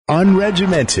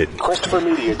Unregimented.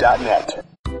 ChristopherMedia.net.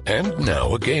 And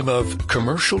now a game of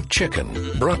Commercial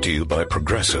Chicken, brought to you by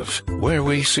Progressive, where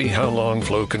we see how long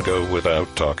Flo can go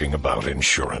without talking about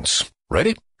insurance.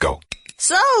 Ready? Go.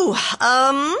 So,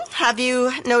 have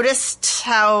you noticed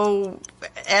how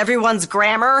everyone's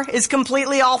grammar is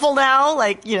completely awful now?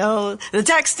 Like, you know, the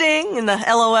texting and the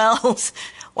LOLs.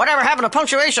 Whatever happened to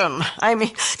punctuation? I mean,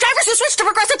 drivers who switch to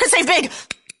Progressive could save big.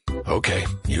 Okay,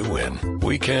 you win.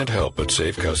 We can't help but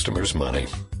save customers money.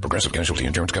 Progressive Casualty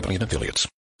Insurance Company and Affiliates.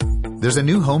 There's a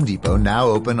new Home Depot now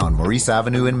open on Maurice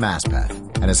Avenue in Masspeth.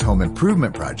 And as home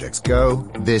improvement projects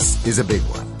go, this is a big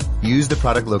one. Use the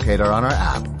product locator on our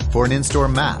app for an in-store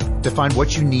map to find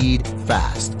what you need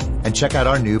fast. And check out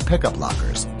our new pickup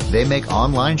lockers. They make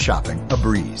online shopping a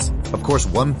breeze. Of course,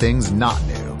 one thing's not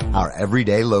new, our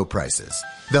everyday low prices.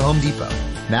 The Home Depot,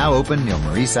 now open near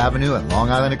Maurice Avenue and Long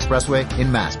Island Expressway in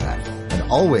Masspeth. And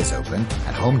always open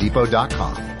at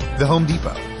HomeDepot.com. The Home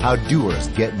Depot, how doers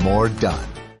get more done.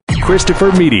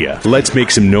 Christopher Media. Let's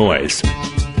make some noise.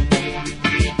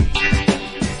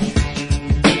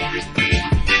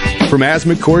 From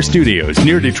Asthma Core Studios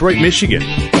near Detroit, Michigan,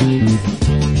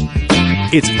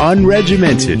 it's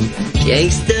Unregimented.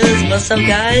 Gangsters, what's up,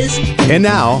 guys? And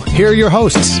now, here are your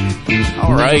hosts.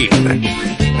 All right.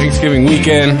 Thanksgiving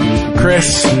weekend.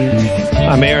 Chris.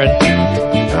 I'm Aaron.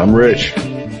 I'm Rich.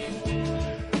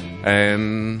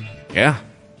 And, yeah.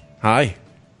 Hi.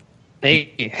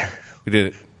 Hey. We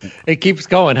did it. It keeps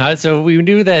going, huh? So we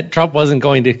knew that Trump wasn't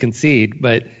going to concede,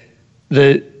 but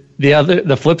the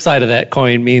flip side of that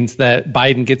coin means that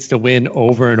Biden gets to win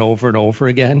over and over and over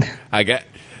again. I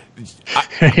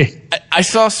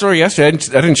saw a story yesterday.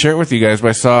 I didn't share it with you guys, but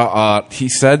I saw he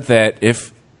said that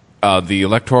if the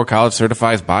Electoral College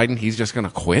certifies Biden, he's just going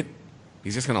to quit.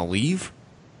 He's just going to leave.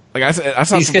 Like I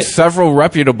saw several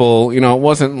reputable. It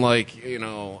wasn't like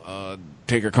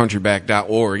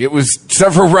TakeOurCountryBack.org. It was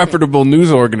several reputable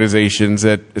news organizations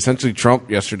that essentially Trump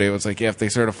yesterday was like, yeah, if they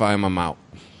certify him, I'm out.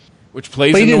 Which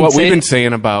plays into what we've been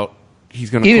saying about he's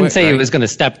going to quit. He didn't say right? he was going to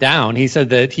step down. He said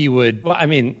that he would. Well, I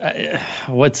mean, I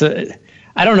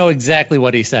don't know exactly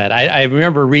what he said. I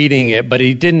remember reading it, but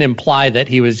he didn't imply that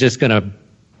he was just going to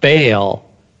bail.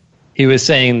 He was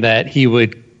saying that he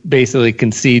would basically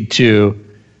concede to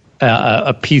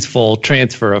a peaceful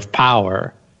transfer of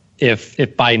power if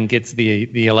Biden gets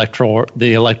the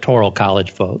electoral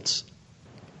college votes.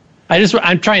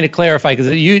 I'm trying to clarify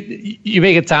because you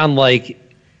make it sound like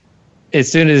as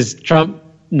soon as Trump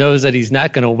knows that he's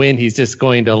not going to win, he's just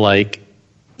going to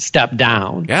step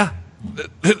down. Yeah.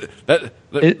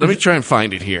 Let me try and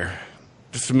find it here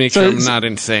just to make sure I'm not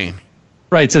insane.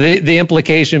 Right. So the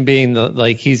implication being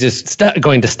he's just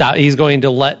going to stop. He's going to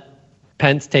let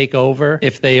Pence take over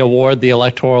if they award the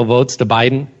electoral votes to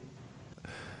Biden.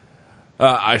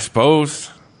 I suppose.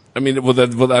 I mean,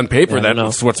 on paper,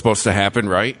 that's what's supposed to happen,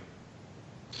 right?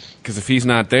 Because if he's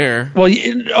not there, well,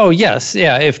 yes,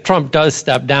 yeah. If Trump does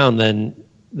step down, then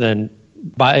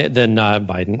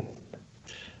Biden,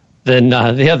 then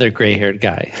the other gray-haired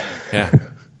guy, yeah,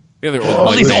 the other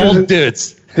all these old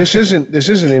dudes. This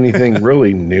isn't anything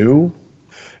really new.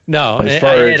 No, as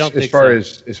far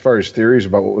as theories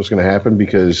about what was going to happen,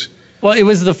 because it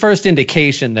was the first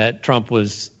indication that Trump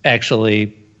was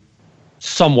actually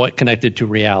somewhat connected to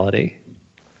reality.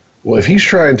 Well, if he's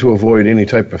trying to avoid any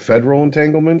type of federal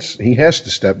entanglements, he has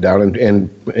to step down,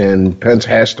 and Pence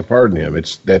has to pardon him.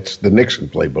 That's the Nixon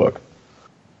playbook.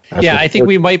 I think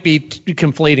we might be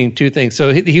conflating two things.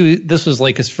 So this was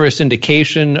like his first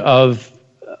indication of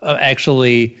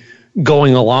actually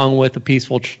going along with a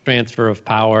peaceful transfer of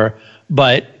power.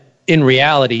 But in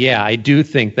reality, I do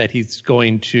think that he's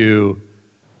going to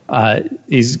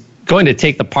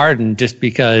take the pardon just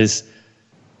because.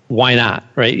 Why not?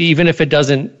 Right? Even if a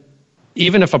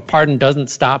pardon doesn't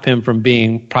stop him from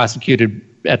being prosecuted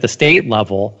at the state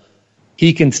level,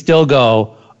 he can still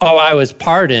go, "Oh, I was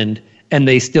pardoned, and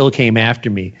they still came after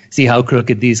me. See how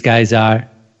crooked these guys are?"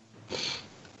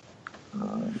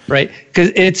 Right?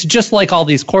 Because it's just like all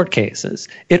these court cases.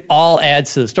 It all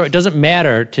adds to the story. It doesn't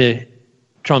matter to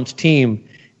Trump's team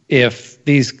if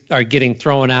these are getting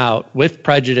thrown out with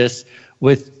prejudice,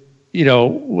 with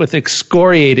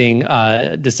excoriating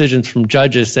decisions from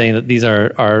judges saying that these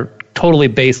are totally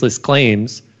baseless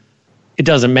claims. It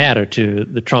doesn't matter to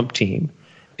the Trump team.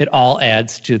 It all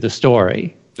adds to the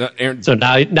story. So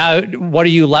now what are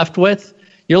you left with?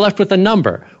 You're left with a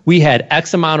number. We had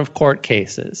X amount of court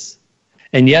cases.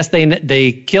 And yes,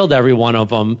 they killed every one of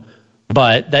them,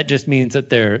 but that just means that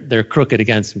they're crooked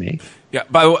against me. Yeah,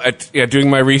 by the way, doing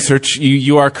my research,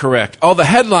 you are correct. All the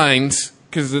headlines,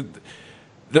 because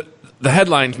the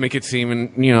headlines make it seem,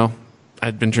 and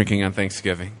I'd been drinking on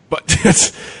Thanksgiving, but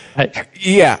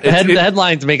the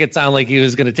headlines make it sound like he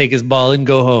was going to take his ball and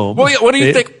go home. Well, what do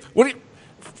you think?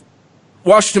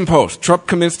 Washington Post: Trump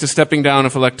commits to stepping down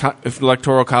if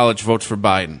Electoral College votes for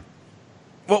Biden.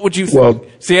 What would you think? Well,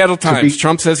 Seattle Times: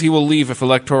 Trump says he will leave if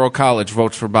Electoral College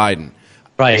votes for Biden.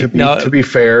 Right. To be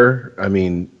fair, I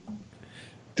mean,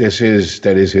 that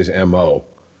is his MO.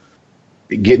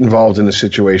 Get involved in the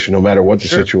situation, no matter what the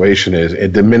situation is.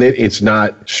 At the minute it's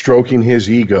not stroking his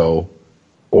ego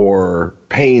or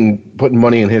putting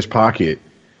money in his pocket,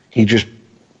 he just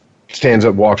stands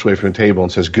up, walks away from the table,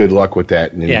 and says, "Good luck with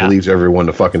that," and then leaves everyone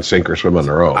to fucking sink or swim on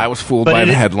their own. I was fooled by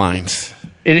the headlines.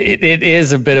 It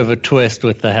is a bit of a twist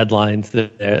with the headlines.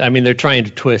 I mean, they're trying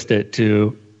to twist it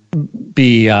to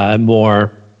be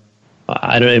more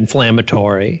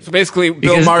inflammatory. So basically,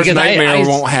 Bill Maher's nightmare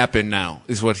won't happen now,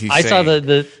 is what he's saying. I saw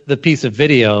the piece of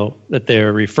video that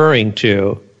they're referring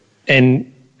to,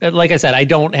 and like I said, I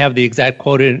don't have the exact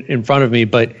quote in front of me,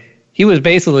 but he was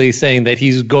basically saying that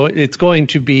it's going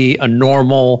to be a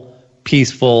normal,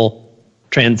 peaceful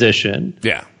transition.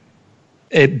 Yeah.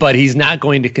 But he's not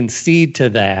going to concede to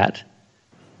that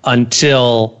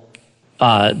until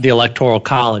the Electoral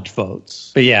College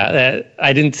votes. But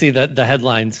I didn't see the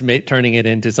headlines turning it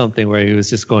into something where he was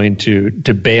just going to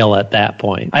bail at that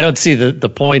point. I don't see the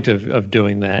point of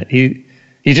doing that. He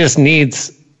just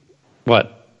needs,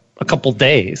 a couple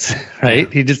days,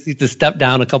 right? He just needs to step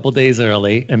down a couple days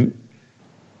early, and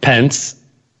Pence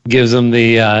gives him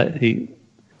the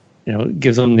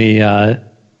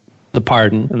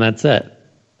pardon, and that's it.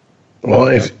 Well,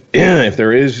 if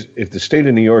the state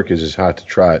of New York is as hot to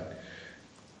trot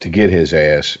to get his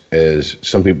ass as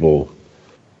some people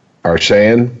are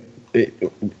saying,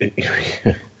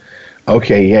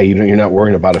 okay, you're not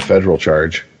worrying about a federal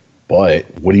charge, but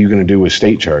what are you going to do with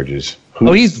state charges?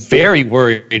 He's very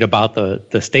worried about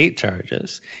the state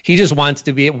charges. He just wants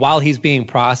to be, while he's being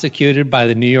prosecuted by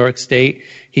the New York State,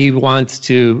 he wants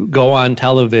to go on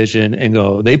television and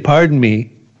go, "They pardoned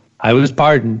me. I was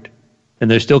pardoned,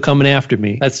 and they're still coming after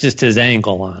me." That's just his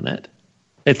angle on it.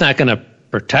 It's not going to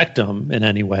protect him in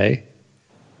any way,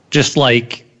 just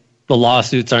like the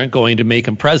lawsuits aren't going to make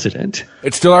him president.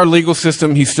 It's still our legal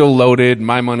system. He's still loaded.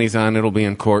 My money's on it'll be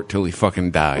in court till he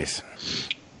fucking dies.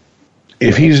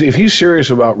 If he's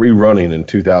serious about rerunning in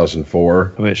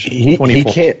 2004, he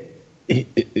can't,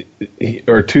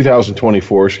 or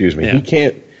 2024, excuse me,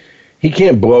 he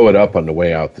can't blow it up on the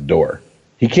way out the door.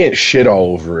 He can't shit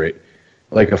all over it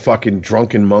like a fucking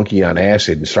drunken monkey on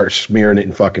acid and start smearing it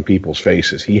in fucking people's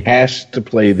faces. He has to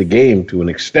play the game to an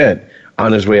extent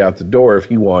on his way out the door if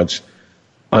he wants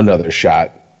another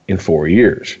shot in 4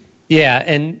 years. Yeah,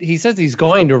 and he says he's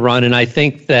going to run, and I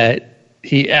think that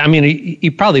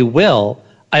he probably will.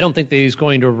 I don't think that he's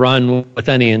going to run with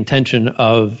any intention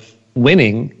of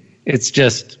winning. It's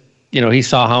just, he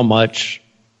saw how much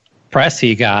press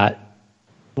he got.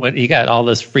 When he got all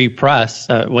this free press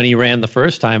when he ran the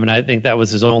first time, and I think that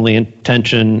was his only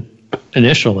intention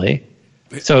initially.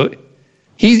 So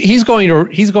he's going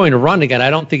to run again.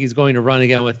 I don't think he's going to run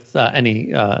again with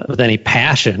any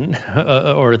passion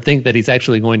or think that he's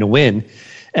actually going to win.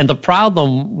 And the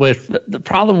problem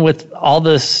with all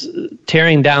this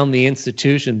tearing down the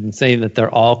institutions and saying that they're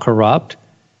all corrupt,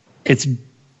 it's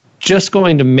just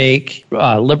going to make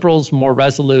liberals more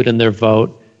resolute in their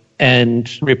vote,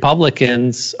 and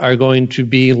Republicans are going to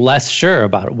be less sure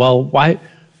about it. Well, why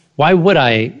would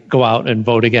I go out and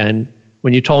vote again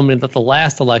when you told me that the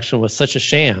last election was such a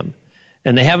sham?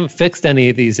 And they haven't fixed any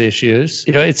of these issues.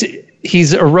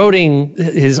 He's eroding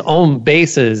his own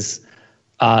base's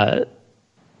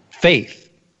faith.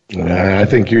 I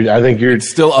think you're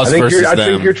still us versus them. I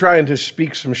think you're trying to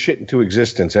speak some shit into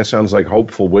existence. That sounds like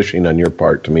hopeful wishing on your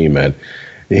part to me, man.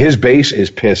 His base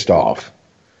is pissed off.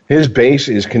 His base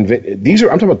is convinced.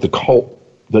 I'm talking about the cult,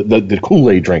 the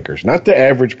Kool-Aid drinkers, not the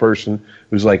average person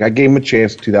who's like, I gave him a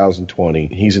chance in 2020.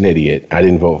 He's an idiot. I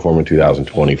didn't vote for him in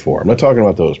 2024. I'm not talking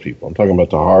about those people. I'm talking about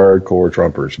the hardcore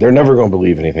Trumpers. They're never going to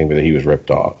believe anything but that he was ripped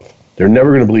off. They're never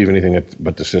going to believe anything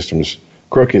but the system's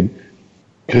crooked.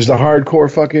 Because the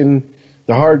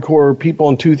hardcore people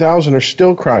in 2000 are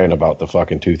still crying about the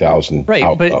fucking 2000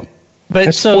 outcome. But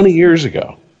that's 20 years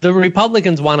ago. The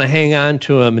Republicans want to hang on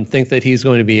to him and think that he's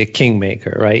going to be a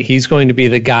kingmaker, right? He's going to be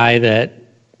the guy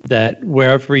that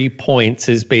wherever he points,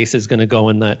 his base is going to go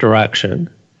in that direction.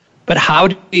 But how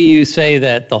do you say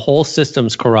that the whole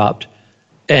system's corrupt,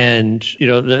 and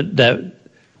the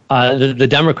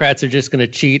Democrats are just going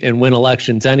to cheat and win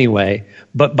elections anyway?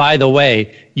 But by the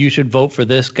way, you should vote for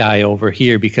this guy over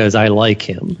here because I like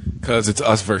him. Because it's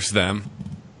us versus them.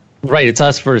 Right, it's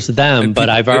us versus them, but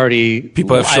I've already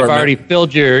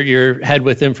filled your head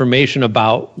with information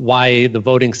about why the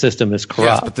voting system is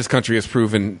corrupt. Yes, but this country has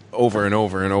proven over and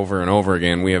over and over and over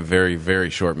again we have very,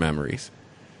 very short memories.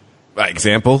 By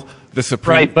example,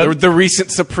 the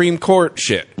recent Supreme Court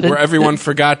shit, where everyone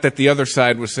forgot that the other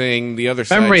side was saying the other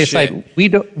side memory shit. Aside,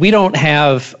 we don't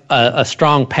have a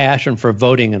strong passion for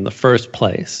voting in the first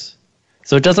place.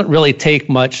 So it doesn't really take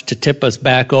much to tip us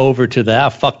back over to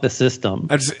the fuck the system.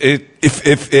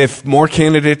 If more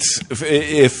candidates,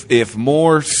 if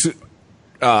more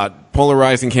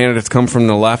polarizing candidates come from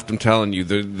the left, I'm telling you,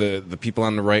 the people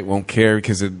on the right won't care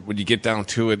because when you get down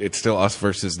to it, it's still us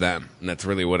versus them, and that's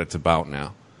really what it's about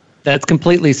now. That's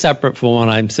completely separate from what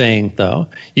I'm saying, though.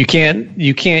 You can't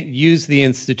use the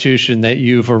institution that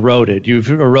you've eroded. You've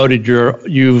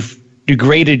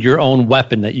degraded your own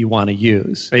weapon that you want to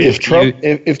use.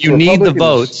 If you need the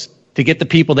votes to get the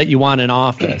people that you want in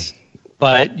office,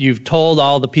 but you've told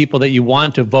all the people that you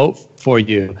want to vote for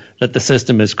you that the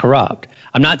system is corrupt.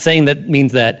 I'm not saying that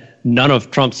means that none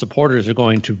of Trump's supporters are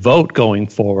going to vote going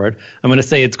forward. I'm going to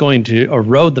say it's going to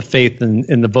erode the faith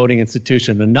in the voting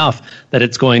institution enough that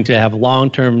it's going to have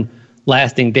long-term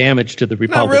lasting damage to the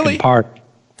Republican Party.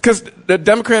 Because the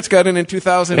Democrats got in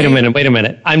 2008. Wait a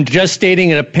minute. I'm just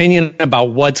stating an opinion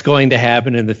about what's going to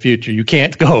happen in the future. You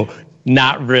can't go,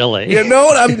 not really. Yeah,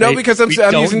 because I'm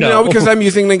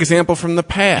using an example from the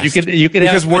past. You could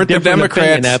because have weren't the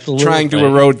Democrats trying to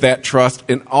erode that trust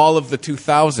in all of the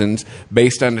 2000s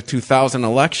based on the 2000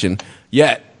 election?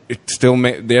 Yet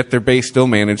their base still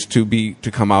managed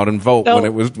to come out and vote when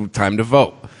it was time to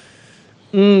vote.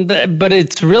 But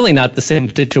it's really not the same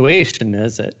situation,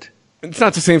 is it? It's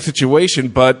not the same situation,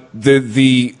 but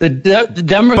the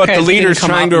Democrats, but the leaders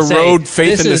trying to erode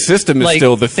faith in the system is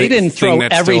still the thing that's still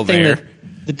there.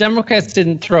 The Democrats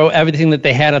didn't throw everything that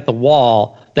they had at the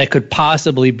wall that could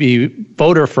possibly be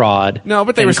voter fraud. No,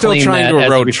 but they were still trying to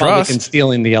erode trust and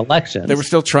stealing the elections. They were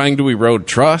still trying to erode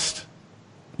trust.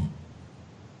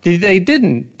 They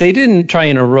didn't. They didn't try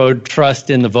and erode trust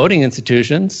in the voting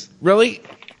institutions. Really?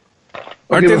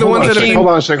 Aren't they the ones that have... Hold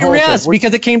on a second. Yes,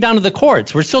 because it came down to the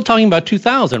courts. We're still talking about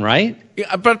 2000, right?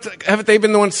 Yeah, but haven't they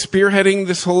been the ones spearheading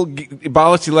this whole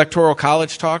abolish the Electoral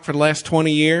College talk for the last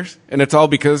 20 years? And it's all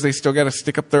because they still got to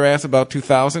stick up their ass about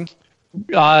 2000?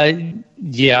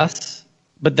 Yes,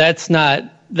 but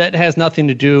that has nothing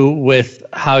to do with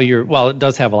how it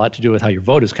does have a lot to do with how your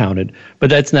vote is counted, but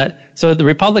that's not... So the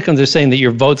Republicans are saying that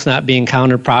your vote's not being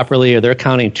counted properly, or they're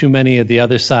counting too many of the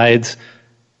other sides.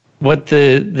 What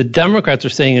the Democrats are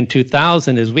saying in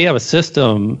 2000 is we have a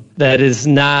system that is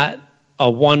not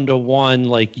a one-to-one,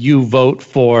 like you vote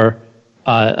for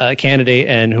a candidate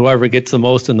and whoever gets the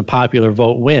most in the popular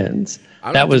vote wins.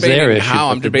 That was their issue.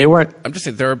 I'm just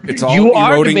saying it's all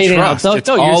eroding trust.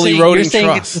 You're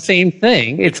saying it's the same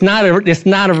thing. It's not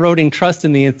eroding trust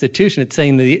in the institution. It's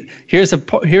saying that here's a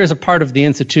part of the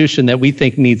institution that we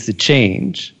think needs to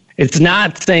change. It's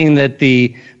not saying that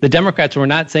the Democrats were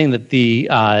not saying that the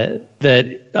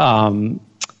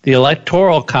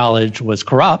Electoral College was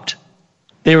corrupt.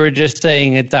 They were just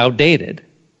saying it's outdated.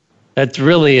 That's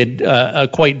really a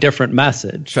quite different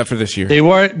message. Except for this year. They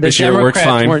weren't. This year works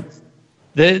fine.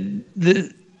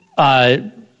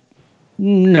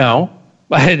 No.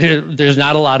 There's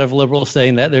not a lot of liberals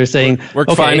saying that. They're saying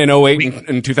worked fine in 2008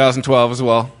 and 2012 as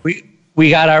well. We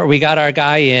got our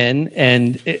guy in,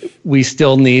 and we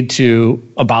still need to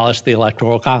abolish the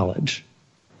Electoral College,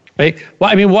 right? Well,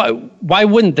 I mean, why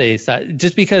wouldn't they?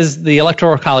 Just because the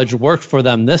Electoral College worked for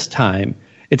them this time,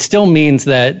 it still means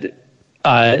that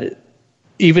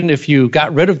even if you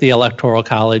got rid of the Electoral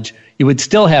College, you would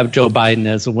still have Joe Biden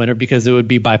as a winner because it would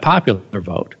be by popular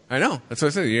vote. I know. That's what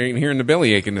I said. You ain't hearing the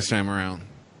belly aching this time around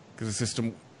because the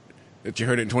system that you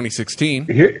heard in 2016.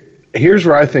 Here's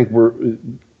where I think we're.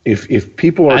 If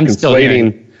people are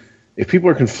conflating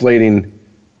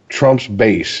Trump's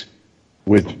base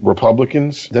with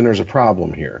Republicans, then there's a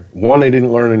problem here. One, they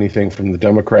didn't learn anything from the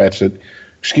Democrats the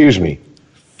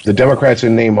Democrats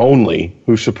in name only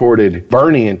who supported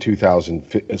Bernie in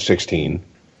 2016.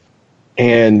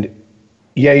 And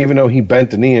yeah, even though he bent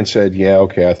the knee and said, yeah,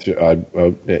 okay,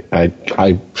 I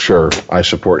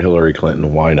support Hillary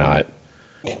Clinton. Why not?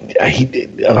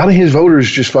 A lot of his voters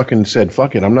just fucking said,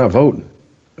 fuck it, I'm not voting.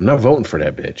 I'm not voting for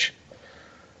that bitch.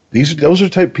 Those are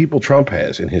the type of people Trump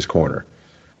has in his corner.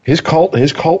 His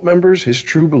cult members, his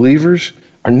true believers,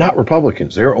 are not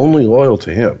Republicans. They're only loyal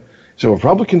to him. So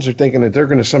Republicans are thinking that they're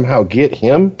going to somehow get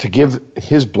him to give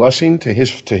his blessing to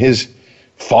his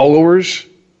followers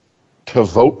to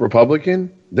vote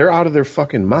Republican. They're out of their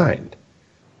fucking mind.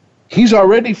 He's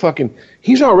already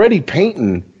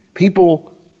painting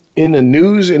people in the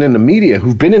news and in the media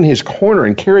who've been in his corner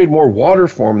and carried more water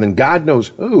for him than God knows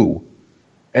who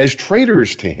as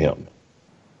traitors to him.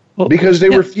 Well, because they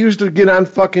refuse to get on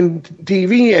fucking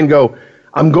TV and go,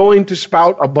 I'm going to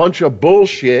spout a bunch of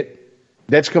bullshit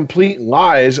that's complete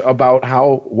lies about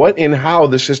how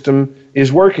the system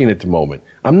is working at the moment.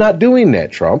 I'm not doing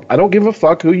that, Trump. I don't give a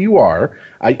fuck who you are.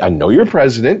 I know you're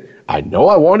president. I know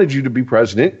I wanted you to be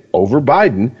president over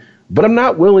Biden, but I'm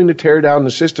not willing to tear down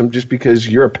the system just because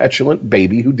you're a petulant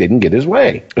baby who didn't get his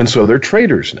way. And so they're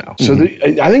traitors now. So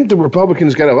I think the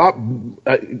Republicans got a lot.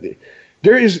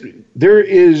 There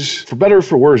is, for better or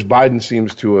for worse, Biden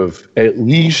seems to have, at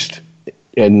least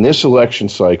in this election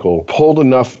cycle, pulled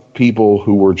enough people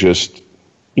who were just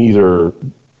either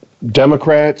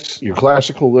Democrats, your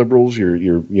classical liberals,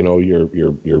 your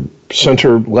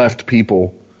center left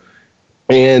people,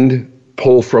 and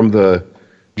pull from the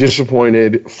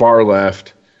disappointed far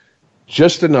left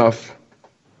just enough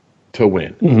to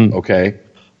win. Mm-hmm. Okay,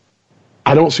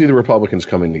 I don't see the Republicans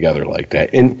coming together like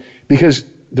that, and because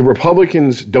the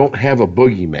Republicans don't have a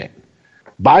boogeyman.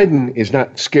 Biden is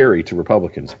not scary to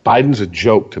Republicans. Biden's a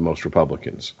joke to most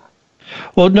Republicans.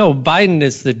 Well, no, Biden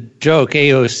is the joke.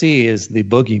 AOC is the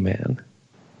boogeyman.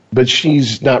 But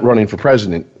she's not running for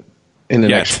president in the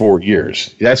next 4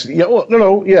 years. That's No,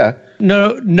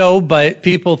 but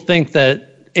people think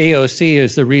that AOC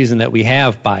is the reason that we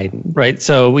have Biden, right?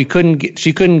 So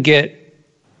she couldn't get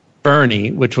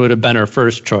Bernie, which would have been her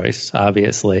first choice,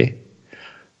 obviously.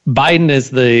 Biden is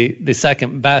the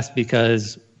second best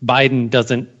because Biden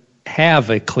doesn't have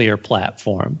a clear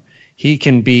platform. It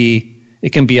can be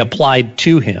applied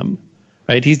to him,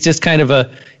 right? He's just kind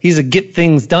of he's a get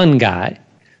things done guy.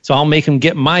 So I'll make him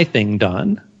get my thing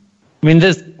done. I mean,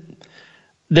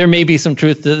 there may be some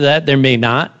truth to that. There may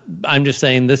not. I'm just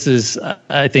saying this is,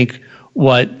 I think,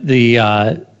 what the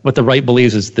right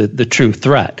believes is the true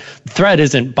threat. The threat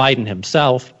isn't Biden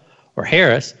himself or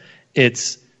Harris.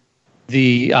 It's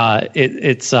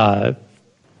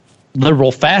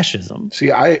liberal fascism.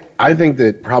 See, I think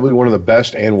that probably one of the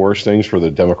best and worst things for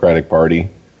the Democratic Party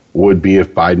would be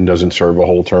if Biden doesn't serve a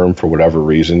whole term for whatever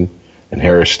reason and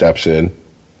Harris steps in,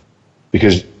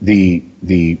 because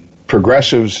the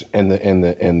progressives and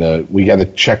the we got to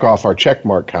check off our check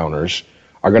mark counters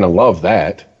are going to love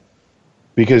that,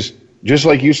 because just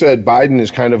like you said, Biden is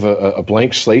kind of a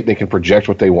blank slate they can project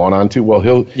what they want onto.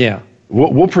 Well,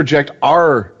 we'll project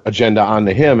our agenda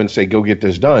onto him and say, go get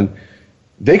this done.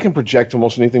 They can project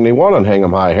almost anything they want on Hang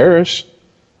 'em High Harris.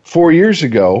 4 years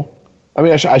ago, I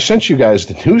mean, I sent you guys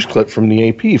the news clip from the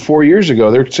AP. 4 years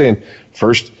ago, they're saying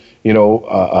first,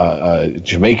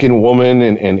 Jamaican woman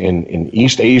and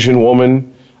East Asian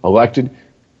woman elected.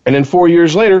 And then 4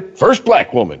 years later, first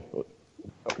black woman.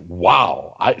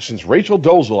 Wow. Since Rachel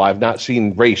Dolezal, I've not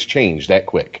seen race change that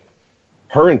quick.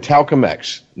 Her and Talcum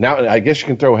X. Now, I guess you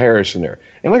can throw Harris in there.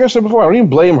 And like I said before, I don't even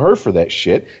blame her for that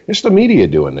shit. It's the media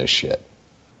doing this shit.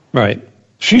 Right.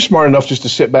 She's smart enough just to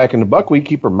sit back in the buckwheat,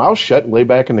 keep her mouth shut, and lay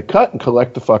back in the cut and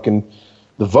collect the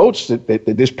votes that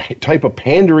this type of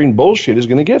pandering bullshit is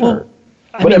going to get her.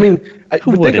 But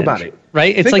think about it.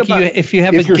 Right? It's like if you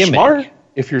have a gimmick.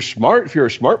 If you're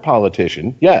a smart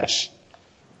politician, yes.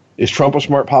 Is Trump a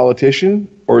smart politician,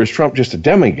 or is Trump just a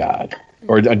demigod?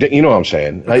 Or you know what I'm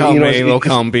saying? You know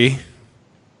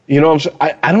what I'm saying?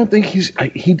 I don't think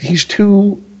he's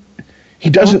too. He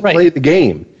doesn't play the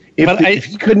game. If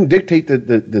he couldn't dictate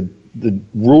the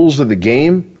rules of the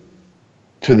game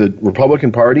to the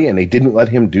Republican Party, and they didn't let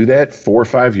him do that 4 or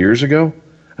 5 years ago,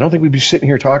 I don't think we'd be sitting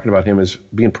here talking about him as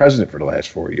being president for the last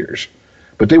 4 years.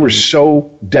 But they were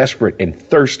so desperate and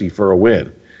thirsty for a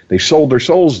win. They sold their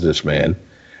souls to this man,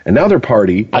 and now their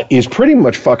party is pretty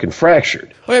much fucking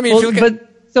fractured. Well, I mean,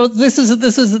 so this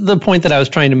is the point that I was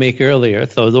trying to make earlier.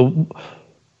 So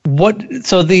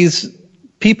these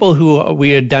people who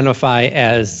we identify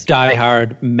as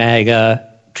diehard MAGA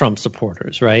Trump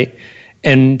supporters, right?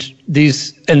 And they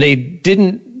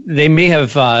may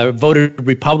have voted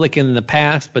Republican in the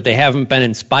past, but they haven't been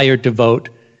inspired to vote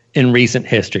in recent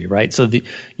history, right? So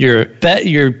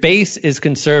your base is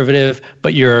conservative,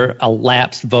 but you're a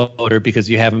lapsed voter because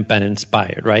you haven't been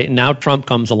inspired, right? And now Trump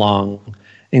comes along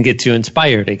and gets you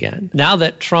inspired again. Now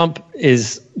that Trump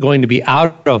is going to be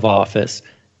out of office,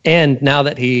 and now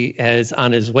that he has,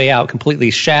 on his way out,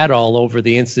 completely shat all over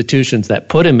the institutions that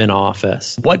put him in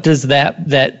office, what does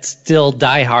that still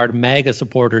diehard MAGA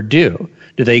supporter do?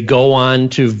 Do they go on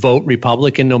to vote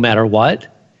Republican no matter what,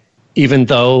 even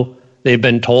though they've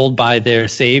been told by their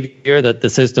savior that the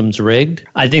system's rigged?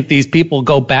 I think these people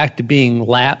go back to being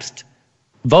lapsed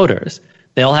voters.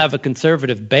 They'll have a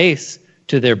conservative base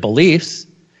to their beliefs,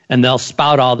 and they'll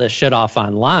spout all this shit off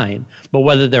online. But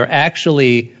whether they're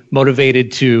actually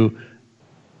motivated to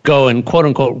go and quote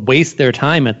unquote waste their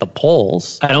time at the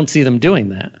polls, I don't see them doing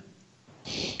that.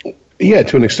 Yeah,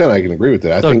 to an extent, I can agree with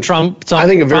that. I think Trump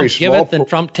giveth and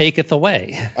Trump taketh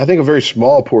away. I think a very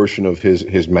small portion of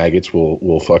his maggots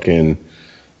will fucking,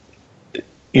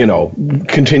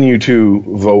 continue to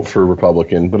vote for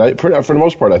Republican. But for the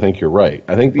most part, I think you're right.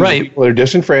 I think these are people that are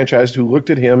disenfranchised who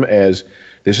looked at him as,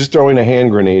 this is throwing a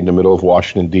hand grenade in the middle of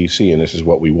Washington, D.C., and this is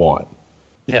what we want.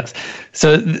 Yes.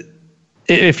 So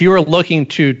if you were looking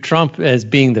to Trump as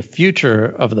being the future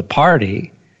of the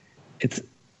party,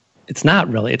 it's not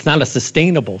really. It's not a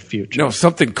sustainable future. No,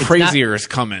 something crazier is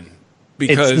coming.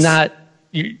 Because it's not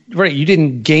you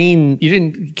didn't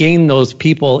gain those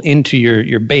people into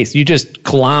your base. You just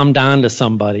glommed onto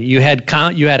somebody. You had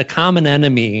a common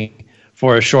enemy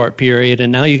for a short period,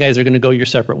 and now you guys are going to go your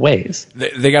separate ways.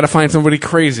 They got to find somebody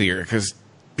crazier because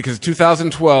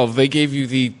 2012 they gave you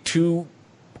the two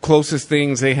closest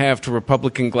things they have to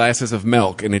Republican glasses of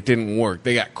milk, and it didn't work.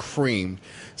 They got creamed.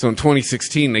 So in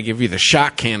 2016, they give you the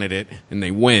shock candidate, and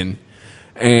they win.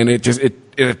 And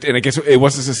and I guess it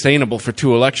wasn't sustainable for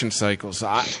 2 election cycles. So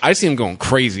I see them going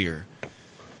crazier.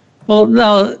 Well,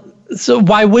 no. So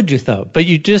why would you, though? But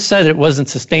you just said it wasn't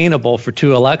sustainable for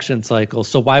 2 election cycles.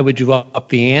 So why would you up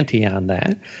the ante on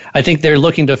that? I think they're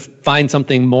looking to find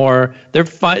something more. They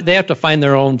have to find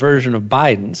their own version of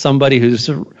Biden, somebody who's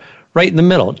right in the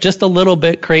middle, just a little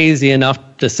bit crazy enough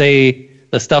to say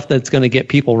the stuff that's going to get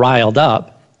people riled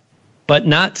up, but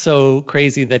not so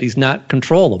crazy that he's not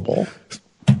controllable.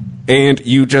 And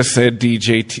you just said you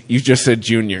just said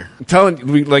Junior. I'm telling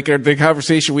you, like the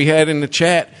conversation we had in the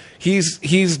chat,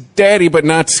 he's daddy but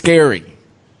not scary.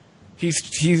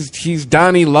 He's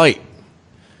Donnie Light.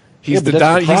 He's the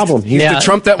problem. He's the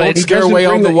Trump that won't scare away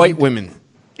all the white women.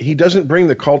 He doesn't bring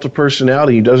the cult of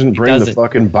personality. He doesn't bring the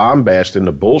fucking bombast and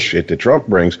the bullshit that Trump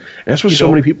brings. And that's what so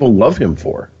many people love him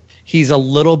for. He's a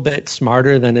little bit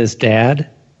smarter than his dad.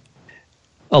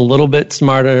 A little bit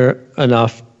smarter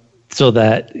enough so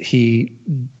that he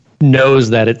knows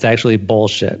that it's actually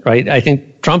bullshit, right? I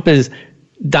think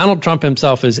Donald Trump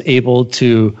himself is able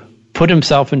to put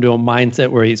himself into a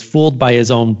mindset where he's fooled by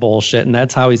his own bullshit, and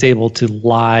that's how he's able to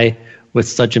lie with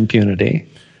such impunity.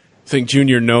 Think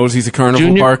Junior knows he's a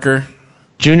carnival barker?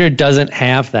 Junior doesn't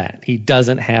have that. He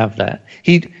doesn't have that.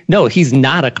 He's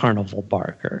not a carnival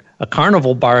barker. A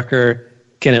carnival barker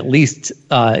can at least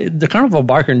the carnival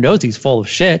barker knows he's full of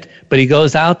shit, but he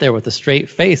goes out there with a straight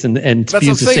face and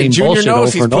spews the same bullshit over and over again. Junior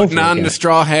knows he's putting on the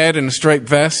straw hat and a striped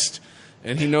vest,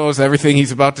 and he knows everything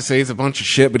he's about to say is a bunch of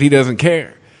shit, but he doesn't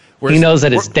care. He knows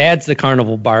that his dad's the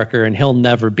carnival barker, and he'll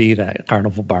never be that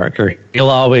carnival barker. He'll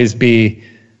always be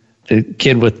the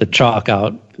kid with the chalk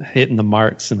out hitting the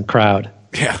marks in the crowd.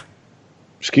 Yeah.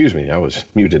 Excuse me, I was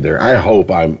muted there. I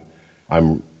hope I'm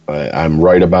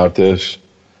right about this.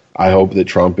 I hope that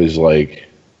Trump is like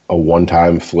a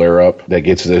one-time flare-up that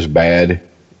gets this bad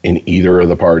in either of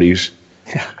the parties.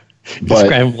 Yeah.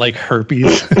 Describe him like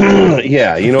herpes.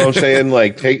 Yeah, you know what I'm saying?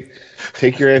 Like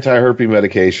take your anti-herpes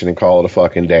medication and call it a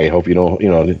fucking day. Hope you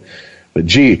don't, But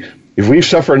gee, if we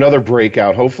suffer another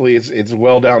breakout, hopefully it's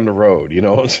well down the road. You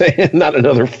know what I'm saying? Not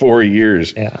another 4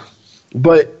 years. Yeah.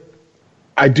 But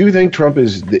I do think Trump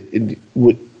is the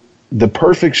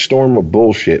perfect storm of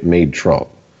bullshit made Trump.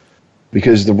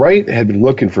 Because the right had been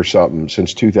looking for something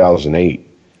since 2008,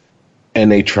 and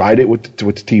they tried it with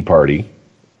the Tea Party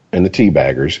and the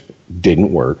Teabaggers.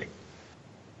 Didn't work.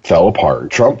 Fell apart.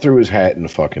 Trump threw his hat in the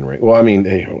fucking ring. Well, I mean,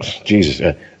 Jesus,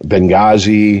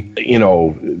 Benghazi,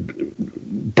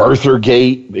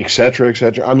 Birthergate, et cetera, et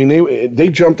cetera. I mean, they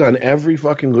jumped on every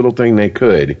fucking little thing they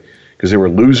could because they were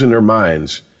losing their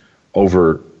minds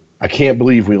over, I can't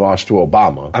believe we lost to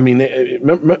Obama. I mean,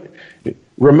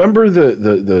 remember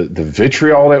the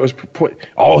vitriol that was put?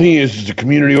 All he is a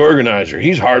community organizer.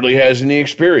 He's hardly has any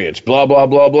experience. Blah, blah,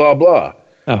 blah, blah, blah.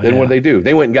 Then what did they do?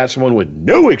 They went and got someone with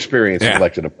no experience and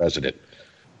elected a president.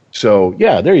 So,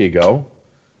 yeah, there you go.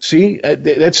 See,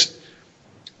 that's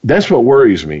what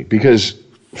worries me, because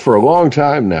for a long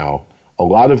time now, a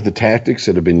lot of the tactics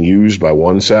that have been used by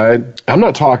one side, I'm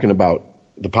not talking about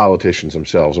the politicians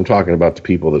themselves. I'm talking about the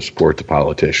people that support the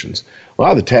politicians. A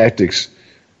lot of the tactics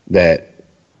that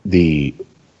the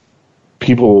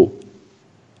people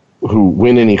who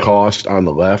win any cost on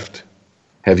the left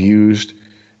have used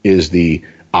is the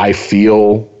I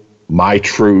feel my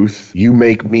truth, you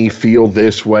make me feel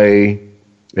this way,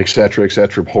 et cetera,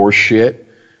 horse shit.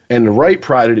 And the right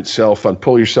prided itself on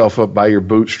pull yourself up by your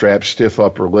bootstraps, stiff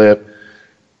upper lip,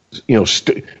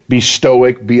 be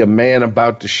stoic, be a man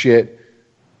about the shit.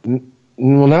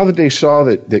 Well, now that they saw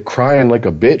that crying like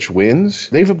a bitch wins,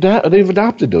 they've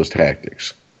adopted those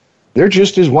tactics. They're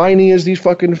just as whiny as these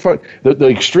fucking... The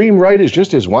extreme right is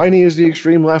just as whiny as the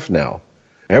extreme left now.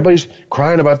 Everybody's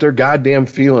crying about their goddamn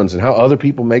feelings and how other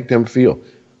people make them feel.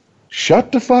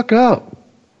 Shut the fuck up.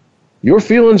 Your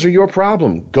feelings are your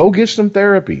problem. Go get some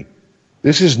therapy.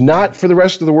 This is not for the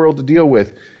rest of the world to deal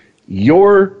with.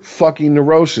 Your fucking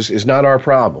neurosis is not our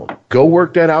problem. Go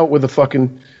work that out with a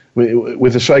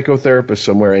psychotherapist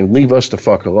somewhere and leave us the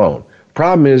fuck alone.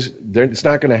 Problem is, it's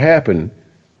not going to happen,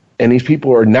 and these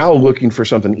people are now looking for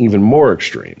something even more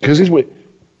extreme. Because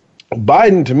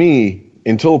Biden, to me,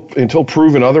 until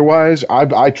proven otherwise,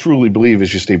 I truly believe is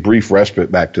just a brief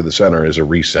respite back to the center as a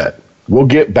reset. We'll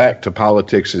get back to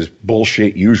politics as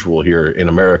bullshit usual here in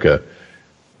America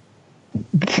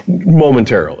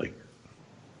momentarily.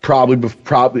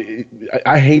 Probably.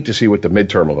 I hate to see what the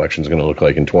midterm election is going to look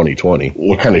like in 2020.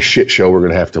 What kind of shit show we're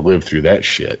going to have to live through that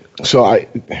shit. So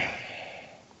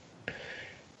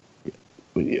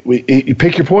you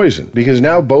pick your poison, because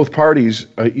now both parties,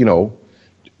 Biden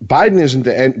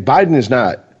is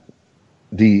not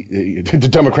the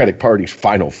Democratic Party's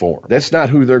final form. That's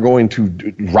not who they're going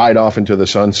to ride off into the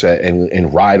sunset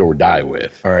and ride or die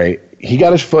with. All right. He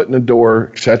got his foot in the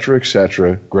door, et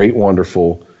cetera, great,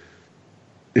 wonderful.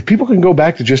 If people can go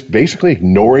back to just basically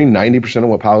ignoring 90% of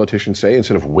what politicians say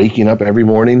instead of waking up every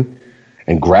morning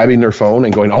and grabbing their phone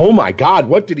and going, oh my God,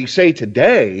 what did he say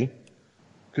today?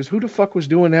 Because who the fuck was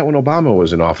doing that when Obama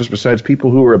was in office besides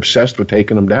people who were obsessed with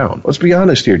taking him down? Let's be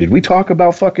honest here. Did we talk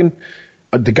about fucking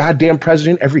the goddamn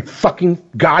president every fucking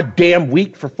goddamn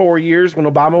week for 4 years when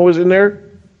Obama was in there?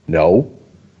 No.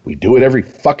 We do it every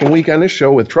fucking week on this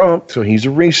show with Trump. So he's a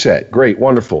reset. Great,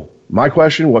 wonderful. My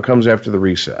question, what comes after the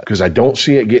reset? Because I don't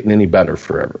see it getting any better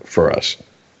for us.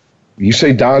 You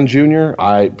say Don Jr.,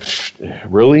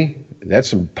 really? That's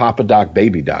some Papa Doc,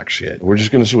 Baby Doc shit. We're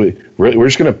just gonna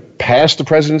pass the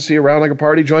presidency around like a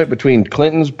party joint between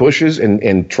Clintons, Bushes,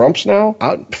 and Trumps now.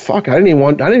 I didn't even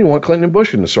want Clinton and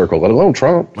Bush in the circle, let alone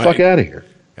Trump. Right. Fuck out of here.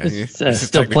 There's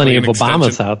still plenty of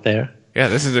Obamas out there. Yeah,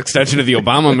 this is an extension of the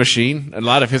Obama machine. A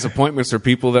lot of his appointments are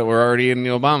people that were already in the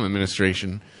Obama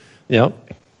administration.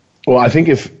 Yep. Well, I think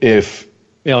if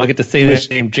I'll get to say the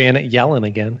name Janet Yellen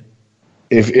again.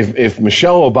 If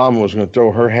Michelle Obama was going to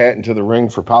throw her hat into the ring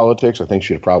for politics, I think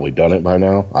she'd have probably done it by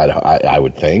now. I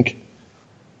would think.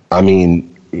 I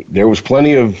mean, there was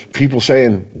plenty of people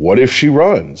saying, "What if she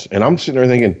runs?" And I'm sitting there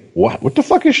thinking, "What the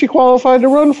fuck is she qualified to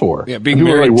run for?" Yeah, being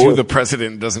married to the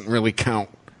president doesn't really count.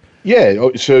 Yeah,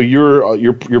 so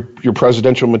you're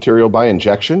presidential material by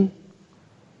injection.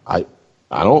 I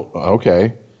don't.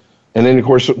 Okay. And then, of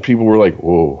course, people were like,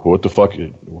 whoa, what the fuck?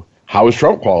 How is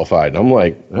Trump qualified? And I'm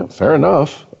like, fair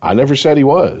enough. I never said he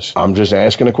was. I'm just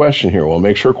asking a question here. Well,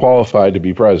 make sure qualified to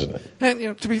be president.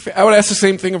 And, to be fair, I would ask the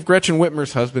same thing of Gretchen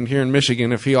Whitmer's husband here in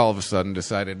Michigan if he all of a sudden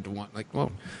decided to want,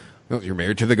 you're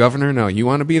married to the governor? No, you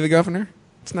want to be the governor?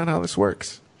 That's not how this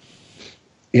works.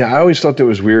 Yeah, I always thought that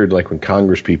was weird, like when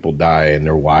Congress people die and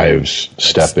their wives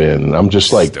step in. I'm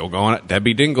just like... Still going at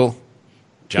Debbie Dingell.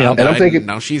 John died, and I'm thinking,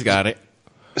 now she's got it.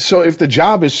 So if the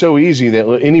job is so easy that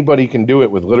anybody can do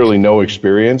it with literally no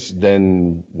experience,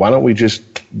 then why don't we just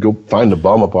go find a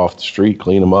bum up off the street,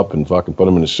 clean him up, and fucking put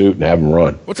him in a suit and have him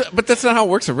run? But that's not how it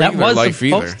works in regular life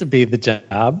either. That was supposed to be the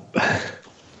job.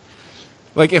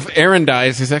 Like if Aaron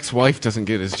dies, his ex-wife doesn't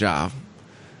get his job.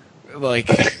 Like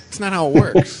it's not how it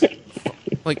works.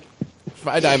 Like if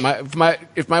I die,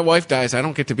 if my wife dies, I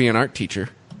don't get to be an art teacher.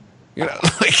 You know,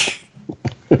 like.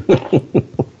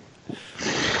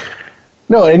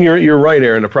 No, and you're right,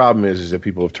 Aaron. The problem is that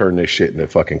people have turned this shit into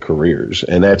fucking careers,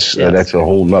 and that's a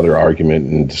whole nother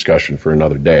argument and discussion for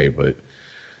another day. But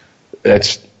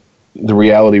that's the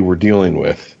reality we're dealing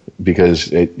with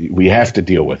because we have to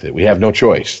deal with it. We have no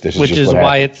choice. Which is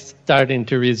why it's starting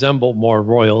to resemble more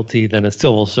royalty than a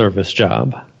civil service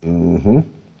job. Mm-hmm.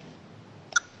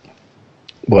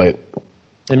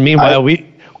 And meanwhile,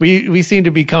 we seem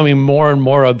to be becoming more and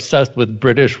more obsessed with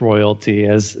British royalty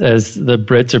as the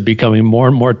Brits are becoming more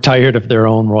and more tired of their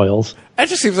own royals. That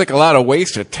just seems like a lot of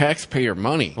waste of taxpayer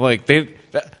money. Like none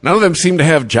of them seem to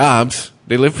have jobs.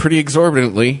 They live pretty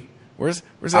exorbitantly. Where's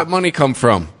that money come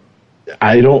from?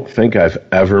 I don't think I've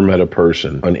ever met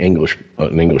an English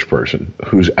person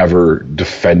who's ever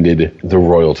defended the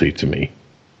royalty to me.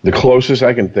 The closest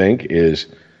I can think is,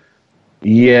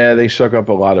 yeah, they suck up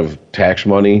a lot of tax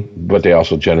money, but they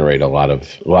also generate a lot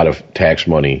of tax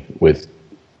money with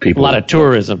people. A lot of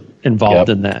tourism involved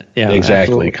in that. Yeah, exactly.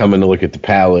 Absolutely. Coming to look at the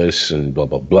palace and blah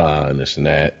blah blah and this and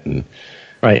that and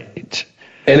right.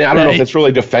 And I don't know if that's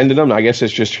really defending them. I guess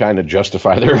it's just trying to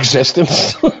justify their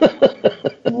existence.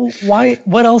 why?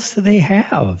 What else do they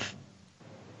have?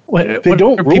 They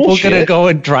don't are rule people shit. going to go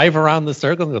and drive around the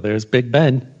circle? And go, there's Big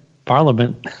Ben,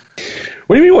 Parliament.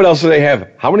 What do you mean? What else do they have?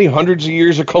 How many hundreds of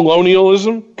years of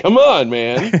colonialism? Come on,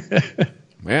 man.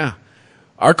 Yeah,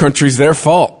 our country's their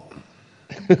fault.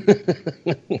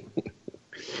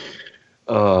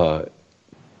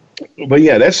 But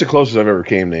yeah, that's the closest I've ever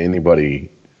came to anybody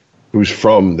who's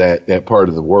from that part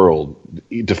of the world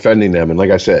defending them. And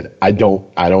like I said, I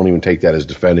don't even take that as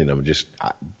defending them.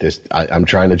 I'm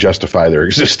trying to justify their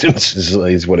existence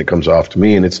is what it comes off to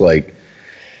me. And it's like,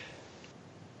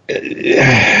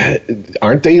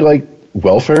 aren't they like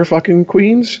welfare fucking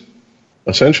queens,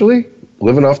 essentially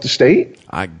living off the state?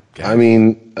 I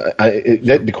mean,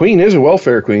 the queen is a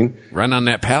welfare queen. Run on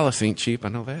that palace ain't cheap. I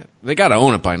know that. They got to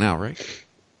own it by now, right?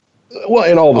 Well,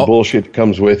 and all the bullshit that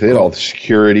comes with it, all the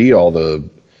security, all the,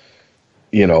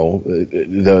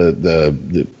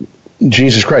 the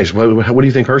Jesus Christ. What do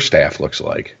you think her staff looks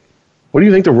like? What do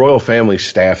you think the royal family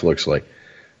staff looks like?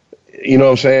 You know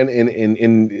what I'm saying?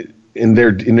 In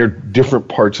their different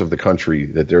parts of the country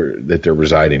that they're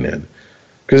residing in,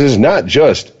 because it's not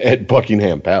just at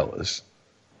Buckingham Palace.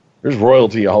 There's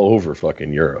royalty all over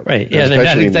fucking Europe. Right. Yeah, they're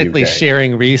not exactly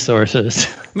sharing resources.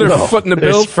 They're footing the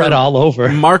bill spread all over.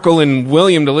 Markle and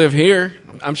William to live here.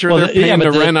 I'm sure they're paying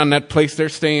the rent on that place they're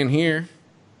staying here.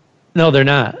 No, they're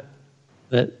not.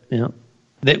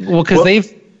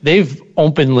 Because they've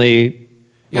openly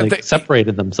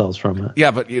separated themselves from it.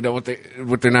 Yeah, but you know what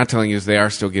they're not telling you is they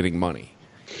are still getting money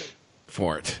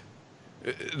for it.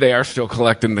 They are still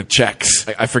collecting the checks.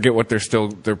 I forget what they're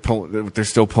still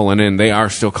pulling in. They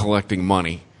are still collecting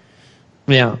money.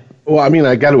 Yeah. Well, I mean,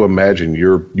 I got to imagine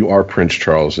you are Prince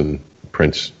Charles and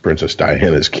Princess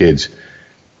Diana's kids.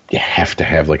 You have to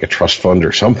have like a trust fund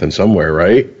or something somewhere,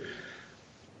 right?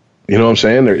 You know what I'm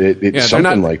saying? It's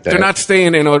something like that. They're not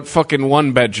staying in a fucking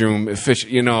one bedroom,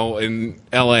 in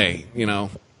L.A.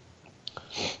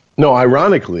 No,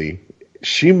 ironically,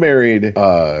 she married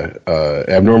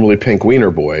abnormally pink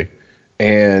wiener boy,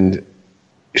 and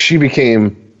she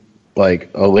became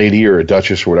like a lady or a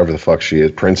duchess or whatever the fuck she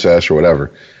is, princess or whatever.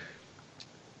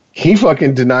 He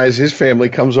fucking denies his family,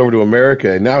 comes over to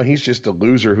America, and now he's just a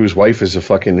loser whose wife is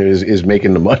is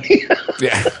making the money.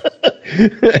 Yeah.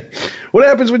 What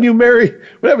happens when you marry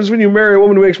a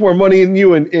woman who makes more money than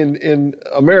you in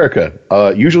America?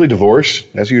 Usually divorce.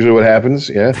 That's usually what happens.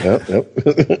 Yeah. Yep.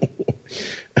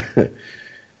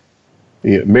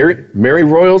 You marry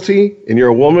royalty and you're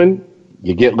a woman,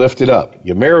 you get lifted up.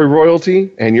 You marry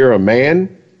royalty and you're a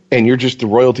man and you're just the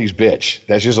royalty's bitch.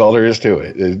 That's just all there is to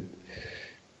it.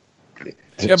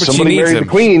 Yeah, but somebody she needs married him. the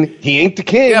queen, he ain't the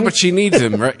king. Yeah, but she needs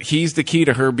him, right? He's the key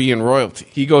to her being royalty.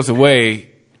 He goes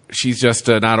away, she's just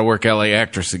an out-of-work LA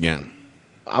actress again.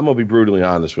 I'm going to be brutally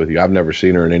honest with you. I've never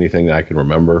seen her in anything that I can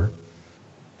remember,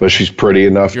 but she's pretty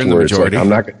enough to where it's like I'm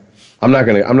not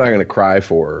going to cry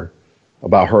for her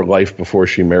about her life before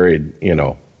she married,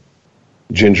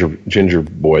 ginger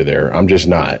boy there. I'm just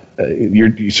not.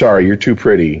 You're too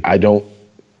pretty. I don't.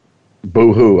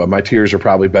 Boo-hoo. My tears are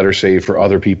probably better saved for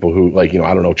other people who, I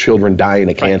don't know, children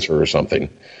dying of cancer or something.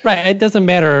 Right. It doesn't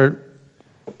matter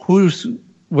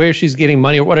where she's getting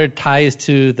money or what her ties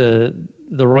to the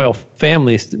royal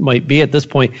family might be at this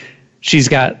point. She's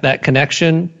got that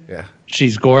connection. Yeah.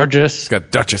 She's gorgeous. She's got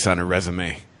Duchess on her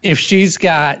resume. If she's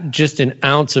got just an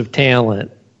ounce of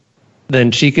talent,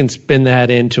 then she can spin that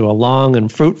into a long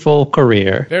and fruitful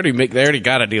career. They already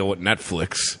got a deal with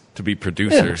Netflix to be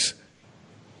producers. Yeah.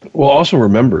 Well, also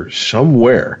remember,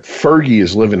 somewhere, Fergie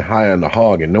is living high on the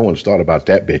hog, and no one's thought about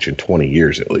that bitch in 20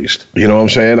 years at least. You know what I'm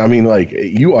saying? I mean,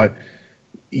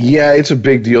 it's a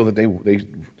big deal that they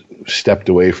stepped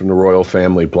away from the royal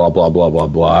family, blah, blah, blah, blah,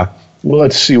 blah. Well,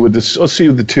 let's see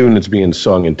the tune that's being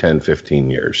sung in 10, 15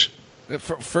 years.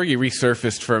 Fergie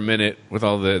resurfaced for a minute with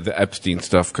all the Epstein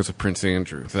stuff because of Prince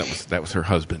Andrew. That was her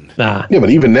husband. Nah. Yeah, but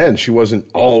even then, she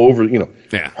wasn't all over.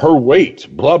 Her weight,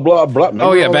 blah blah blah.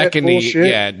 Remember back in the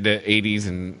 80s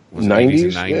and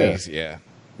 90s. Yeah.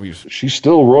 She's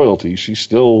still royalty. She's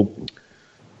still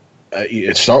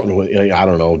it's something with I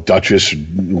don't know, Duchess,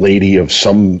 lady of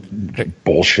some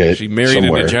bullshit. She married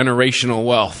somewhere. into generational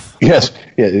wealth. Yes.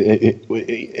 Yeah.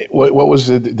 What was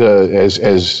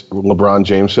as LeBron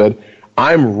James said?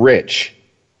 I'm rich,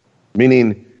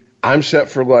 meaning I'm set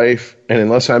for life, and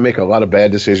unless I make a lot of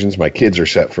bad decisions, my kids are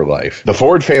set for life. The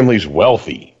Ford family's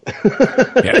wealthy.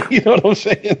 Yeah. You know what I'm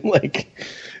saying? Like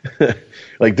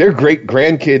their great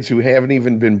grandkids who haven't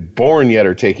even been born yet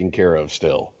are taken care of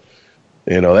still.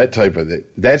 That type of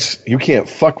it. You can't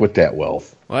fuck with that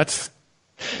wealth. Well, that's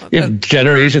You have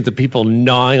generations of people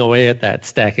gnawing away at that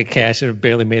stack of cash and have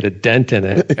barely made a dent in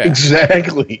it.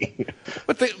 Exactly.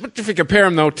 But if you compare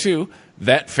them, though, too,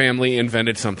 that family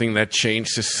invented something that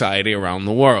changed society around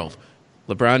the world.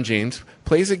 LeBron James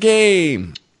plays a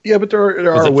game. Yeah, but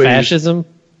there are ways. Fascism?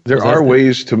 There are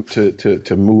ways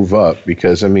to move up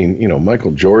because, I mean,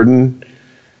 Michael Jordan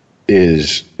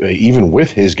is, even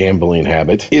with his gambling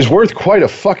habit, is worth quite a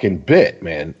fucking bit,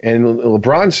 man. And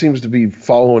LeBron seems to be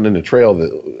following in the trail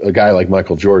that a guy like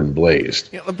Michael Jordan blazed.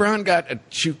 Yeah, LeBron got a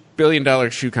 $2 billion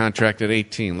shoe contract at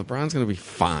 18. LeBron's going to be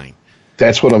fine.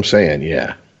 That's what I'm saying,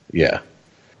 yeah.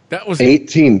 That was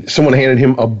 18. Someone handed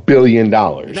him $1 billion.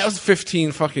 That was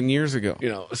 15 fucking years ago.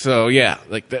 So yeah,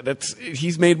 like that's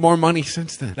he's made more money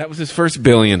since then. That was his first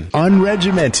billion.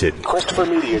 Unregimented.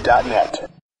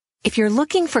 ChristopherMedia.net. If you're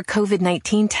looking for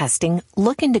COVID-19 testing,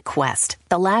 look into Quest,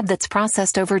 the lab that's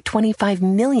processed over 25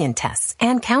 million tests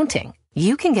and counting.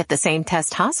 You can get the same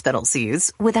test hospitals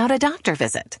use without a doctor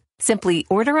visit. Simply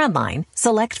order online,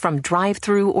 select from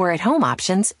drive-through or at-home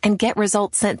options, and get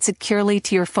results sent securely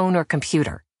to your phone or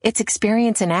computer. It's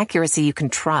experience and accuracy you can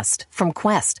trust from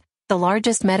Quest, the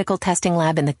largest medical testing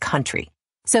lab in the country.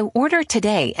 So order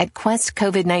today at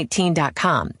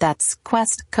questcovid19.com. That's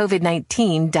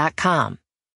questcovid19.com.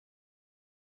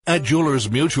 At Jewelers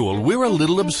Mutual, we're a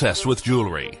little obsessed with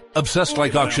jewelry. Obsessed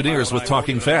like auctioneers with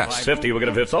talking fast. 50, we're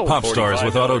gonna fit sold. Pop stars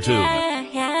with auto-tune. Yeah.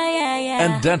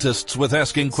 And dentists with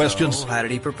asking questions. So, how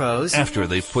did he propose? After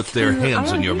they've put their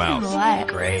hands in your mouth.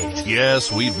 Great.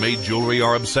 Yes, we've made jewelry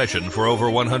our obsession for over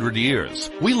 100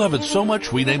 years. We love it so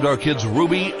much we named our kids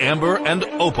Ruby, Amber, and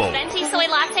Opal. Venti soy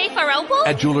latte for Opal?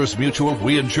 At Jewelers Mutual,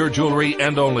 we insure jewelry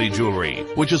and only jewelry,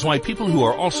 which is why people who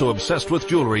are also obsessed with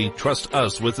jewelry trust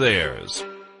us with theirs.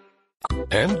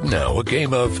 And now a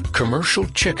game of Commercial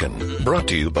Chicken, brought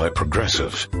to you by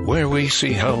Progressive, where we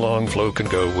see how long Flo can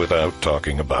go without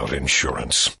talking about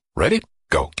insurance. Ready?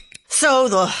 Go. So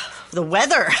the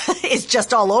weather is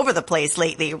just all over the place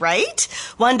lately, right?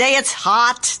 One day it's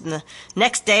hot, and the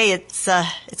next day it's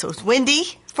windy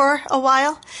for a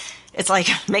while. It's like,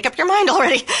 make up your mind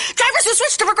already. Drivers who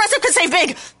switch to Progressive could save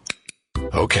big.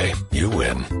 Okay, you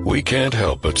win. We can't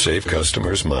help but save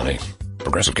customers money.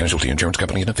 Progressive Casualty Insurance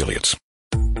Company and Affiliates.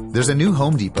 There's a new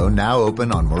Home Depot now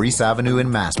open on Maurice Avenue in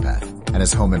Maspeth. And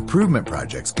as home improvement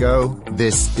projects go,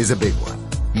 this is a big one.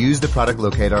 Use the product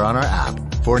locator on our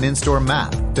app for an in-store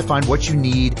map to find what you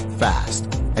need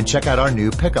fast. And check out our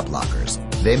new pickup lockers.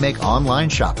 They make online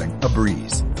shopping a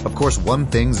breeze. Of course, one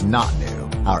thing's not new,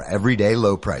 our everyday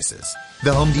low prices.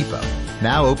 The Home Depot,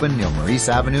 now open near Maurice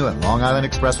Avenue and Long Island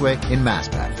Expressway in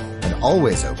Maspeth. And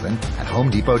always open at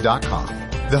HomeDepot.com.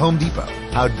 The Home Depot,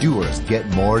 how doers get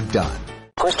more done.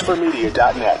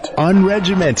 ChristopherMedia.net.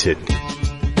 Unregimented.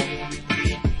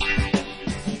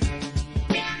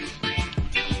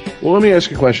 Well, let me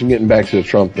ask you a question, getting back to the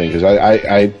Trump thing,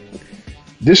 because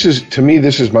this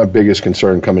is my biggest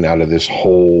concern coming out of this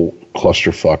whole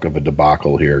clusterfuck of a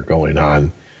debacle here going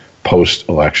on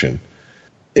post-election,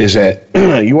 is that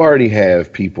you already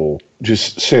have people,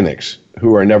 just cynics,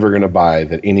 who are never going to buy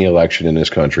that any election in this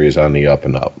country is on the up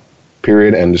and up.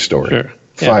 Period. End of story. Sure.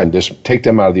 Fine. Just take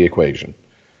them out of the equation.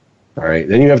 All right.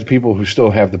 Then you have the people who still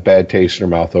have the bad taste in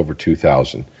their mouth over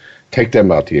 2000. Take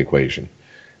them out the equation.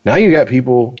 Now you got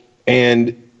people,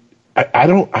 and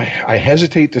I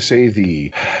hesitate to say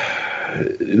that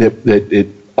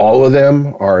all of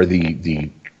them are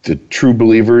the true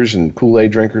believers and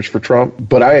Kool-Aid drinkers for Trump,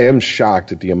 but I am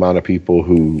shocked at the amount of people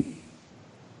who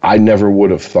I never would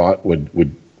have thought would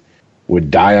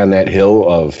die on that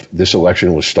hill of this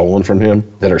election was stolen from him,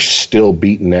 that are still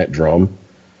beating that drum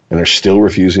and are still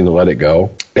refusing to let it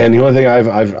go. And the only thing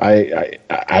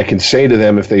I can say to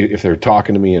them if they're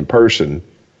talking to me in person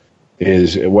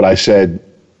is what I said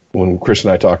when Chris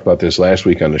and I talked about this last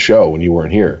week on the show when you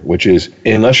weren't here, which is,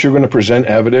 unless you're going to present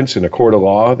evidence in a court of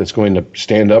law that's going to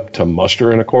stand up to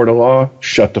muster in a court of law,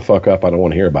 shut the fuck up. I don't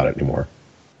want to hear about it anymore.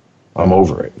 I'm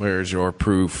over it. Where's your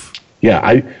proof?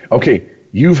 Yeah, okay.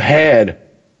 You've had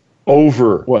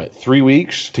over, 3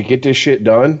 weeks to get this shit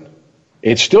done?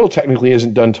 It still technically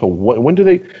isn't done till when do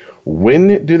they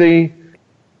officially?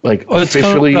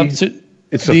 It's the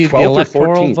 12th or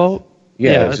 14th. Vote?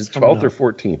 Yeah, it's the 12th or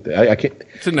 14th. I can't.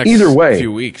 It's the next either way.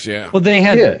 Few weeks, yeah. Well, they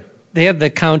had the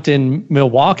count in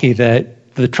Milwaukee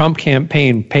that the Trump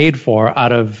campaign paid for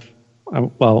out of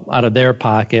their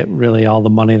pocket, really all the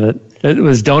money that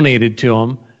was donated to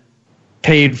them.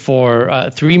 Paid for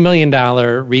a $3 million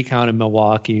recount in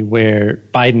Milwaukee where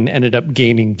Biden ended up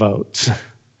gaining votes.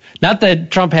 Not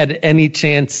that Trump had any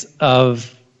chance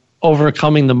of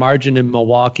overcoming the margin in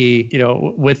Milwaukee,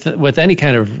 with any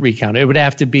kind of recount. It would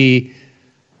have to be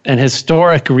an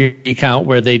historic recount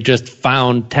where they just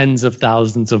found tens of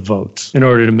thousands of votes in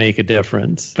order to make a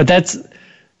difference. But that's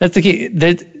the key.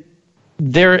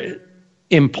 They're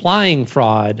implying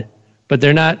fraud, but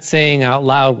they're not saying out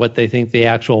loud what they think the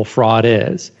actual fraud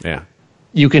is. Yeah.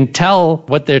 You can tell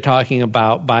what they're talking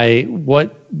about by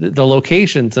what the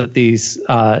locations that these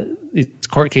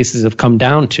court cases have come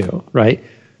down to, right?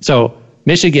 So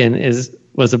Michigan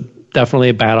was definitely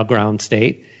a battleground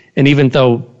state, and even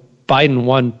though Biden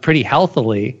won pretty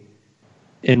healthily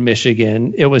in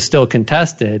Michigan, it was still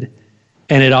contested,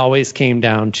 and it always came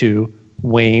down to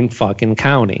Wayne fucking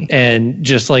County. And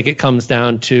just like it comes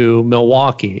down to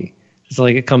Milwaukee, just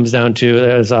like it comes down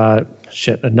to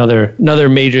another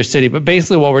major city. But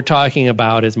basically what we're talking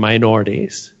about is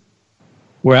minorities.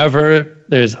 Wherever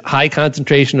there's high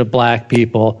concentration of black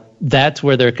people, that's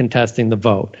where they're contesting the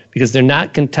vote, because they're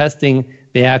not contesting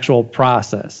the actual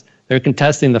process. They're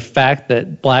contesting the fact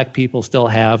that black people still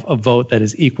have a vote that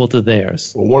is equal to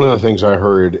theirs. Well, one of the things I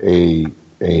heard a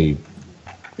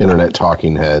internet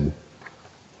talking head,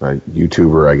 a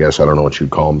YouTuber, I guess, I don't know what you'd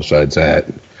call him besides that,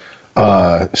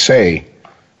 say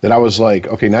that I was like,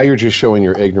 okay, now you're just showing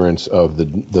your ignorance of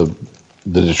the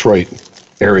Detroit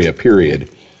area, period.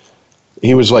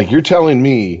 He was like, you're telling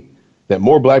me that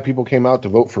more black people came out to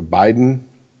vote for Biden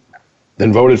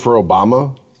than voted for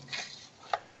Obama?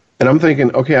 And I'm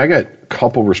thinking, okay, I got a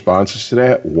couple responses to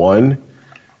that. One,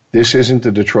 this isn't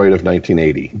the Detroit of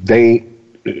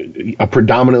 1980. A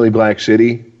predominantly black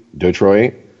city,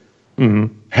 Detroit,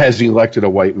 has elected a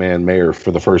white man mayor for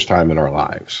the first time in our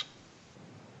lives.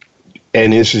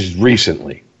 And this is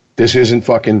recently. This isn't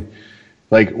fucking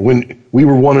like when we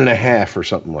were 1.5 or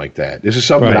something like that. This is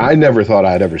something that I never thought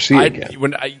I'd ever see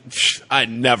again. I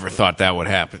never thought that would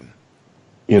happen.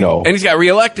 And he's got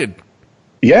reelected.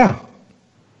 Yeah.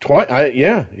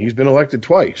 He's been elected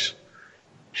twice.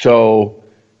 So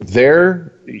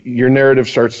your narrative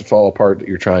starts to fall apart that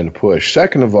you're trying to push.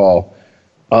 Second of all,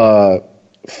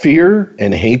 fear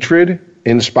and hatred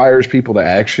inspires people to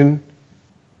action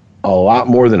a lot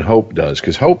more than hope does.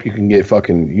 Because hope you can get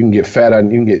fat on,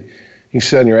 you can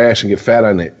sit on your ass and get fat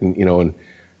on it, and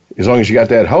as long as you got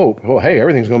that hope, hey,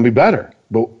 everything's going to be better.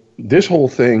 But this whole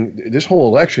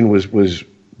election was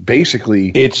basically,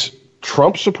 it's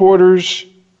Trump supporters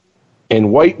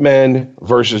and white men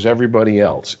versus everybody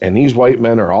else. And these white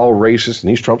men are all racist, and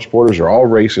these Trump supporters are all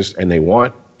racist, and they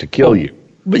want to kill you.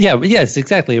 But yes,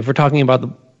 exactly. If we're talking about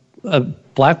the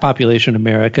black population in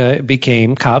America, it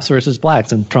became cops versus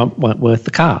blacks, and Trump went with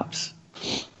the cops.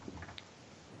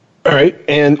 All right.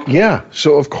 And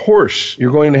so of course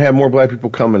you're going to have more black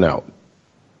people coming out.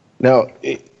 Now,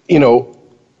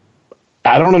 I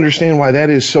don't understand why that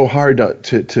is so hard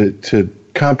to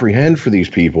comprehend for these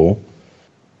people.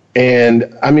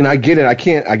 And I mean, I get it. I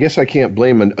guess I can't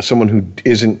blame someone who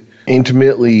isn't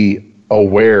intimately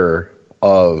aware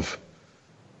of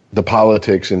the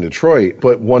politics in Detroit.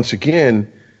 But once again,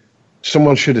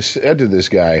 someone should have said to this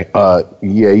guy,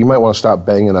 you might want to stop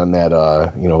banging on that,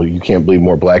 you can't believe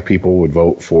more black people would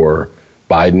vote for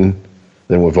Biden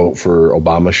than would vote for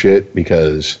Obama shit,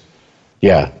 because,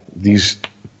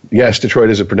 Detroit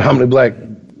is a predominantly black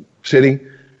city,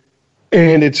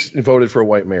 and it's voted for a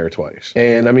white mayor twice.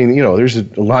 And, I mean, there's a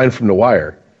line from The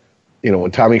Wire.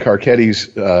 When Tommy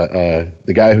Carcetti's,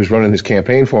 the guy who's running his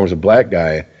campaign for him is a black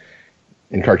guy,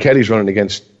 and Carcetti's running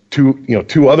against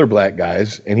two other black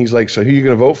guys, and he's like, so who are you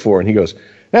going to vote for? And he goes,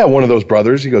 one of those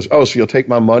brothers. He goes, oh, so you'll take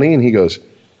my money? And he goes,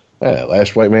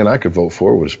 last white man I could vote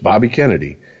for was Bobby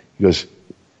Kennedy. He goes,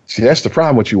 see, that's the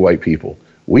problem with you white people.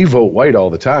 We vote white all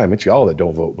the time. It's y'all that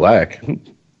don't vote black.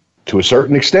 To a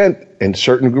certain extent, and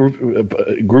certain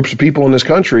groups of people in this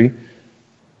country,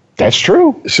 that's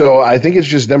true. So I think it's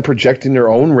just them projecting their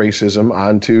own racism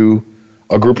onto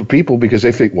a group of people, because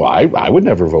they think, well, I would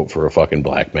never vote for a fucking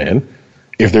black man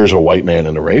if there's a white man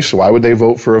in the race. So why would they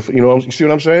vote for you see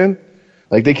what I'm saying?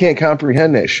 Like, they can't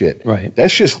comprehend that shit. Right.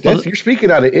 You're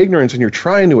speaking out of ignorance, and you're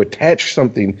trying to attach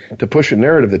something to push a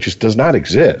narrative that just does not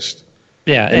exist.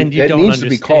 Yeah, and you that don't needs to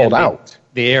be called out.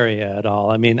 The area at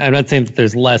all. I mean, I'm not saying that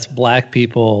there's less black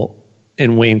people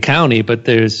in Wayne County, but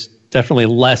there's definitely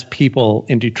less people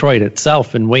in Detroit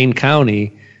itself, and Wayne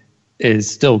County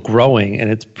is still growing, and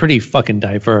it's pretty fucking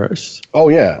diverse. Oh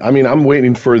yeah, I mean, I'm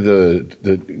waiting for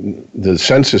the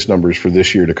census numbers for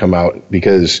this year to come out,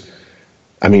 because,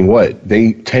 I mean,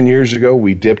 10 years ago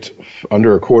we dipped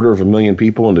under 250,000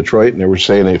 people in Detroit, and they were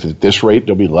saying if at this rate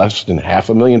there'll be less than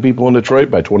 500,000 people in Detroit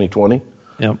by 2020.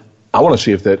 Yep. I want to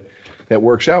see if that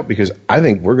works out, because I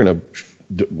think I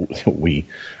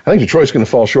think Detroit's going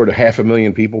to fall short of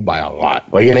 500,000 people by a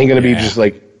lot. Like, it ain't going to be just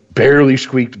like barely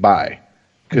squeaked by.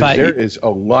 Because there is a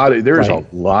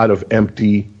lot of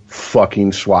empty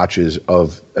fucking swatches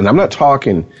of, and I'm not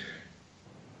talking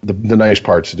the nice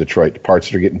parts of Detroit, the parts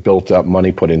that are getting built up,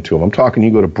 money put into them. I'm talking,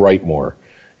 you go to Brightmoor,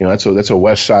 that's a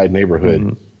West Side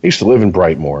neighborhood. I used to live in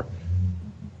Brightmoor.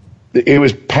 It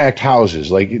was packed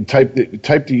houses, like type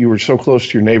that you were so close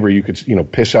to your neighbor you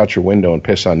could piss out your window and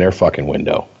piss on their fucking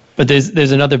window. But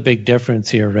there's another big difference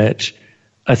here, Rich.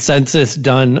 A census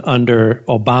done under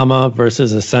Obama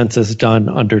versus a census done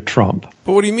under Trump.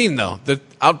 But what do you mean, though?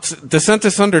 The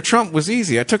census under Trump was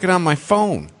easy. I took it on my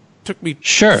phone. It took me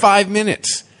 5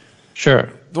 minutes. Sure.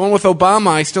 The one with Obama,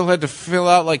 I still had to fill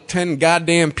out like 10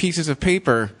 goddamn pieces of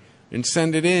paper and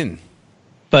send it in.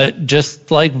 But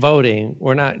just like voting,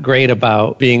 we're not great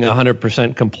about being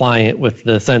 100% compliant with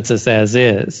the census as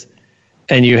is.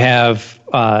 And you have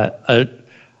a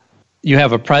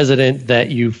president that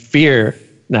you fear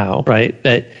now, right?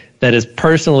 That is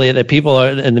personally, that people are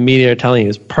in the media are telling you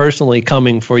is personally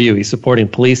coming for you. He's supporting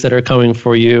police that are coming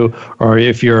for you, or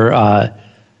if you're,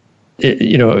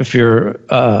 if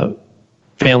your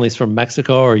family's from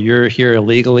Mexico or you're here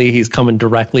illegally, he's coming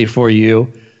directly for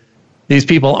you. These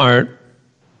people aren't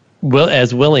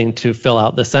as willing to fill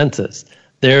out the census.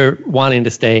 They're wanting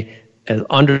to stay as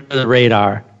under the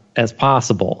radar as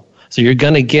possible. So you're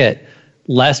going to get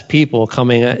less people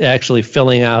actually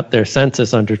filling out their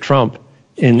census under Trump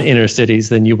in inner cities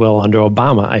than you will under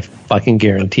Obama. I fucking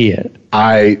guarantee it.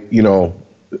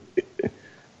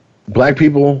 Black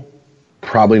people,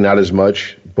 probably not as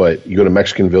much, but you go to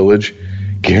Mexican Village,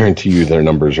 guarantee you their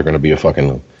numbers are going to be a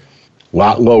fucking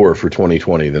lot lower for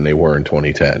 2020 than they were in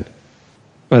 2010.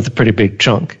 That's a pretty big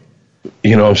chunk.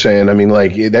 You know what I'm saying? I mean,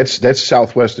 like, that's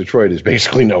Southwest Detroit is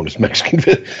basically known as Mexican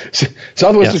Village.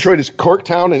 Southwest Detroit is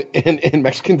Corktown and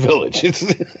Mexican Village.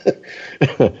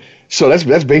 So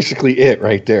that's basically it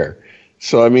right there.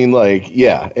 So I mean, like,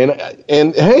 yeah,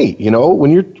 and hey,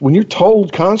 when you're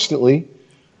told constantly,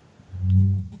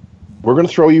 we're going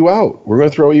to throw you out. We're going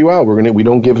to throw you out. We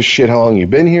don't give a shit how long you've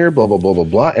been here. Blah blah blah blah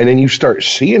blah. And then you start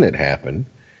seeing it happen.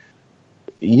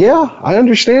 Yeah, I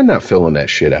understand not filling that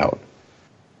shit out.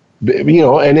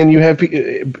 And then you have,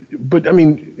 but I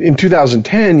mean, in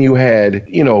 2010, you had,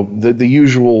 the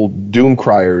usual doom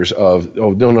criers of,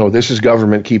 oh, no, this is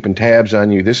government keeping tabs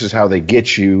on you. This is how they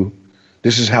get you.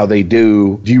 This is how they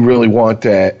do. Do you really want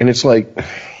that? And it's like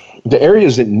the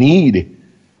areas that need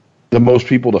the most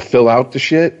people to fill out the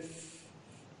shit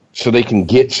so they can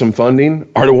get some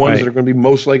funding are the ones that are going to be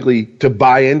most likely to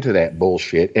buy into that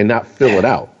bullshit and not fill it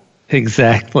out.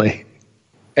 Exactly.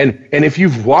 And if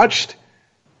you've watched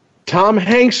Tom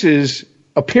Hanks's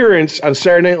appearance on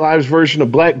Saturday Night Live's version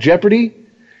of Black Jeopardy,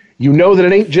 you know that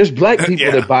it ain't just black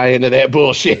people that buy into that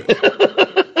bullshit.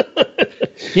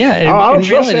 Yeah. I don't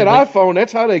trust that iPhone.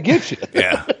 That's how they get you.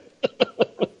 Yeah.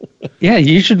 Yeah,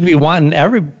 you should be wanting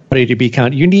everybody to be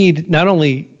counted. You need not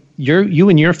only you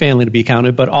and your family to be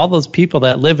counted, but all those people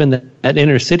that live in that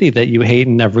inner city that you hate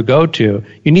and never go to.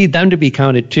 You need them to be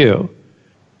counted too,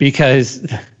 because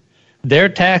their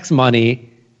tax money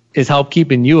is help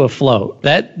keeping you afloat.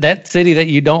 That city that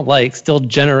you don't like still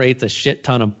generates a shit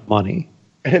ton of money.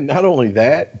 And not only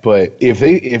that, but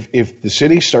if the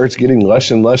city starts getting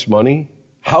less and less money,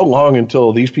 how long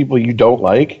until these people you don't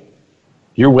like,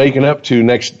 you're waking up to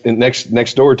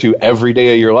next door to every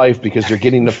day of your life because they're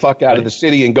getting the fuck out of the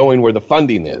city and going where the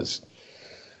funding is.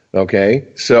 Okay?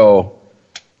 So,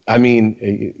 I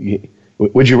mean,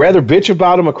 would you rather bitch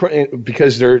about them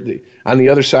because they're on the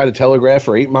other side of Telegraph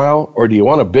or 8 Mile, or do you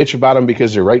want to bitch about them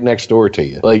because they're right next door to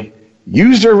you? Like,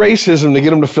 use their racism to get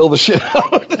them to fill the shit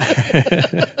out.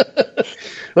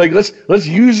 Like, let's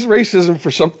use racism for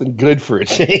something good for a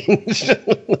change,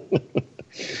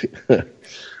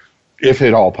 if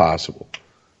at all possible.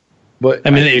 But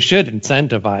I mean, they should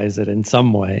incentivize it in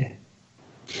some way.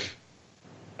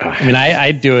 I mean,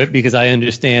 I do it because I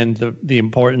understand the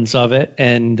importance of it,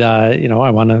 and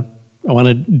I want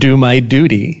to do my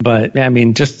duty. But I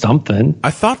mean, just something.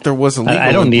 I thought there was a legal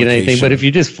I don't need anything, but if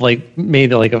you just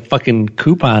made like a fucking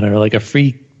coupon or like a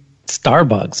free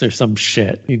Starbucks or some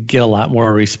shit, you'd get a lot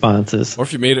more responses. Or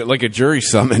if you made it like a jury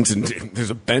summons and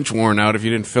there's a bench warrant out, if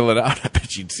you didn't fill it out, I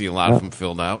bet you'd see a lot of them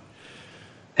filled out.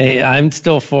 Hey, I'm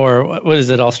still for what is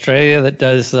it? Australia that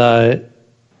does.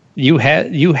 You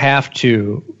have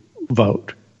to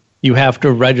vote. You have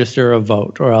to register a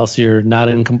vote, or else you're not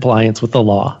in compliance with the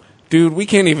law. Dude, we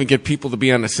can't even get people to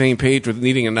be on the same page with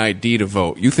needing an ID to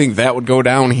vote. You think that would go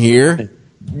down here?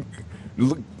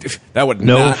 That would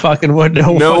no fucking way. But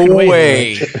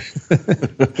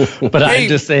hey, I'm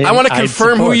just saying. I want to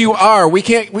confirm who you are. We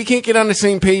can't get on the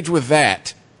same page with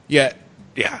that. Yeah.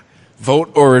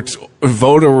 Vote or it's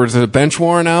a bench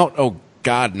warrant out. Oh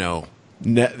God, no.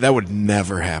 That would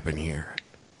never happen here.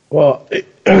 Well,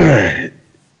 I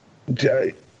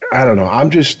don't know.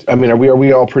 Are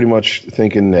we all pretty much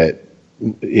thinking that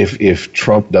if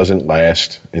Trump doesn't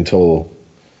last until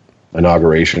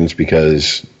inaugurations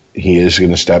because he is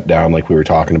going to step down like we were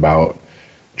talking about,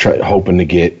 hoping to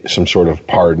get some sort of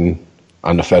pardon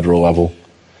on the federal level?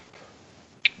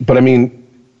 But I mean,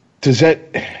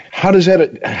 how does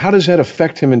that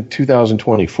affect him in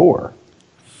 2024?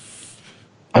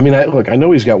 I mean, I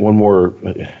know he's got one more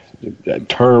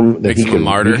term that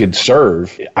he could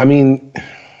serve. I mean,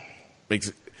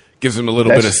 gives him a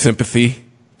little bit of sympathy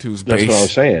to his base. That's what I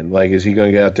was saying. Like, is he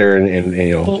going to get out there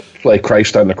and play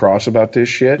Christ on the cross about this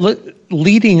shit?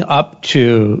 Leading up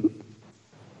to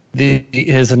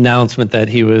his announcement that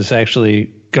he was actually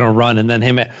going to run, and then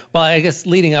I guess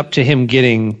leading up to him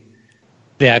getting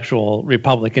the actual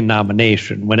Republican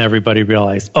nomination, when everybody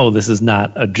realized, oh, this is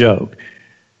not a joke.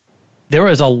 There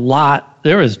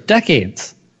was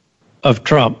decades of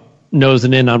Trump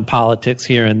nosing in on politics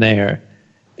here and there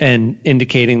and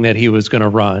indicating that he was going to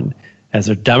run as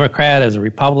a Democrat, as a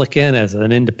Republican, as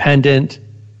an independent.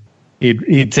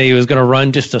 He'd say he was going to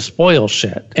run just to spoil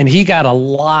shit. And he got a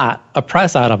lot of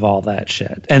press out of all that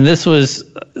shit. And this was,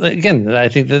 again, I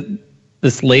think that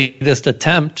this latest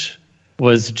attempt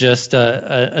was just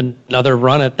another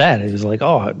run at that. It was like,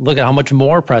 oh, look at how much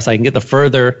more press I can get the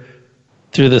further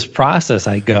through this process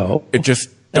I go. And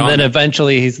then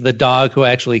eventually he's the dog who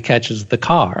actually catches the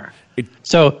car.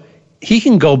 So he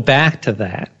can go back to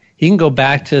that. He can go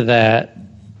back to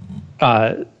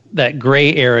that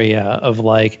gray area of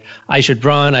like, I should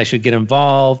run, I should get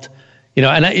involved,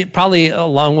 and it probably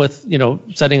along with,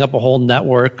 setting up a whole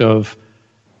network of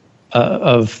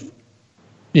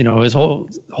his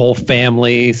whole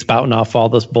family spouting off all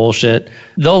this bullshit.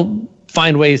 They'll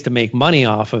find ways to make money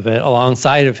off of it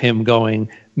alongside of him going,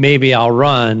 maybe I'll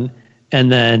run,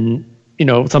 and then,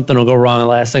 something will go wrong. The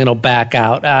last thing, he'll back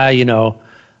out.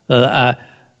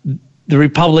 The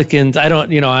Republicans,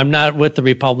 I'm not with the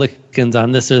Republicans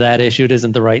on this or that issue. It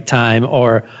isn't the right time,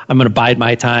 or I'm going to bide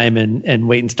my time and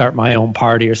wait and start my own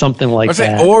party or something like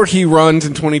that. Or he runs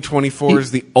in 2024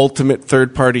 as the ultimate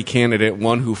third-party candidate,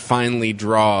 one who finally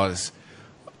draws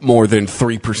more than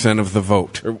 3% of the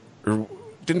vote. Or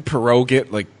didn't Perot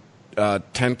get like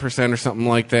 10% or something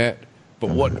like that?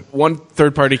 But one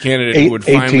third-party candidate who would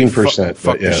finally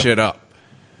fuck the shit up.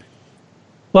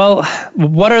 Well,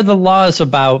 what are the laws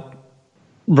about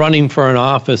running for an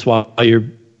office while you're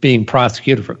being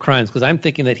prosecuted for crimes? Because I'm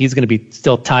thinking that he's going to be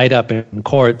still tied up in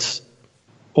courts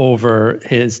over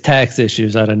his tax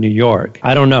issues out of New York.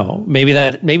 I don't know. Maybe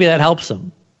that helps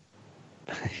him.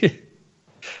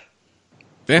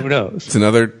 Who knows? It's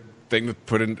another thing to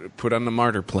put on the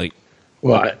martyr plate.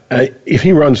 Well, if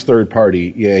he runs third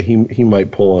party, he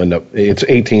might end up. It's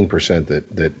 18%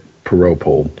 that Perot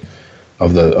pulled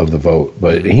of the vote,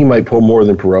 but he might pull more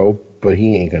than Perot. But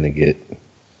he ain't gonna get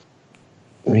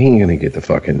the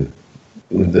fucking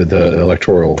the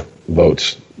electoral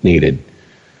votes needed.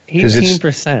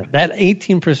 18%. That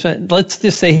 18%. Let's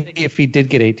just say if he did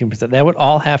get 18%, that would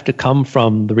all have to come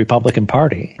from the Republican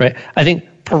Party, right? I think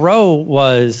Perot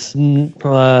was.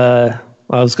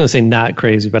 I was going to say not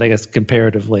crazy, but I guess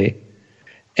comparatively,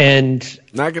 and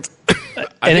it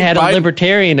had a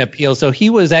libertarian appeal, so he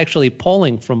was actually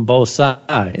polling from both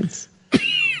sides.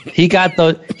 He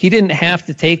didn't have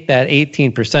to take that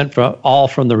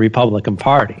 18% from the Republican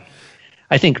Party.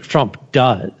 I think Trump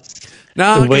does.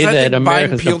 No, the way that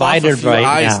America's divided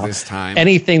right now, this time.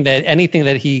 anything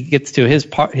that he gets to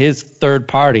his third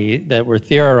party that we're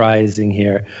theorizing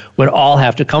here would all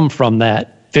have to come from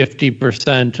that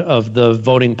 50% of the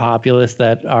voting populace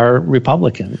that are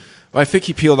Republican. Well, I think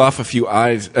he peeled off a few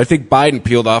eyes. I think Biden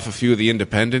peeled off a few of the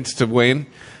independents to win,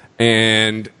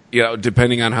 and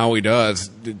depending on how he does,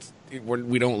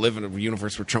 we don't live in a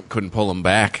universe where Trump couldn't pull him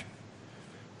back.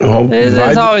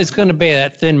 There's always going to be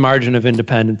that thin margin of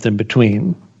independence in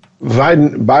between.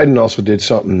 Biden also did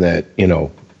something that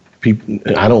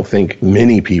I don't think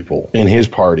many people in his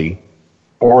party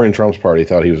or in Trump's party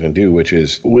thought he was going to do, which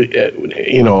is,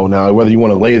 now whether you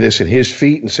want to lay this at his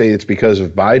feet and say it's because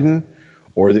of Biden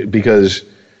or because,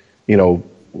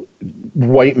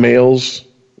 white males,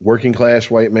 working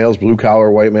class white males, blue collar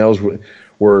white males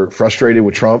were frustrated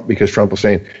with Trump because Trump was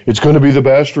saying, it's going to be the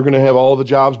best. We're going to have all the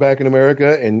jobs back in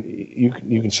America. And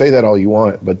you can say that all you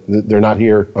want, but they're not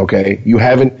here. Okay. You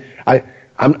haven't, I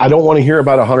don't want to hear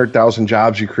about 100,000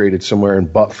 jobs you created somewhere in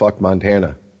butt-fuck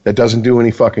Montana. That doesn't do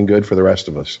any fucking good for the rest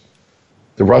of us.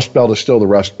 The Rust Belt is still the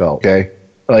Rust Belt, okay?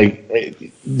 Like,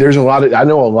 I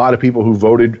know a lot of people who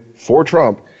voted for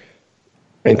Trump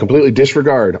and completely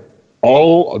disregard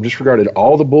disregarded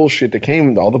all the bullshit that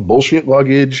came, all the bullshit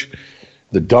luggage,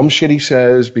 the dumb shit he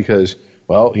says, because,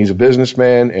 well, he's a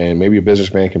businessman, and maybe a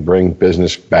businessman can bring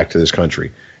business back to this country.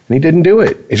 And he didn't do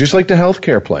it. It's just like the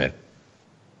healthcare plan.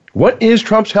 What is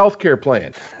Trump's healthcare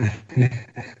plan?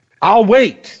 I'll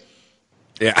wait.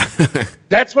 Yeah.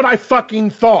 That's what I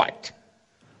fucking thought.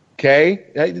 Okay?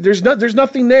 There's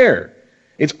nothing there.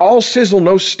 It's all sizzle,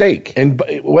 no steak. And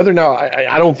whether now,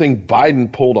 I don't think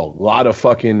Biden pulled a lot of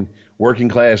fucking working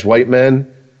class white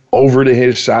men over to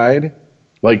his side,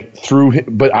 like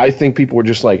but I think people were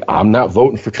just like, I'm not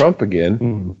voting for Trump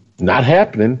again. Not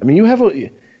happening. I mean, you have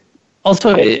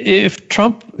also, if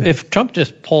Trump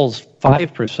just pulls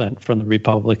 5% from the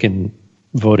Republican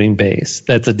voting base,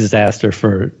 that's a disaster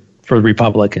for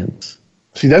Republicans.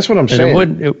 See, that's what I'm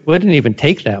saying. It wouldn't even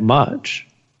take that much.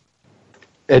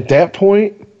 At that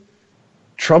point,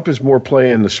 Trump is more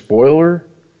playing the spoiler,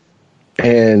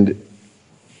 and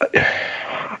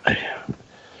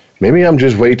maybe I'm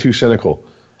just way too cynical.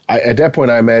 At that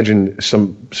point, I imagine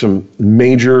some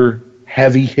major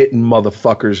heavy-hitting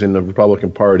motherfuckers in the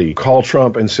Republican Party call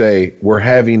Trump and say, we're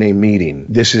having a meeting.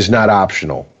 This is not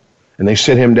optional. And they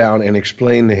sit him down and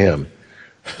explain to him,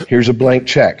 here's a blank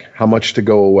check, how much to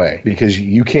go away, because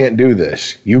you can't do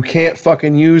this. You can't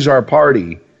fucking use our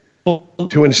party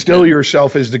to instill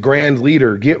yourself as the grand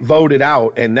leader, get voted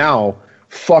out, and now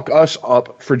fuck us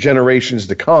up for generations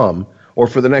to come, or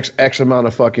for the next X amount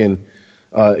of fucking,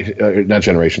 not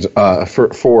generations,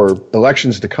 for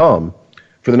elections to come,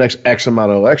 for the next X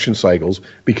amount of election cycles,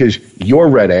 because you're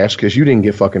red ass because you didn't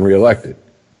get fucking reelected.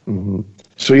 Mm-hmm.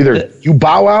 So either you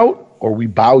bow out or we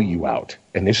bow you out.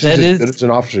 And this is as good as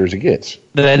an officer as it gets.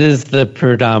 That is the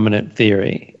predominant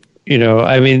theory. You know,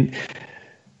 I mean,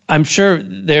 I'm sure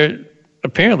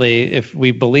apparently, if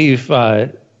we believe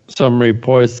some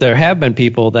reports, there have been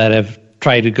people that have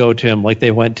tried to go to him, like they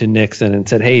went to Nixon and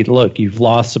said, hey, look, you've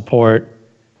lost support.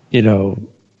 You know,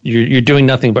 you're doing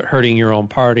nothing but hurting your own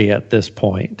party at this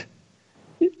point.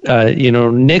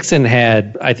 Nixon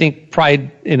had, I think,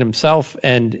 pride in himself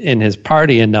and in his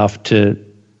party enough to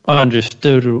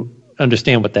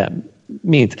understand what that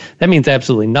means. That means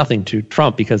absolutely nothing to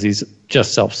Trump because he's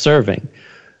just self-serving.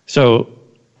 So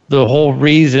the whole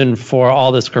reason for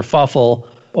all this kerfuffle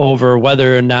over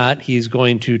whether or not he's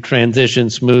going to transition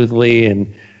smoothly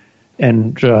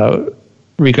and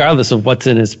regardless of what's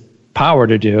in his power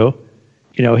to do,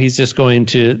 he's just going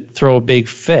to throw a big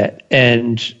fit,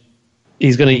 and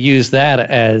he's going to use that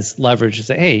as leverage to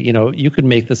say, hey, you could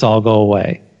make this all go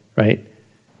away, right?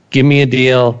 Give me a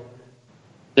deal.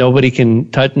 Nobody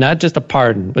can touch, not just a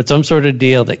pardon, but some sort of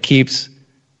deal that keeps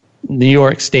New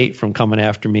York State from coming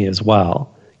after me as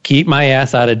well. Keep my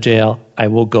ass out of jail. I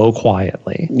will go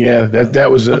quietly. Yeah,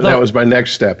 that was my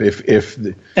next step.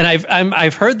 And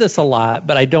I've heard this a lot,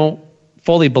 but I don't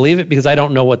fully believe it because I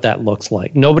don't know what that looks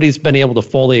like. Nobody's been able to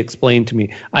fully explain to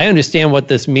me. I understand what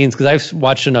this means because I've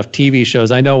watched enough TV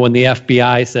shows. I know when the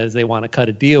FBI says they want to cut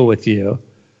a deal with you,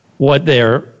 what they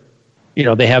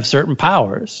have certain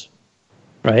powers,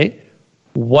 right?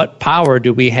 What power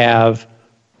do we have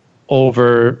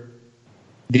over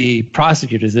the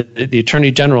prosecutors, the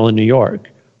attorney general in New York?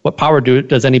 What power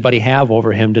does anybody have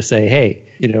over him to say, hey,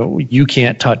 you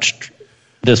can't touch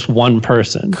this one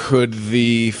person? Could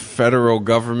the federal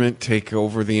government take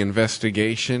over the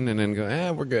investigation and then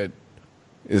go, we're good?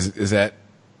 Is that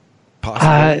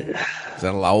possible? Is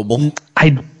that allowable?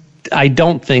 I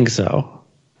don't think so.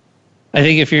 I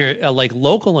think if you're like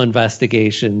local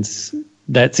investigations,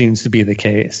 that seems to be the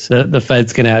case. The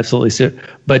feds can absolutely sue.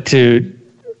 But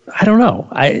I don't know.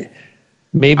 I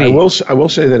will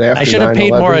say that after I should have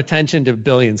paid more attention to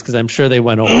billions because I'm sure they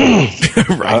went over.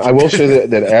 Right. I will say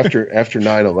that after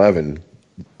 9/11,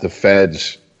 the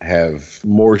feds have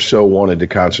more so wanted to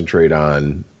concentrate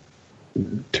on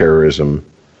terrorism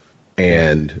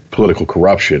and political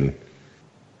corruption,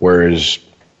 whereas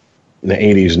in the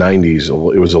 80s,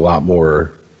 90s, it was a lot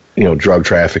more, drug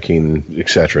trafficking, et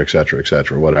cetera,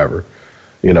 whatever,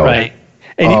 Right.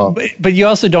 And but you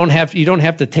also don't have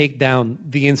to take down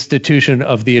the institution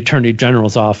of the Attorney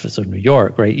General's office of New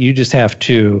York, right? You just have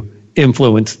to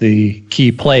influence the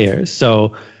key players.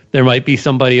 So there might be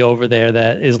somebody over there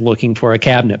that is looking for a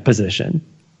cabinet position.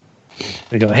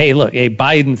 They go, hey, look,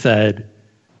 Biden said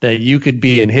that you could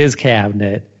be in his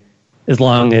cabinet as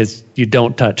long as you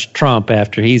don't touch Trump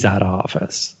after he's out of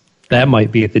office. That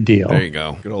might be the deal. There you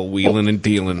go. Good old wheeling and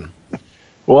dealing.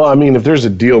 Well, I mean, if there's a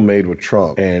deal made with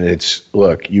Trump and it's,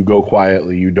 look, you go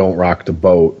quietly, you don't rock the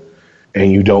boat,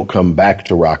 and you don't come back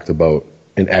to rock the boat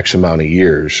in X amount of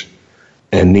years,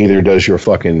 and neither does your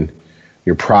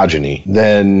progeny,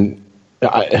 then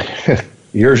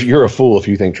You're a fool if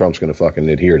you think Trump's going to fucking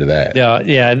adhere to that.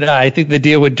 Yeah. No, I think the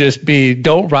deal would just be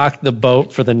don't rock the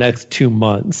boat for the next 2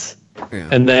 months,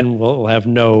 and then we'll have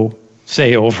no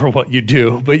say over what you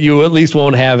do. But you at least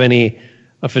won't have any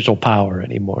official power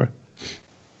anymore.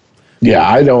 Yeah,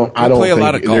 I don't play think a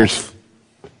lot of golf.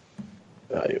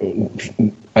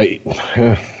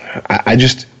 I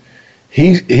just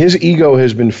his ego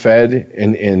has been fed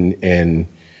and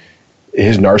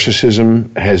his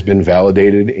narcissism has been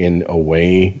validated in a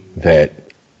way that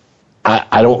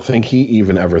I don't think he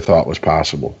even ever thought was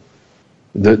possible.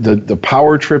 The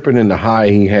power tripping and the high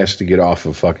he has to get off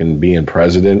of fucking being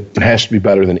president has to be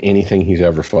better than anything he's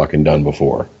ever fucking done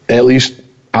before. At least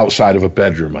outside of a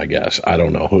bedroom, I guess. I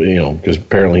don't know, because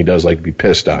apparently he does like to be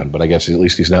pissed on, but I guess at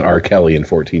least he's not R. Kelly and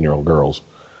 14-year-old girls.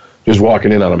 Just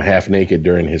walking in on him half naked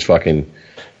during his fucking,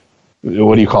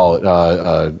 what do you call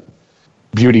it,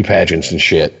 beauty pageants and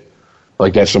shit.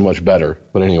 Like, that's so much better.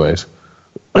 But anyways,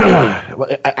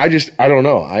 I don't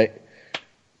know.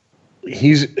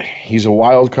 He's a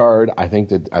wild card. I think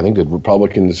the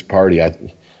Republican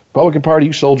Party,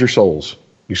 you sold your souls.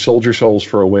 You sold your souls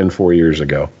for a win 4 years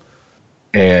ago.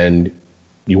 And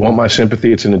you want my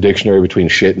sympathy? It's in the dictionary between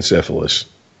shit and syphilis.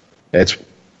 That's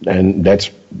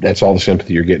all the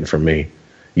sympathy you're getting from me.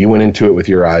 You went into it with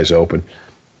your eyes open,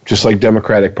 just like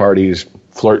Democratic parties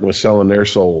flirting with selling their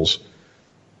souls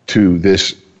to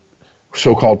this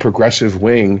so-called progressive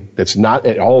wing that's not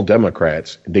at all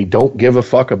Democrats. They don't give a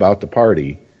fuck about the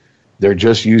party. They're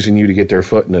just using you to get their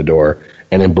foot in the door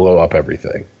and then blow up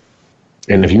everything.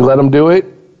 And if you let them do it,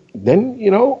 then,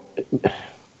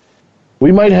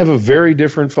 we might have a very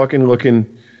different fucking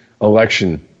looking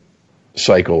election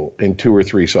cycle in 2 or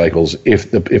 3 cycles if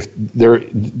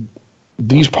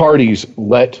these parties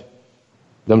let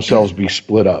themselves be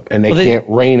split up and they can't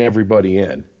rein everybody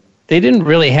in. They didn't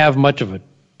really have much of a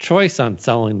choice on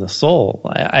selling the soul.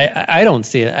 I don't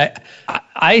see it.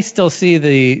 I still see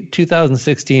the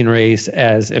 2016 race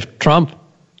as if Trump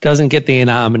doesn't get the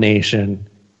nomination,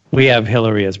 we have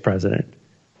Hillary as president.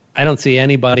 I don't see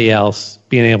anybody else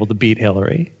being able to beat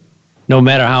Hillary, no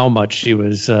matter how much she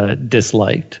was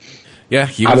disliked. Yeah,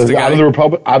 he was the guy. Out of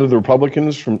the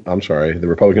Republicans from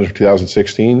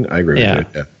 2016, I agree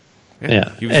with you.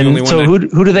 Yeah. And so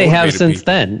who do they have since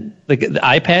then? The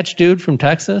eye patch dude from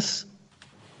Texas?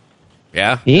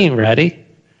 Yeah. He ain't ready.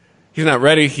 He's not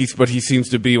ready, but he seems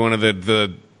to be one of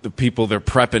the people they're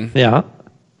prepping. Yeah.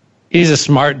 He's a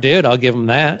smart dude, I'll give him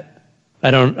that.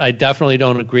 I definitely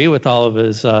don't agree with all of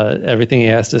his everything he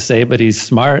has to say, but he's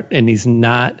smart and he's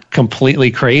not completely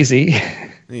crazy.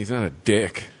 He's not a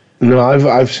dick. No,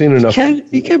 I've seen enough.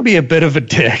 He can be a bit of a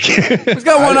dick. He's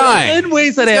got one eye. In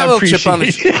ways that I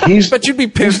appreciate. But you'd be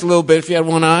pissed a little bit if you had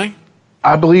one eye.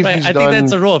 I believe I think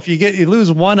that's the rule. If you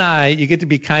lose one eye, you get to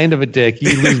be kind of a dick.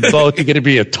 You lose both, you get to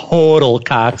be a total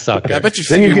cocksucker. I bet you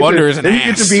Stevie Wonder is an ass.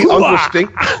 You get to be Uncle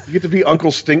Stink. You get to be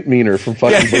Uncle Stinkmeaner from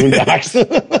fucking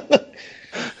Boondocks.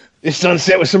 This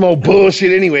sunset with some old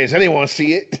bullshit anyways. I didn't want to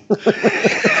see it.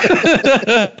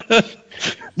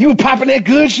 You were popping that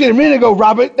good shit a minute ago,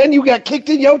 Robert. Then you got kicked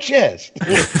in your chest.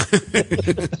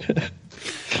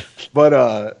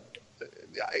 But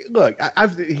look,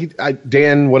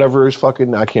 Dan, whatever his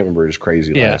fucking, I can't remember his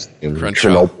crazy last name.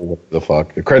 Crenshaw. The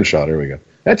fuck, Crenshaw. There we go.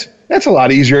 That's a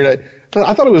lot easier.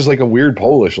 I thought it was like a weird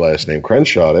Polish last name,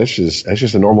 Crenshaw. That's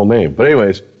just a normal name. But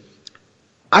anyways,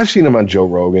 I've seen him on Joe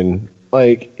Rogan.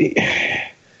 Like,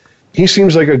 he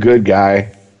seems like a good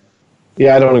guy.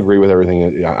 Yeah, I don't agree with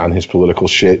everything on his political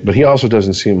shit, but he also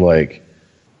doesn't seem like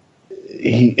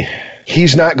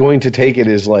he's not going to take it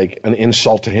as like an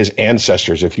insult to his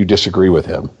ancestors if you disagree with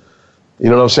him. You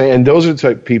know what I'm saying? And those are the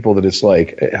type of people that it's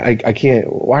like, I can't.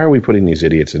 Why are we putting these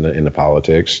idiots in the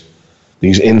politics?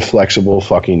 These inflexible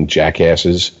fucking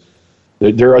jackasses.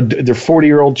 They're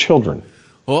 40-year-old children.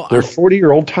 Well, they're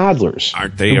 40-year-old toddlers.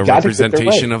 Aren't they a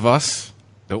representation of us?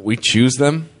 Don't we choose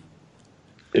them?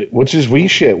 Which is we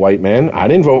shit, white man. I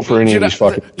didn't vote for any of these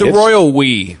fucking the kids. royal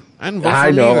we. I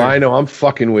know. I'm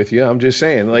fucking with you. I'm just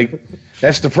saying, like,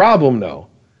 that's the problem, though.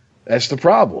 That's the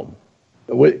problem.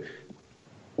 What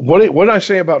did I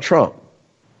say about Trump?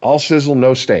 All sizzle,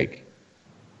 no steak.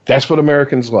 That's what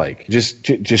Americans like. Just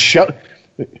shut.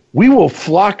 We will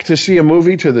flock to see a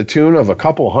movie to the tune of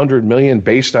 $200 million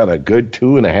based on a good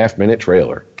 2.5-minute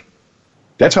trailer.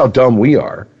 That's how dumb we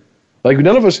are. Like,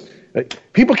 none of us.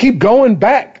 People keep going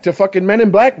back to fucking Men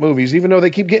in Black movies, even though they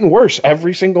keep getting worse,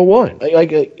 every single one.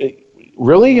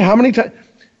 Really? How many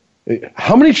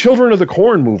Children of the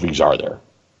Corn movies are there?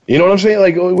 You know what I'm saying?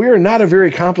 Like, we are not a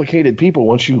very complicated people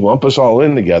once you lump us all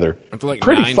in together.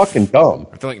 Pretty fucking dumb.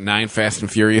 I feel like 9 Fast and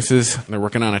Furiouses. They're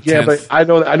working on a 10th. Yeah, but I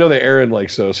know that Aaron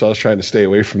likes those, so I was trying to stay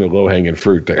away from the low-hanging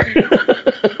fruit there.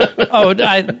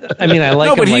 I mean, I like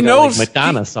no, but he knows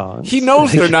Madonna songs. He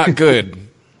knows they're not good.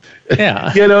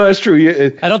 Yeah. Yeah, no, that's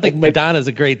true. I don't think Madonna's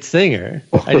a great singer.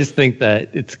 I just think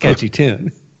that it's a catchy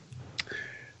tune.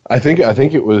 I think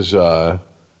it was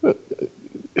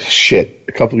shit.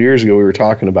 A couple of years ago, we were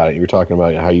talking about it. You were talking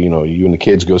about how you and the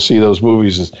kids go see those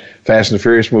movies, Fast and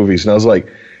Furious movies, and I was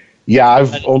like, yeah,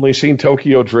 I've only seen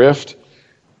Tokyo Drift,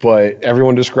 but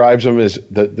everyone describes them as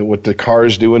what the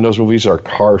cars do in those movies are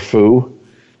car fu.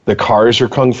 The cars are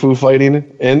kung fu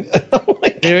fighting, and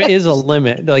there is a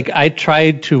limit. Like, I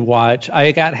tried to watch.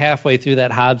 I got halfway through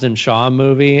that Hobbs and Shaw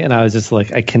movie, and I was just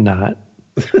like, I cannot.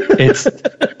 It's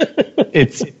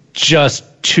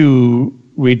just too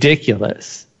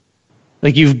ridiculous.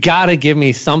 Like, you've got to give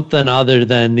me something other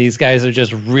than these guys are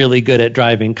just really good at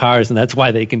driving cars, and that's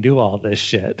why they can do all this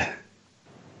shit.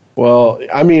 Well,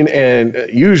 I mean, and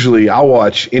usually I'll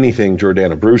watch anything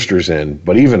Jordana Brewster's in,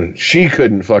 but even she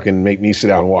couldn't fucking make me sit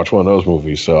down and watch one of those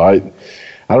movies. So I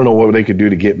don't know what they could do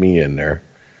to get me in there.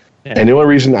 Yeah. And the only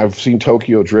reason I've seen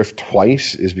Tokyo Drift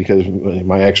twice is because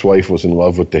my ex-wife was in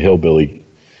love with the hillbilly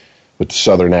with the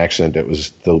southern accent that was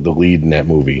the lead in that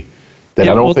movie. That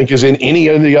I don't think is in any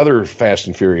of the other Fast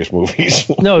and Furious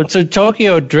movies. No, so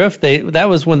Tokyo Drift, that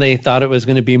was when they thought it was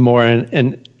going to be more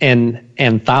an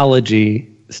anthology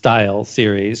style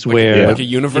series where like a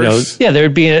universe.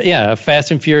 There'd be a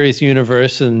Fast and Furious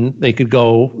universe, and they could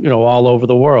go all over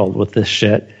the world with this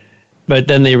shit. But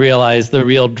then they realized the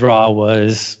real draw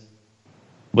was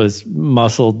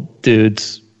muscle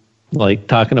dudes like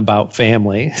talking about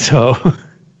family. So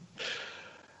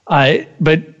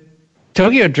but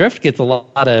Tokyo Drift gets a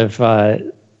lot of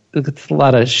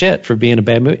shit for being a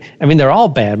bad movie. I mean, they're all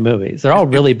bad movies. They're all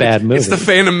really bad movies. It's the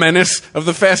Phantom Menace of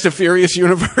the Fast and Furious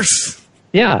universe.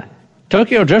 Yeah.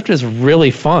 Tokyo Drift is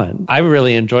really fun. I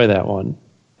really enjoy that one.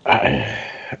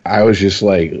 I was just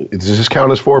like, does this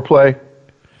count as foreplay?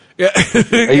 Yeah.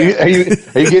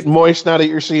 Are you getting moist now that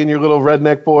you're seeing your little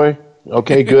redneck boy?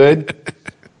 Okay, good.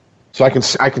 So I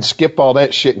can skip all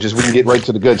that shit and we can get right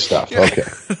to the good stuff. Yeah. Okay.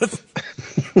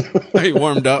 Are you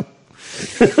warmed up?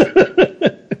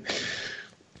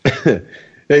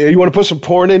 Hey, you want to put some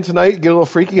porn in tonight? Get a little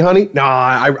freaky, honey? No,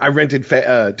 I rented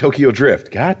Tokyo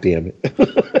Drift. God damn it.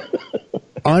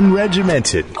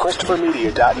 Unregimented.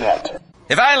 ChristopherMedia.net.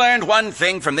 If I learned one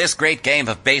thing from this great game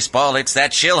of baseball, it's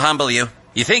that she'll humble you.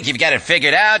 You think you've got it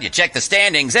figured out, you check the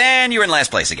standings, and you're in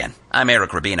last place again. I'm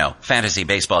Eric Rubino, Fantasy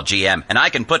Baseball GM, and I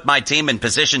can put my team in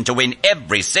position to win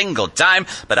every single time,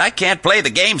 but I can't play the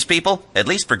games, people. At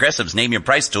least Progressive's Name Your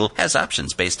Price tool has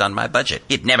options based on my budget.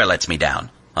 It never lets me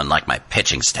down, unlike my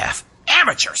pitching staff.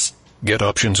 Amateurs! Get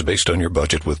options based on your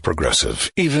budget with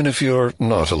Progressive, even if you're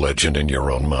not a legend in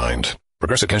your own mind.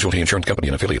 Progressive Casualty Insurance Company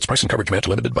and Affiliates. Price and coverage match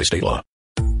limited by state law.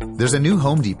 There's a new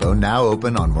Home Depot now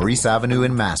open on Maurice Avenue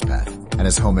in Maspeth. And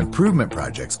as home improvement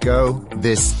projects go,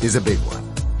 this is a big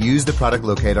one. Use the product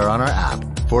locator on our app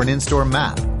for an in-store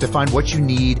map to find what you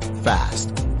need fast.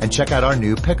 And check out our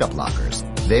new pickup lockers.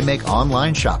 They make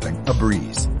online shopping a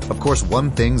breeze. Of course,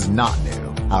 one thing's not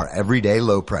new, our everyday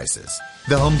low prices.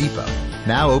 The Home Depot,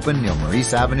 now open near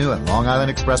Maurice Avenue and Long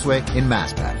Island Expressway in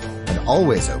Maspeth. And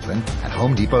always open at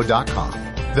HomeDepot.com.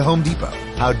 The Home Depot,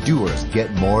 how doers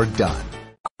get more done.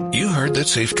 You heard that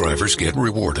safe drivers get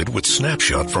rewarded with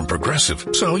Snapshot from Progressive,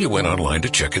 so you went online to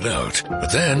check it out.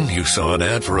 But then you saw an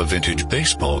ad for a vintage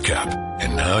baseball cap,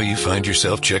 and now you find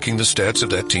yourself checking the stats of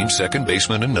that team's second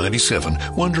baseman in '97,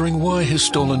 wondering why his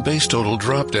stolen base total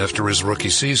dropped after his rookie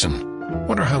season.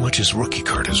 Wonder how much his rookie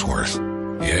card is worth.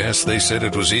 Yes, they said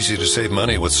it was easy to save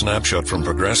money with Snapshot from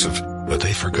Progressive, but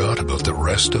they forgot about the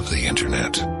rest of the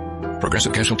internet.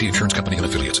 Progressive Casualty Insurance Company and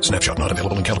Affiliates. Snapshot not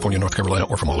available in California, North Carolina,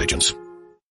 or from all agents.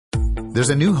 There's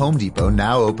a new Home Depot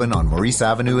now open on Maurice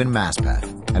Avenue in Maspeth.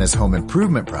 And as home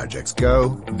improvement projects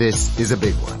go, this is a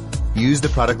big one. Use the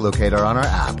product locator on our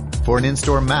app for an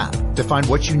in-store map to find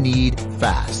what you need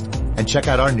fast. And check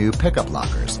out our new pickup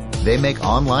lockers. They make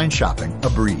online shopping a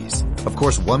breeze. Of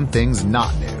course, one thing's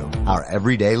not new, our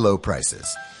everyday low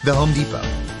prices. The Home Depot,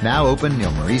 now open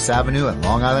near Maurice Avenue and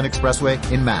Long Island Expressway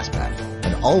in Maspeth.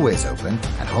 And always open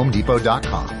at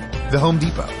HomeDepot.com. The Home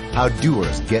Depot, how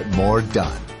doers get more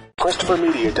done.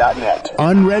 ChristopherMedia.net.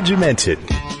 Unregimented.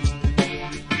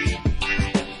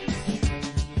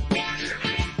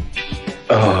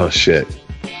 Oh shit!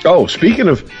 Oh, speaking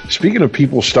of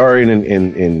people starring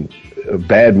in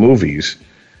bad movies,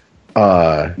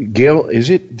 Gail,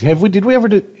 is it? Did we ever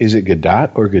do? Is it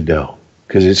Godot or Godot?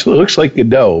 because it looks like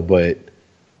Godot, but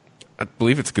I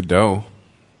believe it's Godot.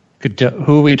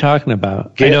 Who are we talking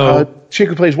about? I know chick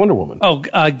who plays Wonder Woman. Oh,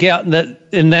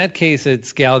 in that case,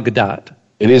 it's Gal Gadot.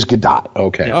 It is Gadot.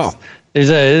 Okay. Yes. Oh,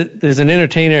 there's an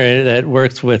entertainer that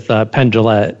works with Penn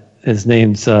Jillette. His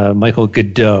name's Michael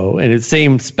Godot, and it's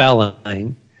same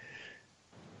spelling.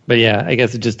 But yeah, I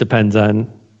guess it just depends on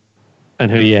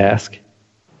who you ask.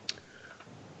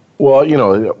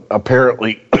 Well,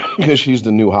 apparently, because she's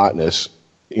the new hotness,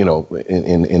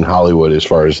 in Hollywood, as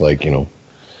far as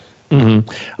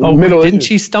Mm-hmm. Oh, didn't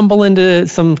she stumble into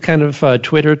some kind of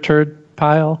Twitter turd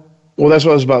pile? Well, that's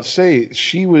what I was about to say.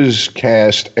 She was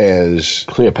cast as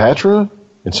Cleopatra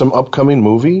in some upcoming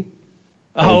movie.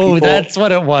 Oh, that's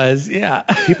what it was. Yeah.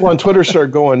 People on Twitter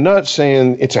start going nuts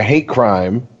saying it's a hate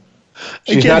crime.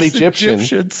 She's not Egyptian.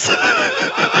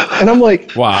 And I'm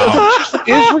like, wow.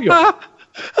 Israel.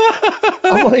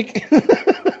 I'm like,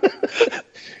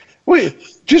 wait,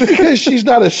 just because she's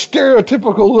not a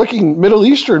stereotypical looking Middle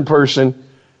Eastern person,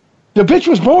 the bitch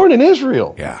was born in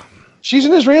Israel. Yeah. She's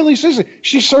an Israeli citizen.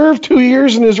 She served 2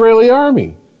 years in the Israeli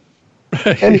army.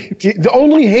 And the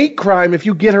only hate crime, if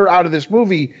you get her out of this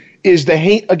movie, is the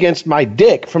hate against my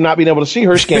dick from not being able to see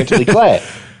her scantily clad.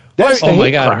 That's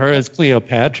my God, her as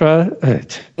Cleopatra?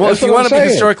 Well, if you want to be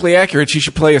historically accurate, she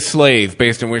should play a slave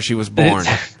based on where she was born.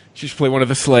 She should play one of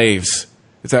the slaves.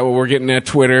 Is that what we're getting at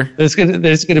Twitter? There's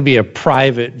gonna be a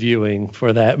private viewing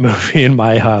for that movie in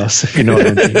my house, if you know what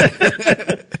I mean.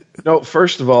 No,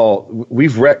 first of all,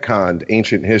 we've retconned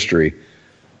ancient history.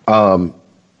 Only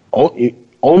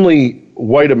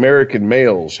white American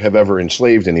males have ever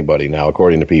enslaved anybody now,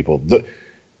 according to people. The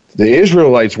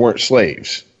Israelites weren't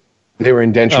slaves. They were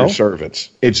indentured servants.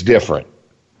 It's different.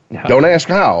 No. Don't ask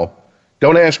how.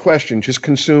 Don't ask questions. Just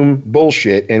consume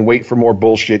bullshit and wait for more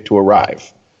bullshit to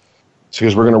arrive. It's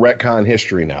because we're going to retcon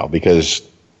history now because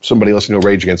somebody listening to a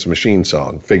Rage Against the Machine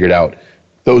song figured out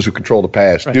those who control the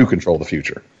past do control the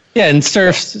future. Yeah, and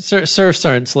serfs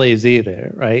aren't slaves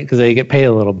either, right? Because they get paid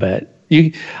a little bit.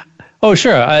 Oh,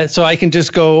 sure. So I can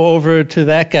just go over to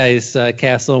that guy's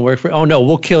castle and work for. Oh no,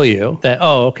 we'll kill you.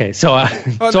 Okay. So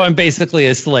I'm basically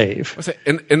a slave.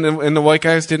 And the white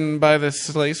guys didn't buy the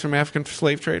slaves from African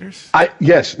slave traders.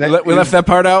 Yes, we left that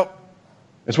part out.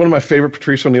 It's one of my favorite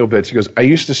Patrice O'Neill bits. He goes, "I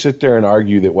used to sit there and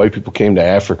argue that white people came to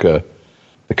Africa,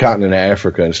 the continent of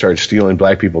Africa, and started stealing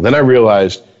black people. Then I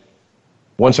realized."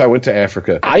 Once I went to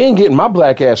Africa, I ain't getting my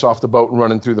black ass off the boat and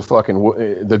running through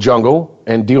the jungle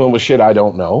and dealing with shit I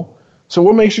don't know. So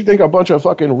what makes you think a bunch of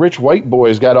fucking rich white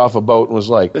boys got off a boat and was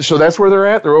like, so that's where they're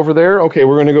at? They're over there? Okay,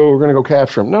 we're gonna go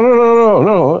capture them.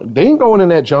 No. They ain't going in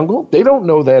that jungle. They don't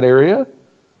know that area.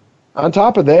 On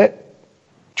top of that,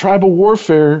 tribal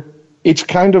warfare, it's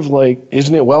kind of like,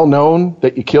 isn't it well known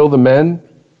that you kill the men,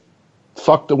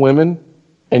 fuck the women,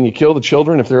 and you kill the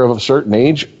children if they're of a certain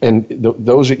age, and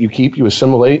those that you keep, you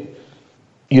assimilate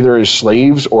either as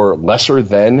slaves or lesser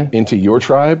than into your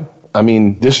tribe? I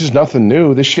mean, this is nothing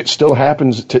new. This shit still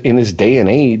happens in this day and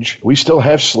age. We still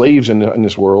have slaves in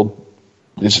this world.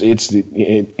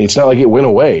 It's not like it went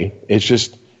away. It's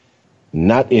just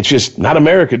not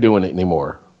America doing it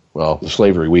anymore. Well, the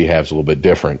slavery we have is a little bit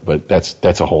different, but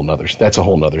that's a whole nother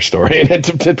story, and it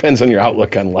depends on your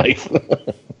outlook on life.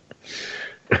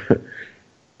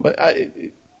 But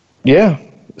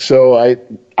so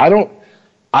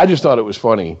I just thought it was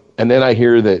funny. And then I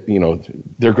hear that,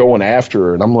 they're going after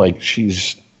her, and I'm like,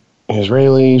 she's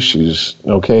Israeli, she's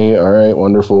okay, all right,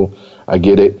 wonderful, I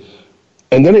get it.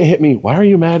 And then it hit me, why are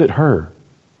you mad at her?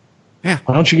 Yeah.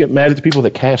 Why don't you get mad at the people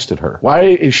that casted her? Why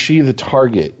is she the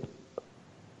target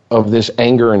of this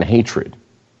anger and hatred?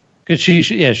 Because she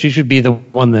should be the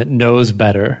one that knows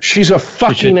better. She's a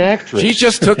fucking actress. She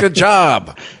just took a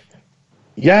job.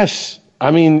 Yes.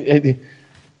 I mean,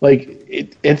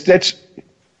 that's,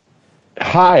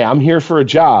 hi, I'm here for a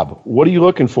job. What are you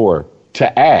looking for?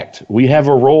 To act. We have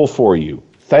a role for you.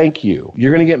 Thank you.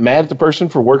 You're going to get mad at the person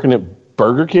for working at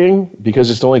Burger King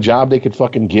because it's the only job they could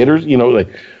fucking get her?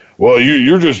 Well,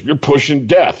 you're pushing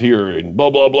death here and blah,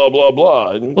 blah, blah, blah,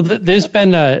 blah. Well, there's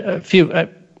been a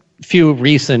few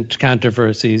recent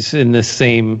controversies in this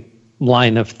same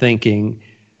line of thinking.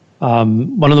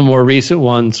 One of the more recent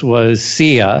ones was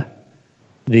Sia,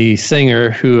 the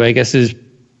singer, who I guess is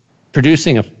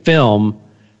producing a film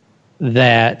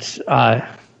that, I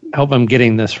hope I'm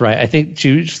getting this right. I think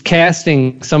she's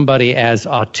casting somebody as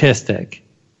autistic.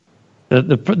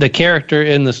 The character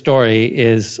in the story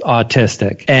is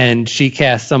autistic, and she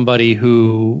cast somebody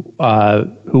who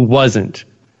wasn't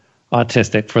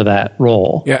autistic for that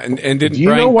role. Yeah, and didn't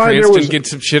Bryan Cranston get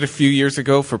some shit a few years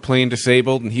ago for playing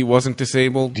disabled, and he wasn't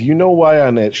disabled? Do you know why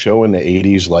on that show in the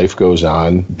 80s, Life Goes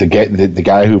On, the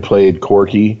guy who played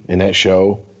Corky in that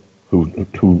show,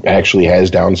 who actually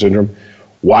has Down syndrome,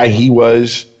 why he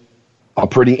was a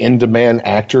pretty in-demand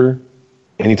actor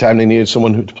anytime they needed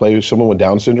someone to play with someone with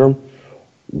Down syndrome?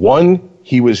 One,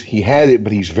 he had it,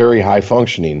 but he's very high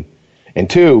functioning. And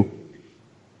two,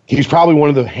 he's probably one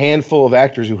of the handful of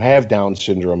actors who have Down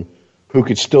syndrome who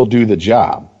could still do the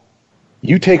job.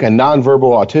 You take a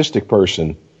nonverbal autistic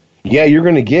person, yeah, you're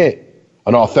going to get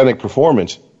an authentic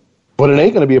performance, but it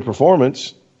ain't going to be a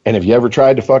performance. And have you ever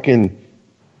tried to fucking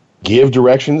give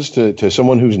directions to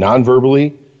someone who's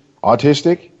nonverbally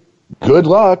autistic? Good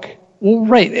luck. Well,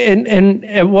 right. And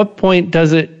at what point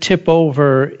does it tip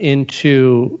over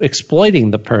into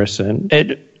exploiting the person?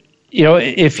 There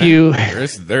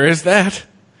is that.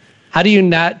 How do you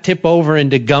not tip over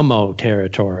into Gummo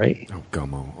territory? Oh,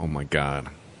 Gummo. Oh, my God.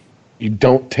 You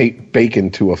don't take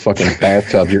bacon to a fucking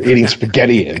bathtub you're eating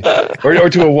spaghetti in. Or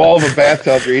to a wall of a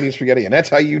bathtub you're eating spaghetti in. That's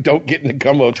how you don't get into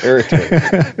Gummo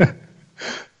territory.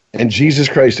 And Jesus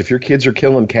Christ, if your kids are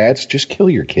killing cats, just kill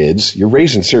your kids. You're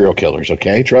raising serial killers,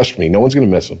 okay? Trust me. No one's going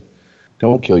to miss them.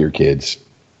 Don't kill your kids.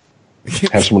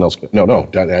 Have someone else. No.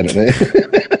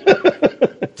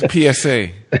 It's a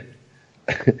PSA.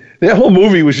 That whole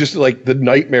movie was just like the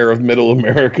nightmare of middle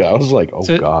America. I was like,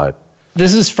 God.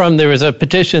 This is there was a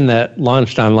petition that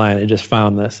launched online. I just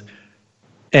found this.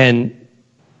 And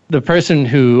the person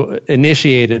who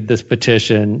initiated this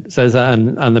petition says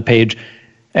on the page,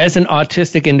 as an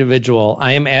autistic individual,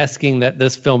 I am asking that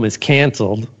this film is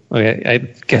canceled. Okay, I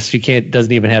guess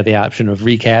doesn't even have the option of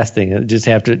recasting it. Just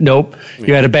have to, nope,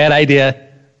 you had a bad idea.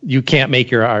 You can't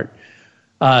make your art.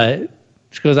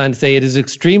 She goes on to say, it is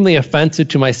extremely offensive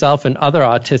to myself and other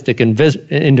autistic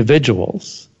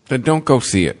individuals. Then don't go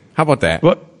see it. How about that?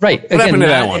 Well, right. What happened to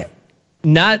that one?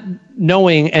 Not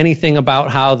knowing anything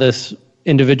about how this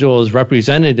individual is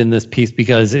represented in this piece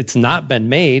because it's not been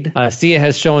made. Sia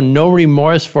has shown no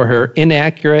remorse for her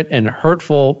inaccurate and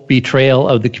hurtful betrayal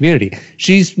of the community.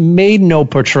 She's made no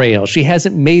portrayal. She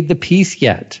hasn't made the piece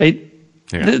yet.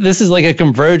 This is like a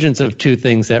convergence of two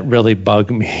things that really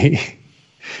bug me.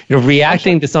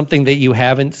 Reacting to something that you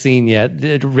haven't seen yet,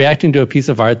 reacting to a piece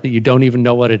of art that you don't even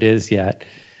know what it is yet,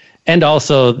 and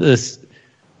also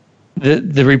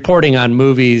the reporting on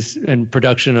movies and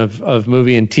production of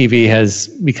movie and TV has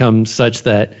become such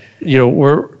that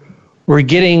we're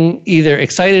getting either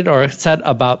excited or upset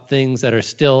about things that are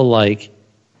still like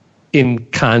in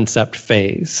concept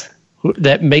phase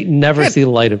that may never see the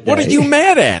light of day. What are you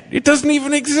mad at? It doesn't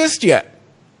even exist yet.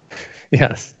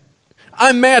 Yes.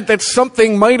 I'm mad that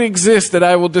something might exist that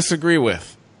I will disagree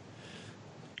with.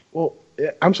 Well,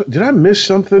 did I miss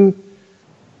something?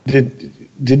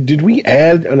 Did we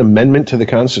add an amendment to the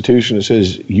Constitution that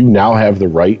says you now have the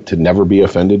right to never be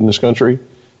offended in this country,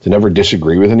 to never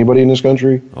disagree with anybody in this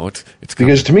country? Oh, it's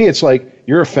because to me it's like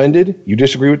you're offended, you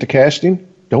disagree with the casting,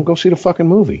 don't go see the fucking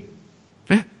movie.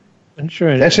 I'm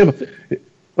sure. That's simple.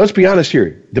 Let's be honest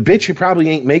here. The bitch who probably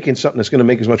ain't making something that's going to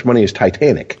make as much money as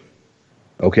Titanic.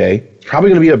 Okay? It's probably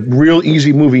going to be a real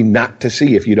easy movie not to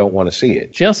see if you don't want to see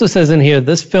it. She also says in here,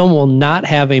 this film will not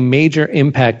have a major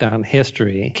impact on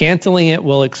history. Canceling it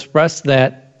will express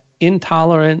that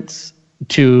intolerance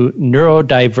to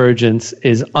neurodivergence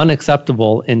is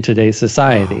unacceptable in today's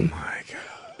society. Oh my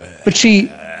God. But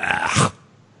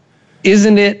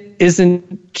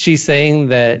isn't she saying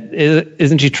that,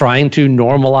 isn't she trying to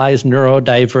normalize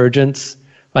neurodivergence?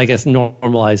 I guess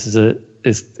normalize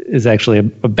is actually a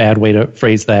bad way to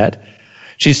phrase that.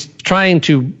 She's trying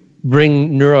to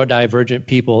bring neurodivergent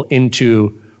people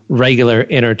into regular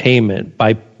entertainment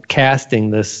by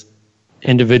casting this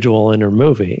individual in her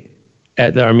movie.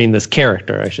 This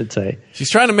character, I should say. She's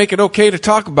trying to make it okay to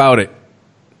talk about it.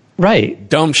 Right.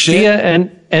 Dumb shit. Sia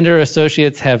and her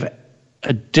associates have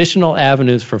additional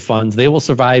avenues for funds. They will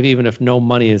survive even if no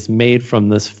money is made from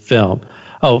this film.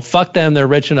 Oh, fuck them. They're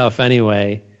rich enough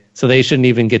anyway, so they shouldn't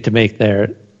even get to make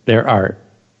their art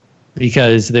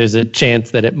because there's a chance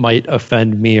that it might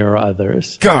offend me or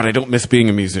others. God, I don't miss being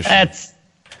a musician. That's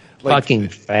fucking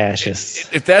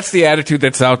fascist. If that's the attitude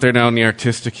that's out there now in the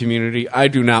artistic community, I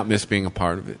do not miss being a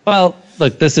part of it. Well,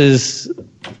 look, this is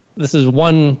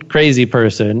one crazy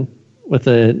person with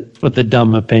a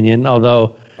dumb opinion,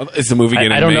 although is the movie getting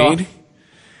made?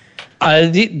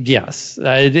 Yes.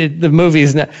 The movie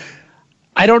is not.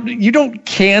 You don't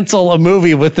cancel a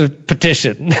movie with a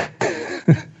petition.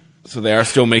 So they are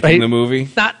still making the movie?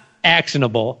 It's not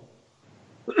actionable.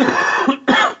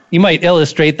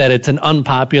 illustrate that it's an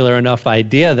unpopular enough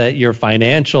idea that your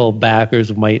financial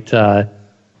backers might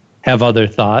have other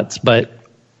thoughts, but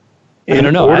I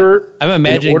don't know. I'm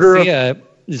imagining Sia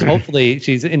is hopefully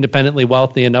she's independently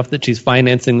wealthy enough that she's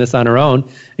financing this on her own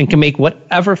and can make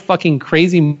whatever fucking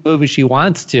crazy movie she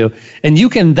wants to. And you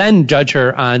can then judge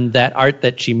her on that art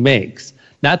that she makes,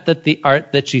 not that the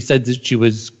art that she said that she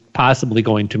was possibly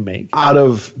going to make. Out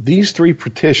of these 3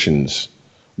 petitions,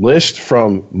 list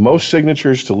from most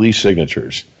signatures to least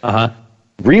signatures.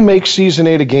 Remake season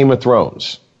 8 of Game of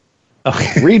Thrones.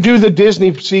 Redo the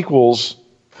Disney sequels.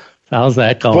 How's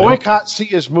that going? Boycott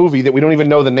Sia's movie that we don't even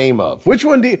know the name of. Which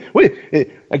one do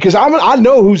you? Because I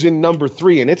know who's in number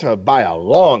 3, and it's by a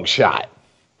long shot.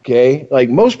 Okay, like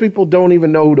most people don't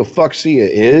even know who the fuck Sia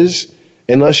is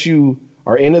unless you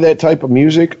are into that type of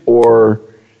music or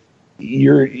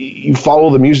you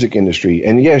follow the music industry.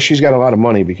 And yeah, she's got a lot of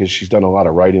money because she's done a lot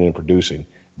of writing and producing.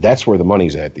 That's where the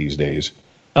money's at these days.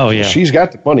 Oh yeah, she's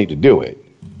got the money to do it.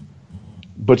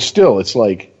 But still, it's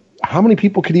like, how many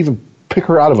people could even pick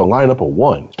her out of a lineup of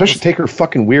 1? Especially take her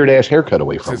fucking weird ass haircut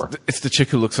away from her. It's the chick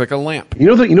who looks like a lamp.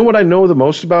 You know what I know the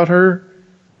most about her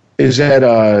is that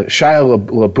Shia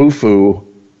LaBeouf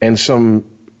and some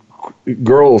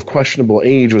girl of questionable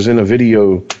age was in a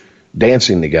video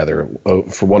dancing together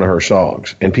for one of her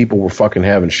songs, and people were fucking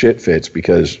having shit fits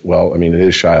because, well, I mean, it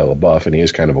is Shia LaBeouf and he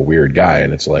is kind of a weird guy,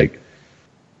 and it's like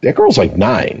that girl's like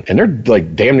 9 and they're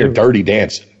like damn near dirty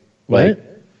dancing. Like,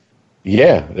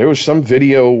 yeah, there was some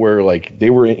video where like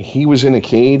he was in a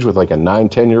cage with like a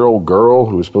 9-10-year-old girl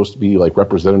who was supposed to be like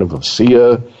representative of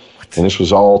Sia, and this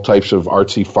was all types of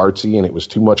artsy fartsy, and it was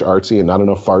too much artsy and not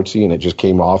enough fartsy, and it just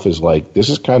came off as like, this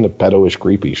is kind of pedo-ish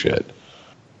creepy shit.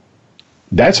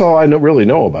 That's all I really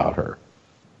know about her,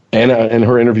 and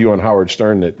her interview on Howard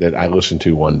Stern that I listened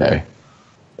to one day,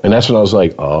 and that's when I was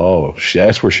like, oh,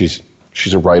 that's where she's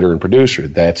a writer and producer.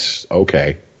 That's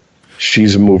okay.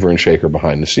 She's a mover and shaker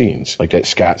behind the scenes, like that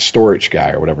Scott Storch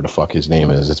guy or whatever the fuck his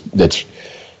name is. That's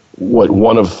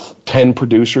one of 10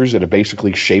 producers that have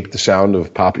basically shaped the sound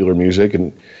of popular music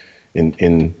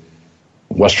in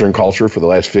Western culture for the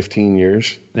last 15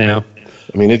 years. Yeah.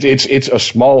 I mean, it's a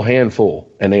small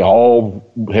handful, and they all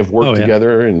have worked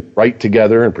together and write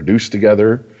together and produce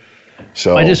together.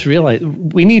 So I just realized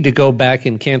we need to go back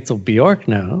and cancel Bjork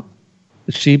now.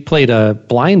 She played a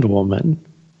blind woman.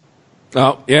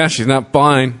 Oh, yeah, she's not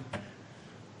blind.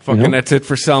 Fucking That's it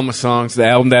for Selma songs. That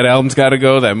album's got to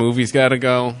go. That movie's got to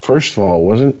go. First of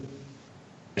all, it's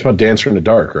about Dancer in the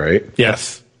Dark, right?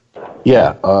 Yes.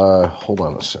 Yeah. Hold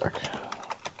on a sec.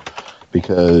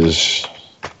 Because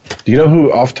do you know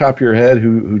who, off the top of your head,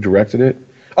 who directed it?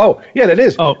 Oh, yeah, that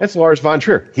is. Oh. That's Lars von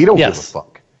Trier. He don't give a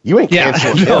fuck. You ain't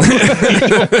canceling him. He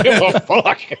don't give a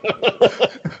fuck.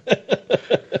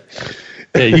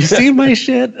 Yeah, you see my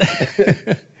shit?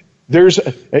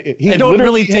 I don't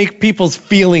really take people's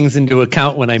feelings into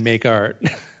account when I make art.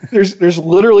 There's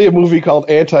literally a movie called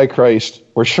Antichrist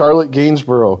where Charlotte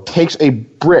Gainsborough takes a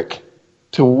brick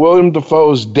to Willem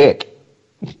Dafoe's dick,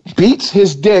 beats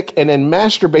his dick, and then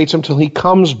masturbates him till he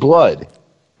comes blood.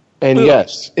 And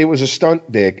yes, it was a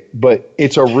stunt dick, but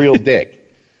it's a real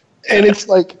dick. And it's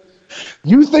like,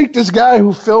 you think this guy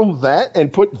who filmed that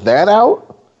and put that out,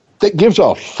 that gives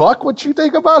a fuck what you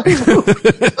think about his movie?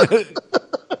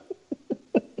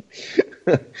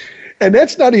 And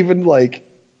that's not even like,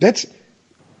 that's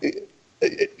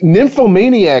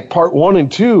Nymphomaniac Part 1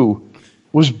 and 2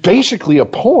 was basically a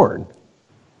porn.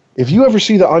 If you ever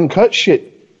see the uncut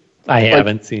shit, I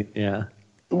haven't seen. Yeah,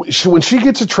 when she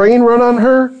gets a train run on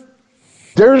her,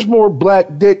 there's more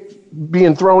black dick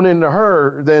being thrown into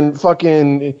her than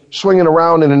fucking swinging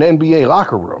around in an NBA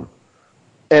locker room.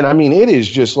 And I mean, it is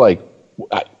just like,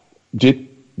 did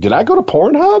I go to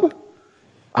Pornhub?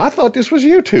 I thought this was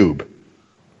YouTube.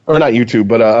 Or not YouTube,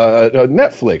 but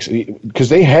Netflix, because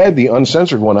they had the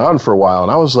uncensored one on for a while,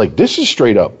 and I was like, this is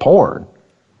straight up porn.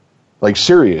 Like,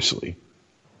 seriously.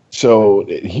 So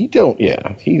he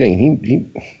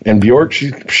and Bjork,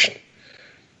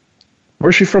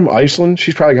 where's she from? Iceland?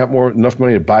 She's probably got enough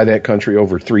money to buy that country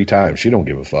over 3 times. She don't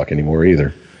give a fuck anymore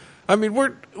either. I mean,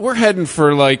 we're heading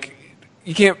for like,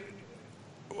 you can't.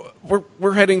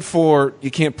 We're heading for you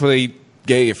can't play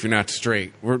gay if you're not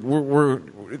straight. We're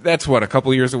that's what, a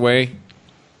couple years away.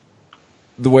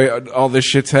 The way all this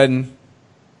shit's heading,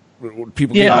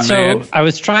 people getting mad. I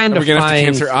was trying to find. We're gonna have to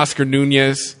cancel Oscar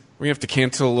Nunez. We're gonna have to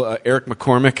cancel Eric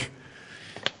McCormick.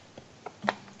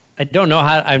 I don't know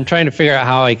how. I'm trying to figure out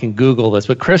how I can Google this,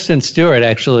 but Kristen Stewart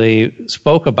actually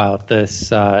spoke about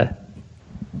this at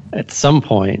some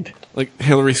point. Like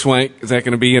Hillary Swank, is that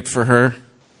going to be it for her?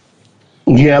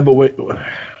 Yeah, but wait,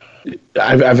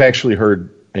 I've actually heard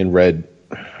and read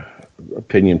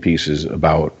opinion pieces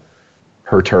about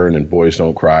Her Turn and Boys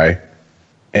Don't Cry,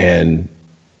 and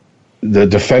the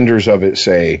defenders of it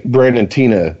say Brandon and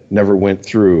Tina never went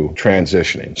through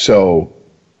transitioning. So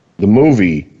the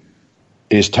movie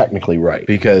is technically right,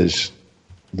 because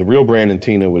the real Brandon and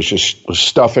Tina was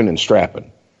stuffing and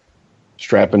strapping,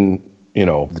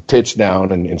 the tits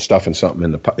down and stuffing something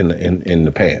in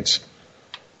the pants.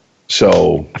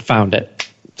 So I found it.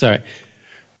 Sorry.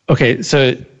 Okay,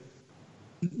 so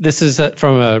this is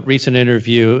from a recent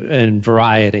interview in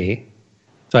Variety.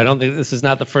 So I don't think this is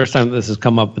not the first time this has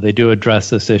come up, but they do address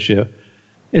this issue.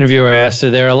 Interviewer asked,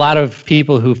 so there are a lot of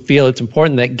people who feel it's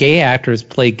important that gay actors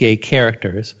play gay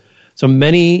characters. So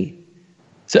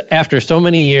after so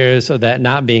many years of that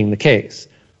not being the case,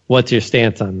 what's your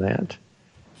stance on that?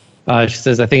 She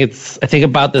says, I think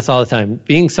about this all the time.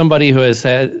 Being somebody who has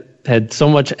had so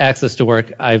much access to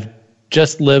work, I've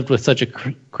just lived with such a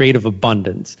creative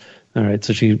abundance. All right,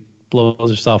 so she blows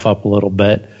herself up a little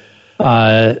bit.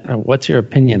 What's your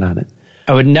opinion on it?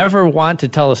 I would never want to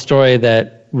tell a story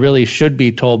that really should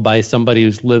be told by somebody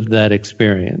who's lived that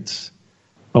experience.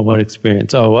 Oh, what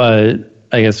experience? Oh,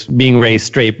 I guess being raised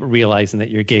straight, but realizing that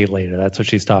you're gay later. That's what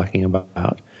she's talking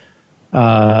about.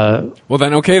 Well,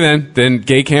 then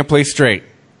gay can't play straight.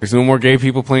 There's no more gay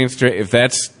people playing straight. If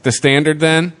that's the standard,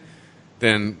 then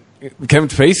Kevin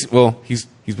Spacey, well, he's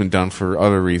been done for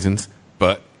other reasons,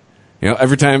 but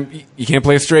every time you can't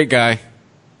play a straight guy,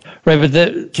 right?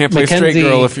 But can't play a straight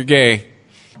girl if you're gay.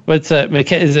 Is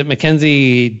it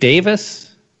Mackenzie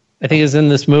Davis? I think is in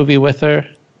this movie with her,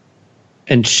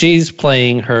 and she's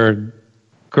playing her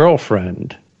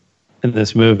girlfriend in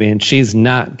this movie, and she's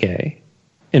not gay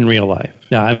in real life.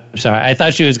 No, I'm sorry. I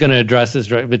thought she was going to address this,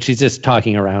 but she's just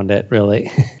talking around it,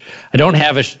 really. I don't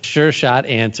have a sure shot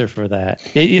answer for that.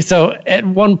 So at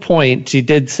one point, she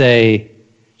did say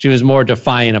she was more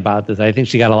defiant about this. I think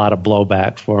she got a lot of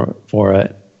blowback for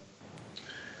it.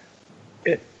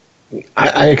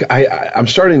 I'm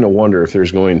starting to wonder if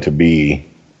there's going to be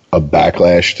a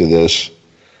backlash to this,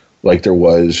 like there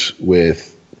was with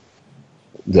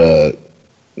the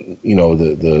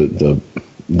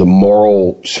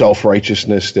moral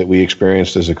self-righteousness that we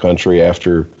experienced as a country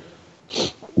after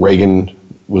Reagan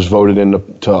was voted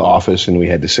into office, and we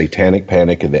had the satanic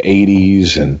panic in the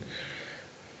 80s and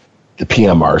the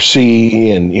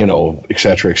PMRC and, et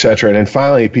cetera, et cetera. And then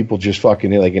finally people just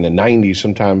fucking, like in the 90s,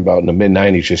 sometime about in the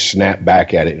mid-90s, just snapped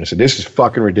back at it and said, this is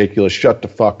fucking ridiculous. Shut the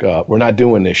fuck up. We're not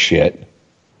doing this shit.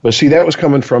 But see, that was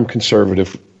coming from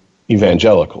conservative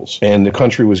evangelicals, and the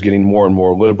country was getting more and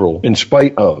more liberal in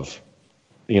spite of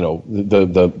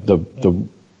the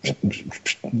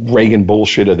Reagan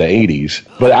bullshit of the 80s.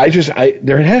 But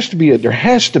there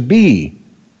has to be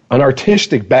an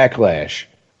artistic backlash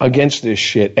against this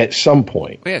shit at some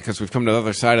point. Yeah, because we've come to the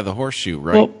other side of the horseshoe,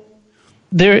 right? Well,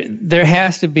 there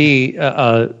has to be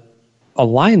a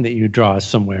line that you draw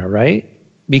somewhere, right?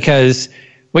 Because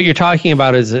what you're talking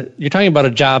about is you're talking about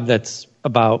a job that's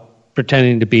about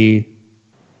pretending to be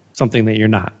something that you're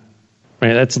not.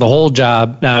 Right, that's the whole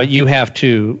job. Now you have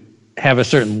to have a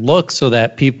certain look so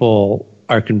that people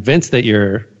are convinced that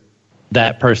you're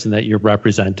that person that you're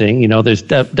representing. There's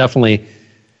definitely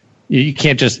you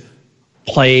can't just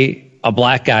play a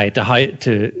black guy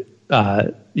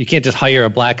you can't just hire a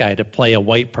black guy to play a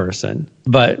white person.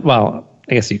 But I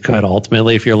guess you could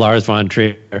ultimately if you're Lars von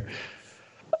Trier.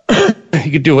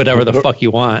 You could do whatever the fuck you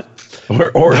want.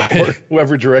 Or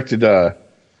whoever directed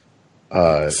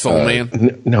Soul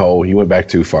Man? No, he went back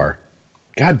too far.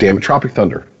 God damn it, Tropic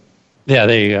Thunder. Yeah,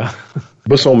 there you go.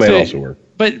 But Soul Man also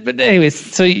worked. But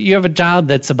anyways, so you have a job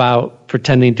that's about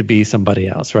pretending to be somebody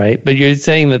else, right? But you're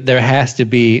saying that there has to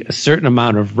be a certain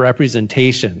amount of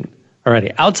representation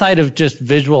already. Outside of just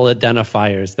visual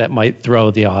identifiers that might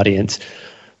throw the audience,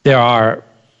 there are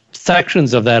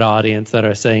sections of that audience that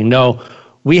are saying, no,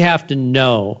 we have to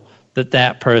know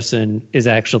that person is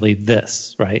actually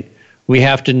this, right? We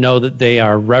have to know that they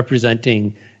are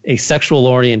representing a sexual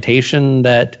orientation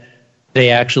that they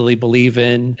actually believe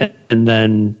in, and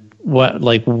then where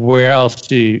does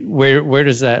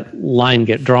that line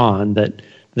get drawn that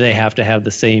they have to have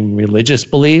the same religious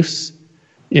beliefs?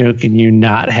 Can you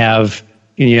have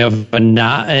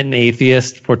an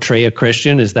atheist portray a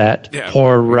Christian? Is that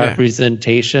poor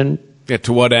representation? Yeah,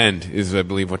 to what end is, I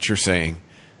believe, what you're saying.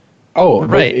 Oh,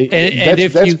 right.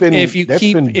 If you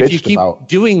keep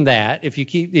doing that,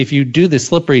 if you do the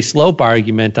slippery slope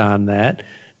argument on that,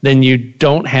 then you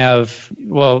don't have.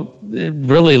 Well, it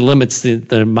really limits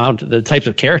the types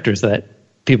of characters that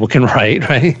people can write.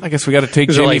 Right. I guess we got to take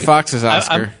Jamie Foxx's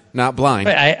Oscar. Not Blind.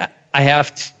 I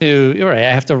have to. You're right.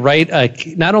 I have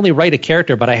to not only write a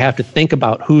character, but I have to think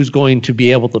about who's going to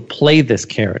be able to play this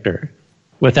character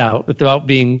without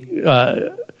being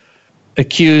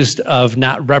accused of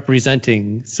not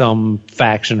representing some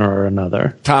faction or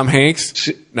another. Tom Hanks,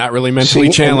 not really mentally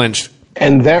challenged.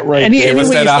 And that right there. Any way you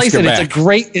slice it,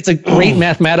 it's a great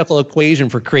mathematical equation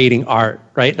for creating art,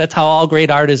 right? That's how all great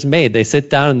art is made. They sit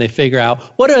down and they figure out,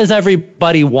 what does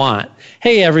everybody want?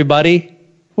 Hey, everybody,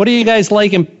 what do you guys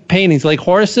like in paintings? Like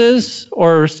horses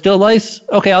or still lifes?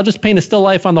 Okay, I'll just paint a still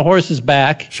life on the horse's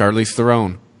back. Charlize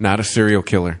Theron, not a serial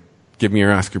killer. Give me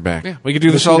your Oscar back. Yeah, we could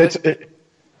do this all day.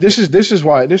 This is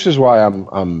why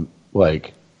I'm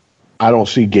like, I don't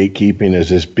see gatekeeping as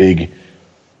this big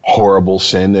horrible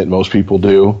sin that most people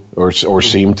do or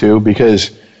seem to, because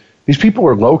these people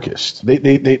are locusts.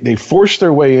 They force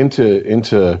their way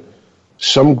into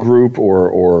some group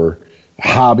or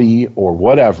hobby or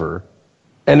whatever,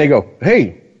 and they go,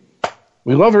 hey,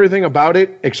 we love everything about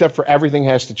it except for everything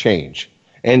has to change.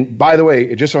 And by the way,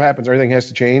 it just so happens everything has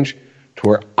to change to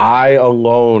where I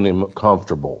alone am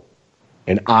comfortable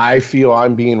and I feel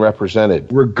I'm being represented.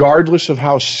 Regardless of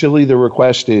how silly the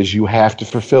request is, you have to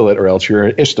fulfill it or else you're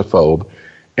an istophobe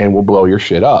and we'll blow your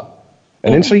shit up.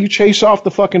 And then so you chase off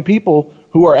the fucking people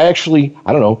who are actually,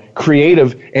 I don't know,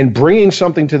 creative and bringing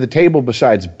something to the table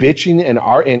besides bitching and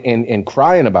art and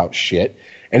crying about shit.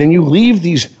 And then you leave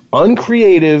these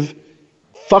uncreative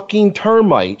fucking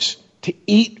termites to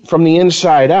eat from the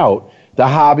inside out, the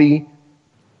hobby,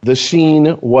 the scene,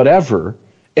 whatever.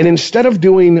 And instead of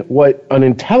doing what an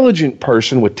intelligent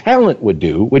person with talent would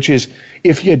do, which is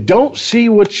if you don't see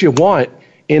what you want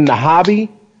in the hobby,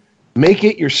 make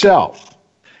it yourself.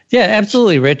 Yeah,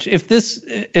 absolutely, Rich. If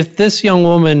this young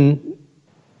woman,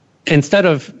 instead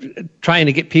of trying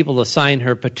to get people to sign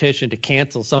her petition to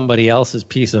cancel somebody else's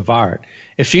piece of art,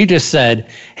 if she just said,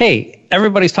 hey,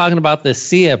 everybody's talking about this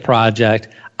Sia project,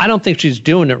 I don't think she's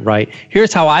doing it right.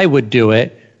 Here's how I would do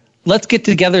it. Let's get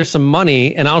together some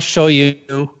money and I'll show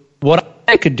you what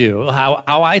I could do, how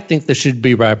I think this should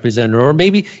be represented. Or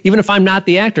maybe even if I'm not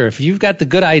the actor, if you've got the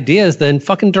good ideas, then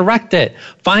fucking direct it.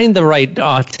 Find the right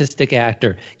autistic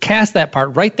actor. Cast that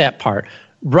part, write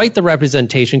the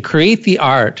representation, create the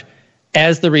art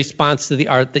as the response to the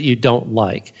art that you don't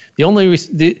like. The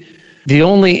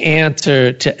only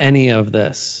answer to any of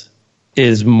this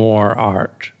is more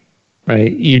art,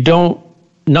 right?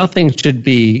 Nothing should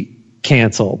be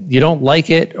canceled. You don't like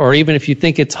it, or even if you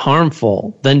think it's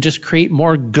harmful, then just create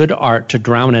more good art to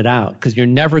drown it out, because you're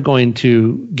never going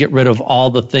to get rid of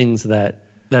all the things that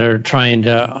are trying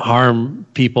to harm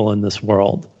people in this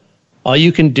world. All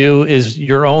you can do is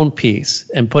your own piece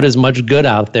and put as much good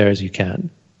out there as you can.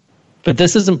 But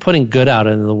this isn't putting good out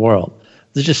into the world.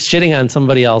 It's just shitting on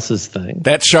somebody else's thing.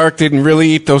 That shark didn't really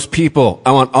eat those people.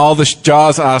 I want all the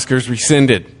Jaws Oscars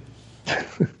rescinded.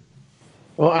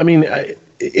 Well, I mean,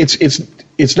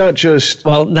 it's not just.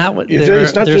 Well,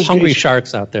 there's hungry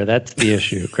sharks out there. That's the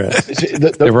issue, Chris.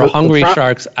 There were hungry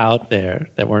sharks out there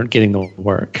that weren't getting the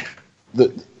work.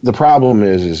 The problem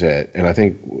is that, and I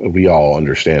think we all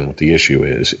understand what the issue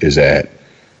is that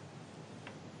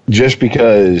just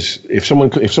because if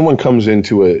someone comes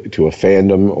into a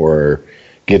fandom or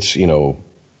gets,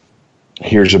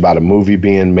 hears about a movie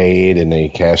being made and they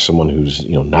cast someone who's,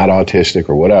 not autistic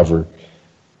or whatever,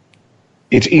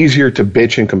 it's easier to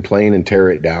bitch and complain and tear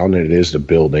it down than it is to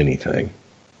build anything.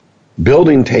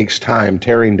 Building takes time.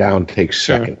 Tearing down takes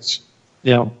seconds.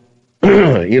 Yeah.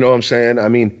 You know what I'm saying? I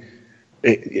mean,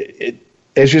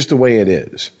 it's just the way it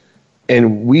is.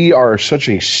 And we are such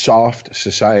a soft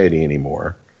society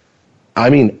anymore. I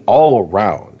mean, all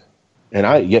around. And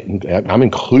I'm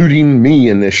including me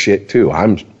in this shit too.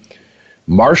 I'm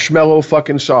marshmallow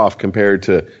fucking soft compared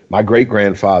to my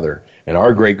great-grandfather and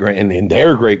our and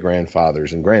their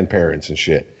great-grandfathers and grandparents and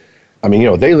shit. I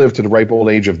mean, they lived to the ripe old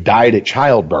age of died at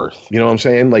childbirth. You know what I'm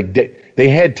saying? Like, they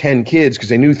had 10 kids because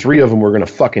they knew 3 of them were going to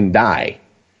fucking die.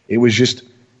 It was just,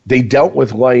 they dealt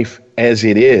with life as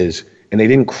it is, and they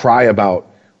didn't cry about,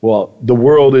 well, the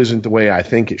world isn't the way I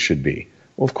think it should be.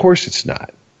 Well, of course it's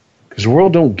not. Because the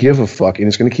world don't give a fuck, and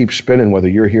it's going to keep spinning whether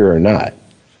you're here or not.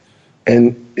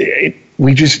 And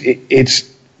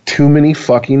it's too many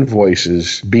fucking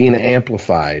voices being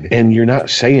amplified, and you're not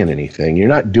saying anything. You're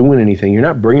not doing anything. You're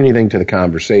not bringing anything to the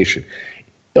conversation.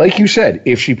 Like you said,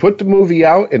 if she put the movie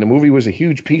out and the movie was a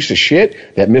huge piece of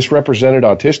shit that misrepresented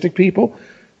autistic people,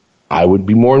 I would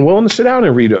be more than willing to sit down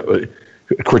and read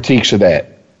critiques of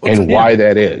that why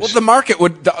that is. Well, the market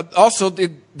would also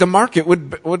the market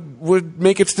would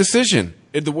make its decision.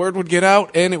 The word would get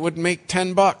out, and it would make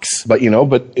 $10. But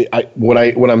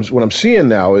what I'm seeing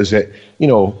now is that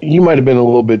you might have been a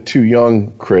little bit too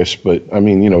young, Chris. But I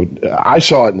mean, I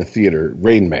saw it in the theater,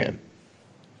 Rain Man,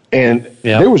 and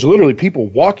there was literally people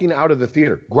walking out of the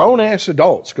theater, grown ass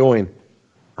adults, going,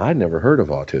 "I'd never heard of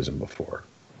autism before."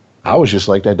 I was just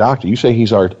like that doctor. You say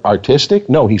he's artistic?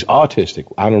 No, he's autistic.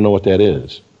 I don't know what that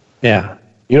is. Yeah.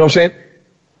 You know what I'm saying?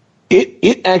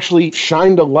 It actually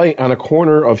shined a light on a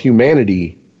corner of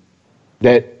humanity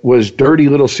that was dirty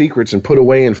little secrets and put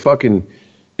away in fucking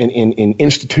in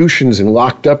institutions and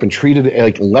locked up and treated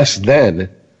like less than.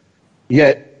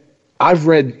 Yet I've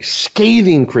read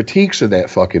scathing critiques of that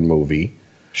fucking movie.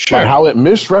 Sure. How it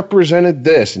misrepresented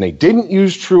this, and they didn't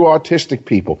use true autistic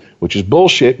people, which is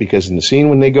bullshit, because in the scene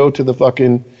when they go to the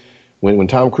fucking, when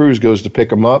Tom Cruise goes to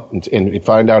pick him up and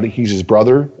find out he's his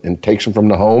brother and takes him from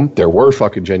the home, there were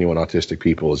fucking genuine autistic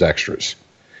people as extras.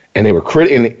 And they were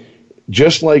and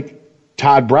just like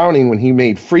Todd Browning, when he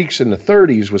made Freaks in the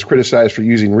 30s, was criticized for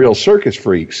using real circus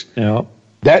freaks. Yeah.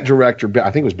 That director,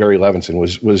 I think it was Barry Levinson,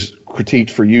 was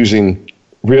critiqued for using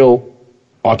real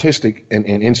autistic and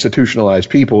institutionalized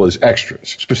people as extras,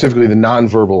 specifically the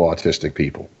nonverbal autistic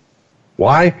people.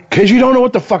 Why? Because you don't know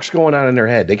what the fuck's going on in their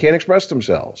head. They can't express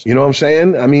themselves. You know what I'm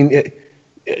saying? I mean,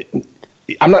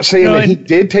 I'm not saying that he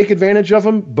did take advantage of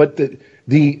them, but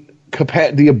the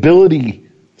ability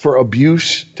for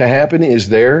abuse to happen is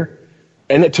there.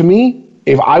 And to me,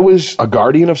 if I was a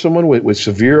guardian of someone with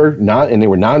severe, and they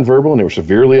were nonverbal and they were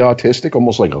severely autistic,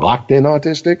 almost like locked in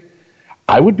autistic,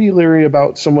 I would be leery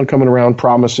about someone coming around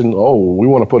promising, "Oh, we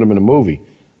want to put him in a movie."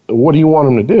 What do you want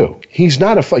him to do? He's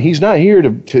not here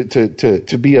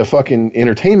to be a fucking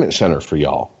entertainment center for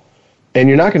y'all, and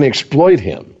you're not going to exploit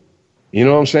him. You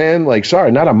know what I'm saying? Like,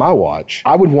 sorry, not on my watch.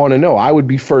 I would want to know. I would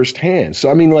be firsthand. So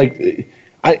I mean, like,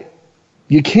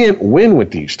 you can't win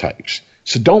with these types.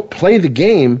 So don't play the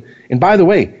game. And by the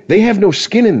way, they have no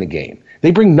skin in the game.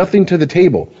 They bring nothing to the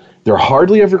table. They're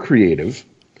hardly ever creative.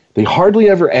 They hardly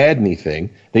ever add anything.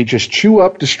 They just chew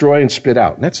up, destroy, and spit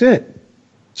out. And that's it.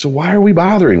 So why are we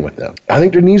bothering with them? I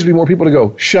think there needs to be more people to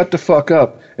go, shut the fuck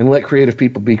up and let creative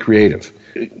people be creative.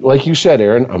 Like you said,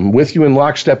 Aaron, I'm with you in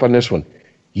lockstep on this one.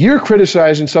 You're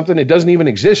criticizing something that doesn't even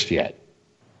exist yet.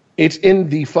 It's in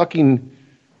the fucking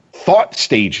thought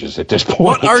stages at this point.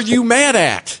 What are you mad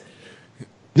at?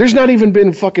 There's not even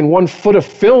been fucking 1 foot of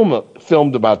film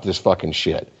filmed about this fucking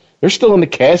shit. They're still in the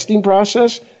casting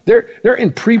process. They're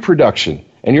in pre-production,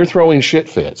 and you're throwing shit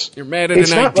fits. You're mad at an idea.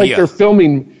 It's not like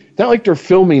they're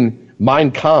filming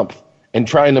Mein Kampf and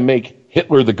trying to make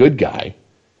Hitler the good guy,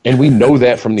 and we know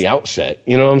that from the outset.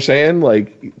 You know what I'm saying?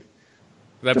 Like, would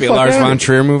that be a Lars von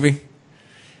Trier movie?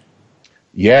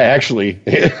 Yeah, actually.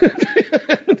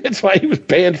 That's why he was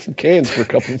banned from Cannes for a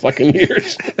couple of fucking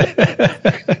years.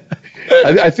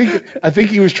 I think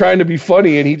he was trying to be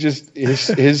funny, and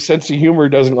his sense of humor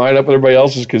doesn't line up with everybody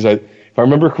else's. Because if I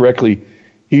remember correctly,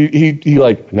 he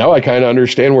like, now I kind of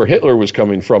understand where Hitler was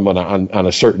coming from on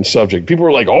a certain subject. People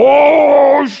were like,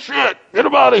 "Oh shit, get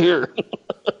him out of here!"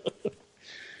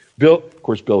 Of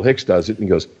course, Bill Hicks does it, and he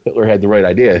goes, "Hitler had the right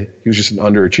idea. He was just an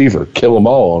underachiever. Kill them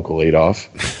all, Uncle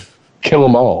Adolf. Kill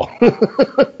them all."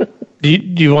 Do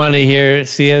you want to hear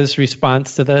Sia's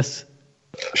response to this?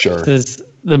 Sure.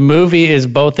 The movie is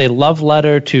both a love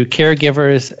letter to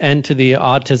caregivers and to the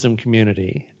autism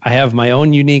community. I have my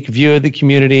own unique view of the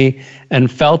community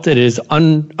and felt it is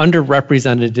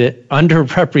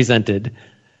underrepresented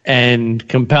and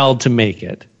compelled to make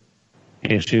it.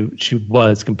 And she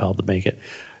was compelled to make it.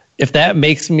 If that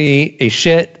makes me a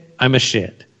shit, I'm a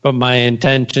shit. But my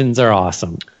intentions are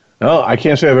awesome. Oh, I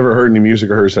can't say I've ever heard any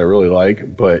music of hers that I really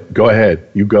like, but go ahead.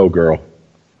 You go, girl.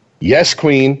 Yes,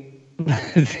 queen.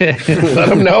 Let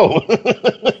them know.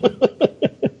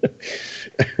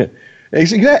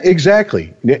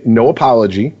 Exactly. No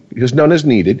apology, because none is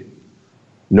needed.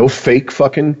 No fake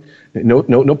fucking,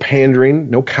 no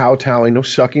pandering, no kowtowing, no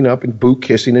sucking up and boot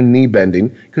kissing and knee bending,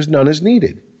 because none is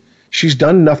needed. She's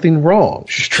done nothing wrong.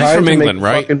 She's trying to England,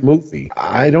 make a fucking movie.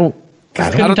 I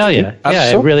couldn't tell you.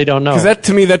 I really don't know. Because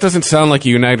to me, that doesn't sound like a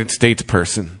United States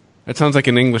person. That sounds like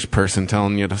an English person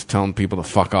telling people to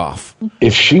fuck off.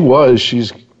 If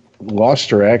she's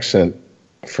lost her accent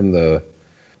from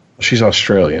she's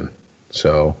Australian,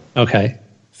 so. Okay.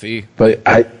 See? But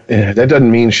that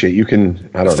doesn't mean shit. You can,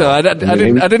 I don't know.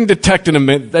 I didn't detect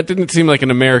that didn't seem like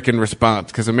an American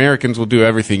response, because Americans will do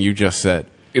everything you just said.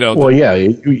 Well, yeah,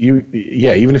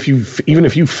 even if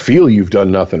you feel you've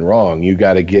done nothing wrong, you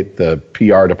got to get the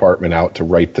PR department out to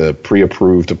write the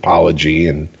pre-approved apology,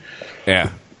 and yeah,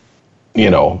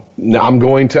 I'm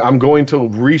going to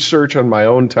research on my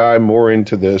own time more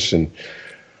into this, and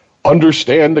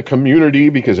understand the community,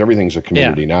 because everything's a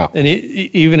community now. And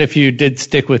even if you did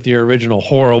stick with your original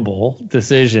horrible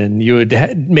decision, you would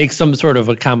make some sort of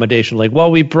accommodation. Like,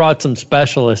 well, we brought some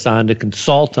specialists on to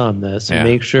consult on this and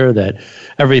make sure that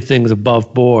everything's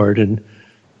above board. And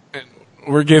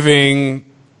we're giving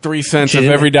 3 cents of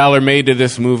every dollar made to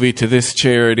this movie to this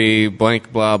charity,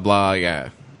 blank, blah, blah. Yeah.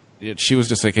 She was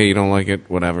just like, hey, you don't like it?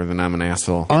 Whatever, then I'm an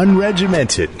asshole.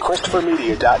 Unregimented.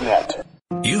 ChristopherMedia.net.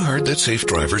 You heard that safe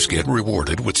drivers get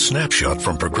rewarded with Snapshot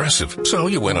from Progressive, so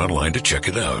you went online to check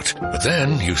it out. But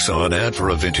then you saw an ad for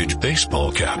a vintage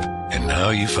baseball cap, and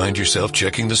now you find yourself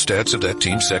checking the stats of that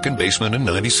team's second baseman in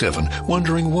 '97,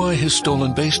 wondering why his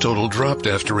stolen base total dropped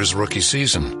after his rookie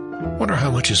season. Wonder how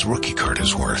much his rookie card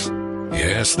is worth.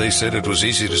 Yes, they said it was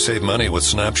easy to save money with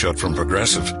Snapshot from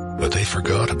Progressive, but they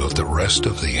forgot about the rest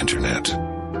of the internet.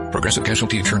 Progressive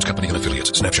Casualty Insurance Company and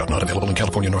Affiliates. Snapshot not available in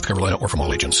California, North Carolina, or from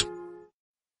all agents.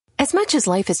 As much as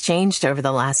life has changed over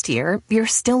the last year, you're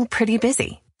still pretty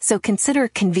busy. So consider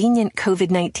convenient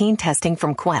COVID-19 testing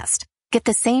from Quest. Get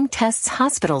the same tests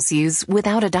hospitals use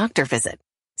without a doctor visit.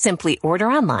 Simply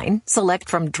order online, select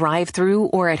from drive-through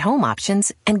or at-home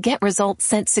options, and get results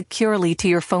sent securely to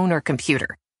your phone or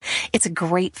computer. It's a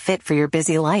great fit for your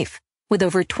busy life. With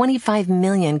over 25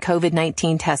 million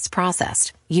COVID-19 tests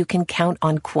processed, you can count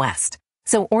on Quest.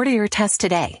 So order your test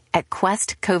today at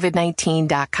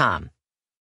questcovid19.com.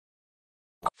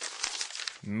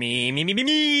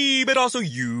 Me, but also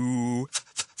you.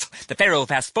 The Pharaoh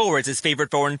fast forwards his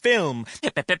favorite foreign film,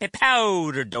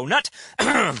 Powder Donut.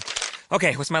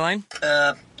 Okay, what's my line?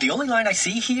 The only line I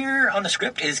see here on the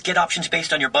script is get options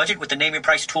based on your budget with the Name Your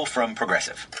Price tool from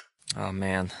Progressive. Oh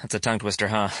man, that's a tongue twister,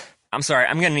 huh? I'm sorry,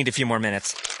 I'm gonna need a few more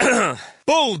minutes.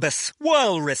 Bulbous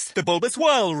Walrus, the Bulbous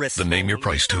Walrus. The Name Your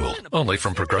Price tool, only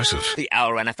from Progressive. The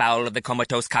owl ran afoul of the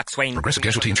comatose coxswain. Progressive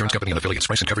Casualty Insurance Company and Affiliates.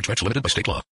 Price and coverage match limited by state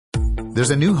law. There's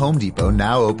a new Home Depot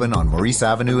now open on Maurice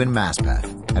Avenue in Maspeth.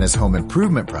 And as home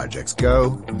improvement projects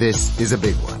go, this is a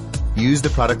big one. Use the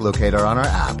product locator on our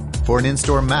app for an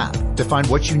in-store map to find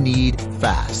what you need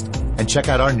fast. And check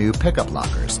out our new pickup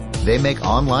lockers. They make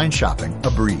online shopping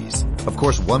a breeze. Of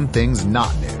course, one thing's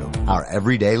not new, our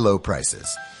everyday low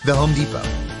prices. The Home Depot,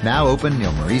 now open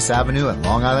near Maurice Avenue and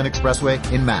Long Island Expressway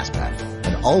in Maspeth,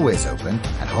 and always open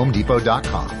at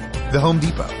HomeDepot.com. The Home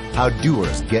Depot, how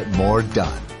doers get more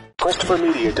done.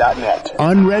 ChristopherMedia.net.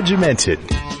 Unregimented.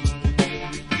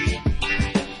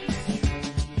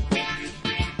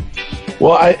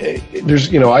 Well,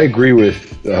 I agree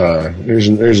with.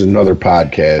 There's another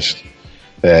podcast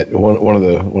that one of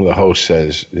the hosts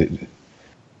says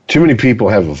too many people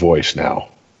have a voice now,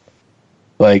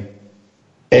 like,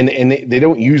 and they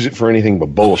don't use it for anything but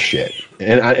bullshit.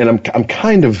 And I'm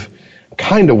kind of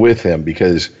with him,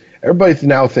 because everybody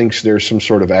now thinks they're some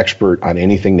sort of expert on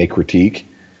anything they critique,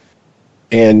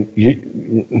 and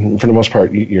you, for the most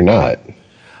part, you're not.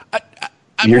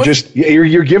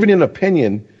 You're giving an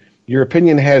opinion. Your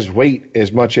opinion has weight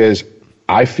as much as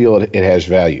I feel it has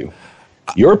value.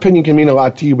 Your opinion can mean a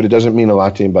lot to you, but it doesn't mean a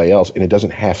lot to anybody else, and it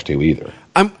doesn't have to either.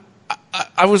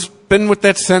 I was been with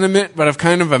that sentiment, but I've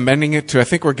kind of amending it to, I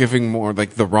think we're giving more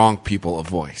like the wrong people a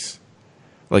voice.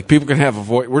 Like, people can have a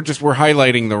voice. We're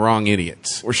highlighting the wrong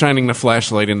idiots. We're shining the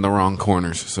flashlight in the wrong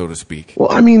corners, so to speak. Well,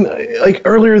 I mean, like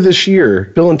earlier this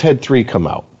year, Bill and Ted 3 come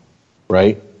out,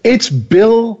 right? It's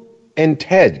Bill and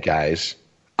Ted, guys.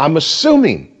 I'm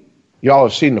assuming y'all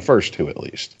have seen the first two at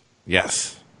least.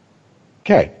 Yes.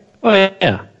 Okay. Oh,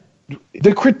 yeah.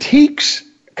 The critiques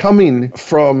coming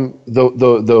from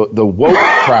the woke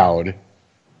crowd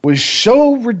was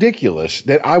so ridiculous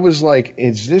that I was like,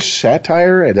 is this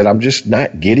satire that I'm just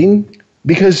not getting?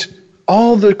 Because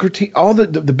all the critique,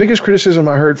 the biggest criticism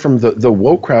I heard from the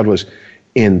woke crowd was,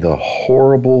 in the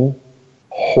horrible,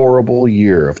 horrible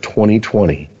year of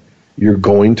 2020, you're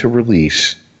going to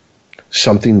release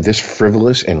something this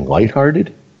frivolous and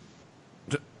lighthearted?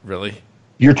 Really?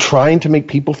 You're trying to make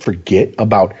people forget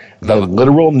about the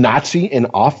literal Nazi in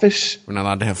office? We're not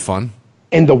allowed to have fun?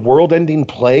 And the world-ending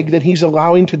plague that he's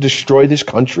allowing to destroy this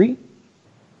country?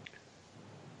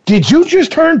 Did you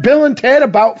just turn Bill and Ted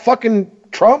about fucking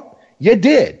Trump? You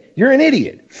did. You're an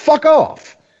idiot. Fuck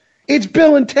off. It's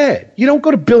Bill and Ted. You don't go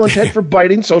to Bill and Ted for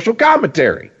biting social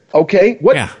commentary. Okay?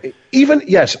 What? Yeah.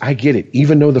 Yes, I get it.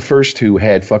 Even though the first two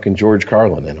had fucking George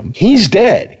Carlin in them. He's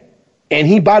dead. And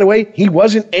he, by the way, he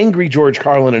wasn't angry George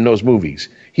Carlin in those movies.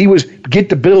 He was get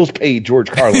the bills paid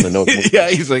George Carlin in those movies. Yeah,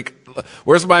 he's like,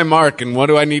 where's my mark and what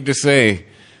do I need to say?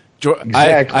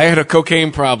 Exactly. I had a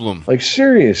cocaine problem. Like,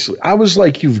 seriously. I was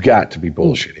like, you've got to be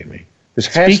bullshitting me. This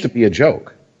has to be a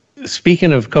joke.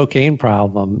 Speaking of cocaine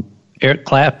problem, Eric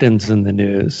Clapton's in the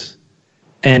news.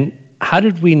 And how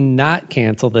did we not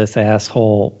cancel this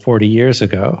asshole 40 years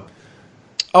ago?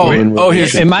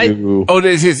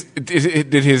 Did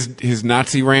his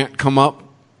Nazi rant come up?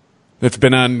 That's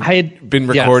been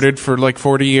recorded for like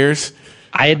 40 years.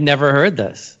 I had never heard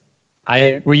this.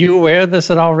 Were you aware of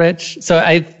this at all, Rich? So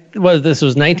this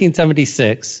was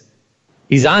 1976.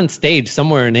 He's on stage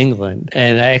somewhere in England,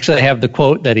 and I actually have the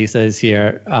quote that he says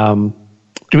here.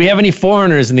 Do we have any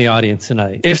foreigners in the audience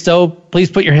tonight? If so,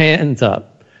 please put your hands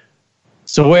up.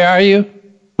 So where are you?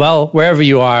 Well, wherever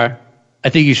you are, I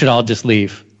think you should all just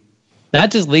leave. Not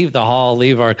just leave the hall,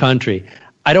 leave our country.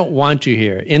 I don't want you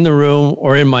here, in the room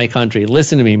or in my country.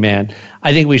 Listen to me, man.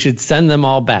 I think we should send them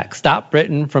all back. Stop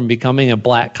Britain from becoming a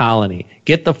black colony.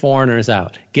 Get the foreigners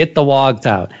out. Get the wogs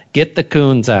out. Get the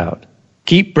coons out.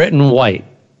 Keep Britain white.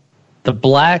 The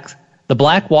black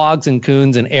wogs and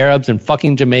coons and Arabs and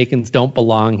fucking Jamaicans don't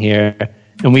belong here,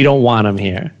 and we don't want them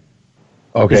here.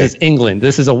 Okay. This is England.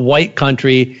 This is a white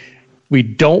country. We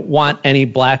don't want any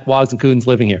black wogs and coons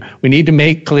living here. We need to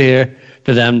make clear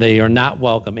to them they are not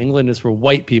welcome. England is for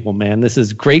white people, man. This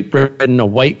is Great Britain, a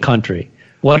white country.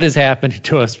 What is happening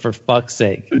to us, for fuck's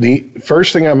sake? The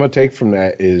first thing I'm going to take from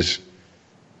that is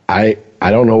I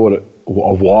don't know what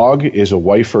a wog is. A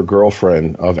wife or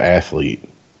girlfriend of athlete.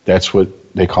 That's what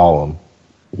they call them,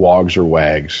 wogs or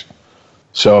wags.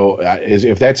 So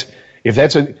if that's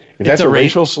a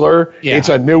racial slur, it's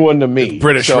a new one to me.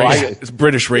 It's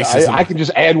British racism. I can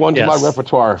just add one to my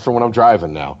repertoire for when I'm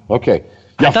driving now. Okay.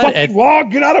 Yeah, fucking wog,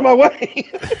 get out of my way.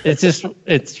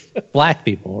 it's black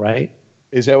people, right?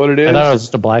 Is that what it is? I thought it was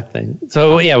just a black thing.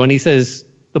 So yeah, when he says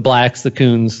the blacks, the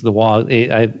coons, the wog,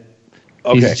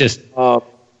 he's just now.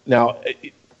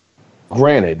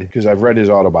 Granted, because I've read his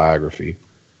autobiography,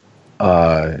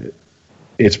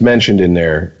 it's mentioned in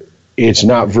there. It's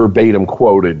not verbatim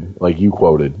quoted like you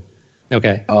quoted.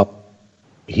 Okay.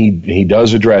 He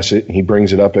does address it. He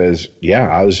brings it up as,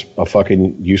 I was a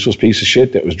fucking useless piece of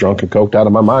shit that was drunk and coked out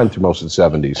of my mind through most of the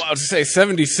 70s. Well, I was to say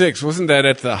 76. Wasn't that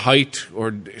at the height,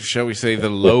 or shall we say the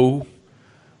low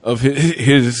of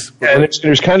his? Yeah, and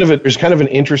there's kind of an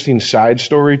interesting side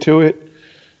story to it.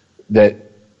 That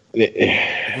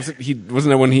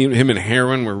wasn't that when him and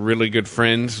Heroin were really good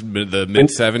friends, the mid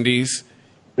 70s.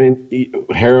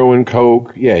 Heroin,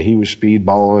 coke, he was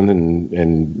speedballing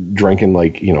and drinking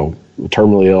like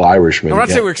terminally ill Irishman. I'm not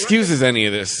saying we're excuses any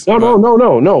of this.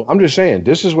 No. I'm just saying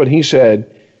this is what he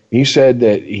said. He said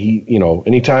that he,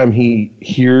 anytime he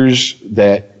hears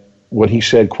that what he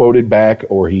said quoted back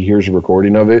or he hears a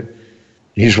recording of it,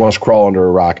 he just wants to crawl under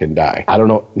a rock and die. I don't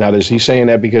know. Now, is he saying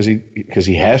that because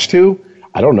he has to?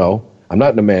 I don't know. I'm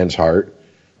not in a man's heart.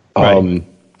 Right.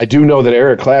 I do know that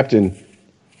Eric Clapton,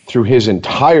 through his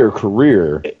entire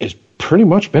career, has pretty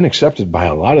much been accepted by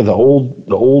a lot of the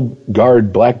old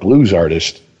guard black blues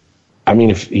artists. I mean,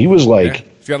 if he was like,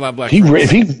 he's got a lot of black if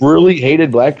he really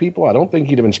hated black people, I don't think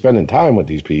he'd have been spending time with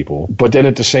these people. But then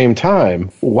at the same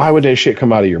time, why would that shit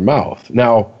come out of your mouth?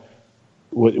 Now,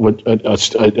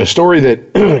 a story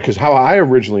that, because how I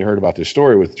originally heard about this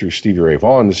story was through Stevie Ray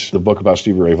Vaughan's, the book about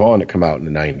Stevie Ray Vaughan that came out in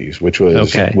the 90s, which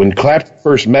was when Clapton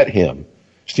first met him.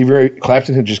 Stevie Ray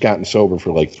Clapton had just gotten sober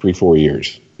for like 3-4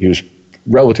 years. He was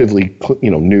relatively,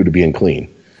 new to being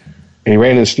clean. And he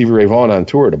ran into Stevie Ray Vaughan on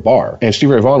tour at a bar. And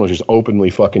Stevie Ray Vaughan was just openly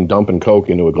fucking dumping coke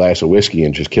into a glass of whiskey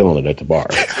and just killing it at the bar.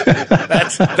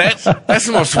 That's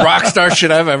the most rock star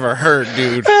shit I've ever heard,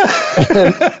 dude.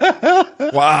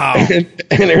 Wow. And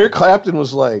Eric Clapton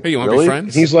was like, hey, you want to really? be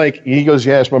friends? He goes,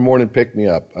 yeah, it's my morning pick me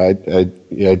up. I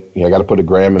got to put a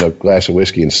gram in a glass of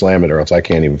whiskey and slam it or else I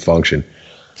can't even function.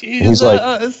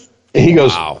 Jesus. He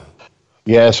goes, wow.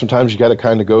 Yeah, sometimes you got to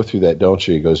kind of go through that, don't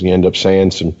you? He goes, and you end up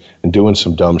saying some and doing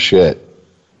some dumb shit.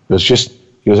 He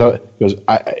goes,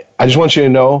 I just want you to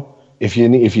know if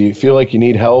you feel like you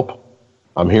need help,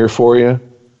 I'm here for you.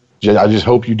 I just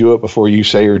hope you do it before you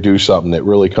say or do something that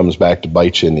really comes back to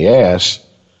bite you in the ass.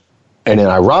 And then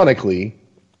ironically,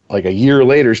 like a year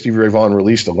later, Stevie Ray Vaughan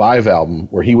released a live album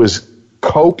where he was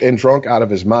coked and drunk out of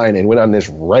his mind and went on this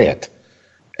rant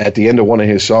at the end of one of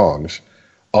his songs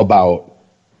about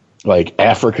like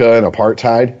Africa and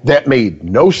apartheid. That made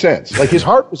no sense. Like his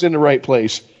heart was in the right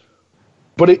place.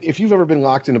 But if you've ever been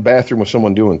locked in a bathroom with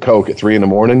someone doing coke at 3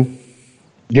 a.m,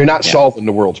 you're not solving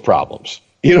the world's problems.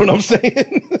 You know what I'm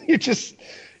saying?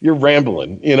 you're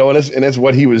rambling, and that's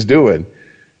what he was doing.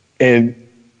 And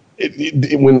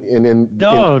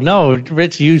No,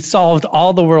 Rich, you solved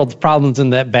all the world's problems in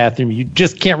that bathroom. You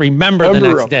just can't remember the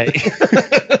next day.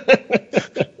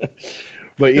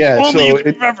 But yeah,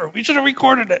 remember, we should have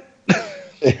recorded it.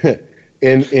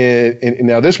 And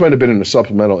now this might have been in a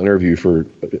supplemental interview for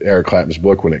Eric Clapton's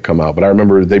book when it come out, but I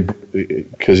remember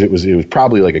because it was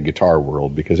probably like a Guitar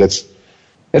World, because that's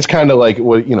kind of like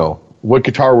what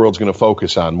Guitar World's going to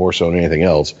focus on more so than anything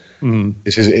else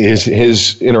is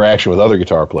his interaction with other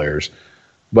guitar players.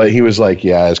 But he was like,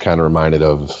 yeah, I was kind of reminded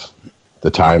of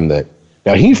the time that.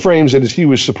 Now he frames it as he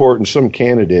was supporting some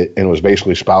candidate and was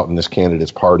basically spouting this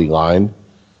candidate's party line,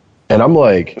 and I'm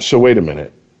like, so wait a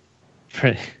minute.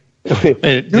 Did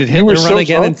Hitler run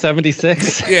again in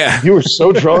 76? Yeah. You were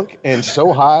so drunk and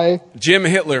so high. Jim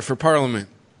Hitler for parliament.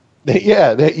 That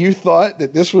you thought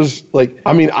that this was like,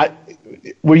 I mean,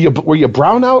 were you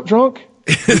brownout drunk?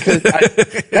 Because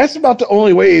that's about the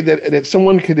only way that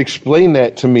someone could explain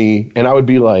that to me, and I would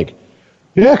be like,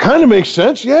 yeah, kind of makes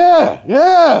sense. Yeah.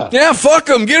 Yeah, fuck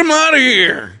them. Get them out of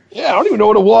here. Yeah, I don't even know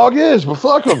what a wog is, but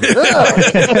fuck them. Yeah.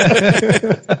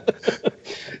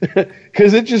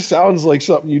 Because it just sounds like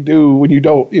something you do when you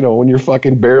don't, when you're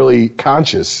fucking barely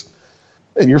conscious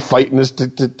and you're fighting this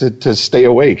to stay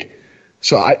awake.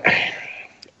 So I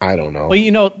don't know.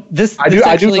 Well, this I do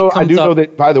know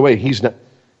that. By the way, he's not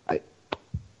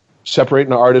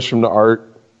separating the artist from the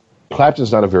art.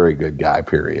 Clapton's not a very good guy.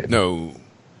 Period. No.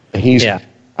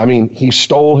 I mean, he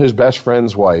stole his best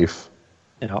friend's wife.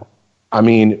 I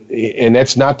mean, and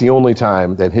that's not the only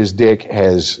time that his dick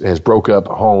has broke up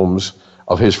homes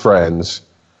of his friends.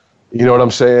 You know what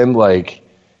I'm saying? Like,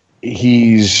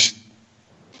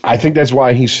 I think that's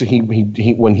why he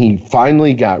when he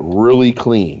finally got really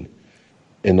clean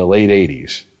in the late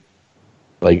 80s,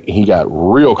 like he got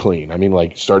real clean. I mean,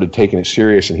 like started taking it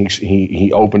serious, and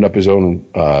he opened up his own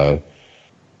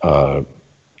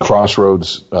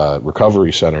Crossroads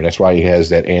Recovery Center. That's why he has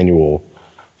that annual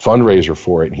fundraiser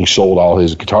for it. And he sold all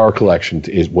his guitar collection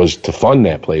was to fund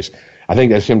that place. I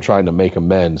think that's him trying to make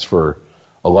amends for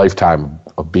a lifetime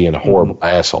of being a horrible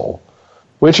asshole.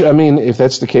 Which, I mean, if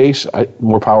that's the case,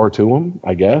 more power to him,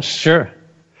 I guess. Sure.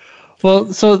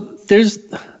 Well, so there's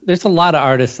a lot of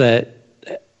artists that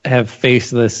have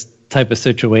faced this type of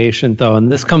situation, though,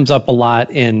 and this comes up a lot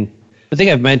in. I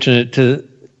think I've mentioned it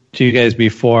to you guys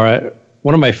before.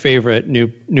 One of my favorite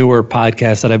newer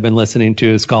podcasts that I've been listening to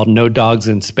is called No Dogs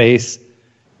in Space.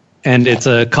 And it's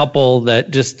a couple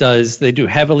that just they do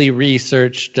heavily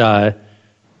researched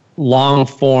long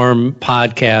form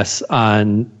podcasts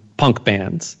on punk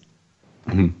bands.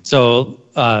 Mm-hmm. So,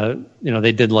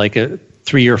 they did like a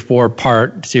 3 or 4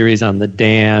 part series on the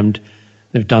Damned.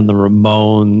 They've done the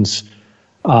Ramones.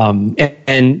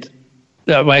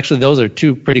 Actually, those are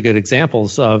 2 pretty good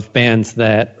examples of bands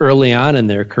that early on in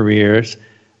their careers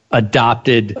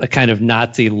adopted a kind of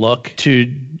Nazi look to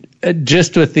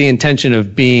just with the intention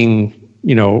of being,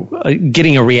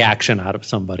 getting a reaction out of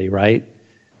somebody, right?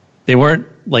 They weren't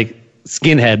like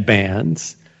skinhead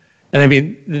bands. And I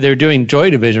mean, they're doing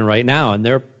Joy Division right now, and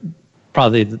they're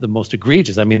probably the most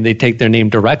egregious. I mean, they take their name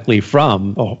directly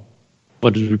from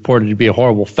what is reported to be a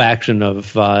horrible faction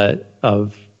of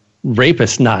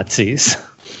rapist Nazis.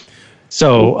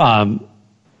 So,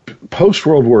 post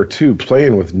World War II,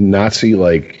 playing with Nazi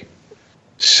like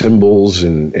symbols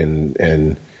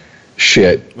and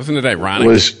shit. Wasn't it ironic?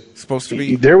 Was supposed to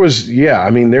be? There was, yeah. I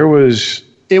mean, there was.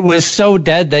 It was so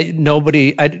dead that no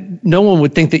one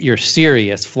would think that you're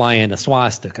serious flying a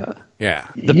swastika. Yeah.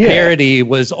 The parody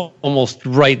was almost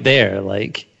right there,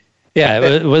 like. Yeah,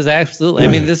 it was absolutely. I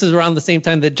mean, this is around the same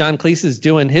time that John Cleese is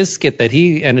doing his skit that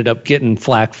he ended up getting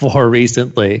flack for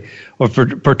recently, or for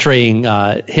portraying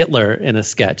Hitler in a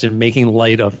sketch and making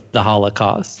light of the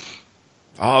Holocaust.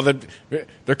 Oh,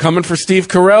 they're coming for Steve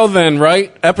Carell then,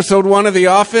 right? Episode 1 of The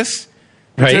Office?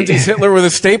 Pretends he's Hitler with a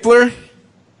stapler?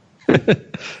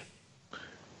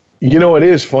 It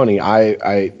is funny.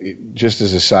 I just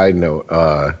as a side note,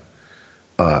 I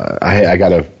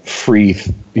got a free,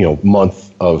 month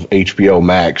of HBO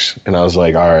Max, and I was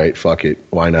like, all right, fuck it,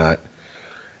 why not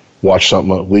watch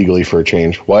something legally for a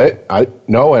change? What?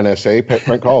 No NSA,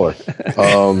 prank caller.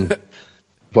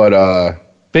 But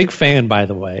big fan, by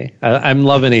the way. I'm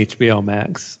loving HBO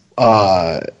Max.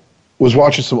 Was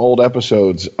watching some old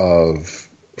episodes of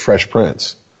Fresh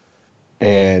Prince,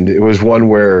 and it was one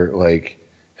where like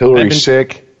Hillary's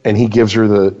sick, and he gives her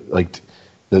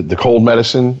the cold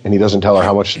medicine, and he doesn't tell her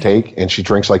how much to take, and she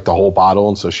drinks like the whole bottle,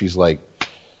 and so she's like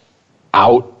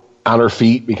out on her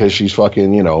feet because she's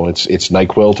fucking, it's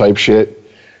NyQuil type shit.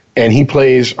 And he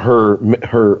plays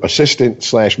her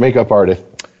assistant / makeup artist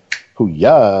who,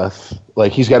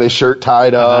 like he's got his shirt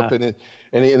tied up and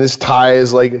his tie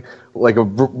is like a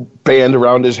band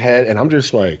around his head. And I'm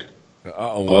just like,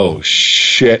 oh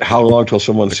shit, how long till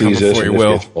someone sees this?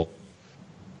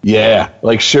 Yeah,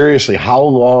 like seriously, how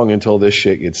long until this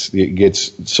shit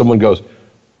gets someone goes,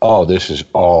 oh, this is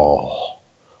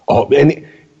and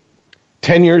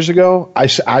 10 years ago,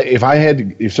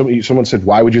 if someone said,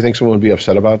 why would you think someone would be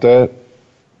upset about that?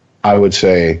 I would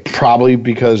say probably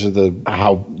because of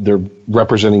how they're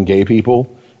representing gay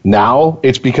people. Now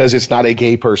it's because it's not a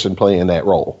gay person playing that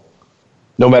role.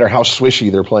 No matter how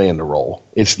swishy they're playing the role,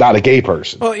 it's not a gay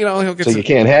person. Well, he'll get you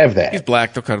can't have that. He's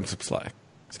black. They'll cut him some slack.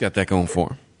 He's got that going for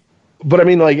him. But I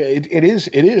mean, like it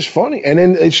is funny, and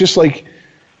then it's just like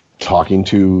talking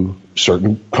to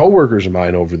certain coworkers of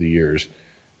mine over the years.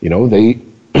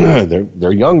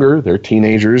 They're younger. They're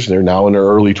teenagers. They're now in their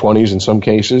early 20s in some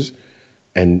cases.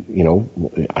 And,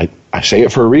 I say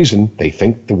it for a reason. They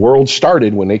think the world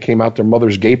started when they came out their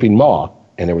mother's gaping maw,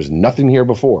 and there was nothing here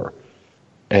before.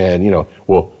 And,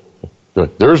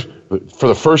 there's, for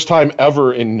the first time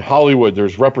ever in Hollywood,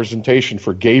 there's representation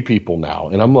for gay people now.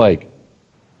 And I'm like,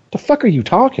 the fuck are you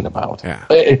talking about? Yeah.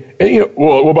 And,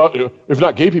 what about, if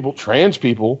not gay people, trans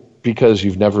people? Because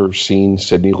you've never seen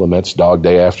Sidney Lumet's Dog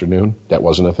Day Afternoon? That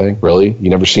wasn't a thing? Really? You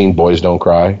never seen Boys Don't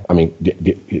Cry? I mean,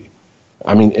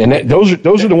 those are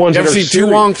the ones that are serious. Ever seen Tu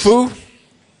Wong Fu?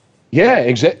 Yeah,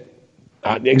 exactly.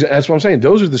 That's what I'm saying.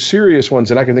 Those are the serious ones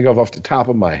that I can think of off the top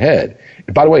of my head.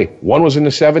 And by the way, one was in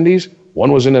the 70s,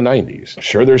 one was in the 90s.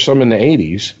 Sure, there's some in the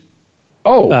 80s.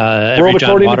 Oh, every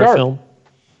John Water film.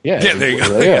 Yeah, there you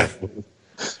go. Yeah.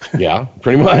 Yeah,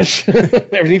 pretty much.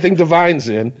 Everything Divine's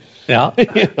in. Yeah.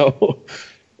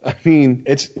 I mean,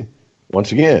 it's,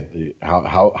 once again,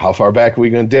 how far back are we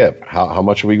going to dip? How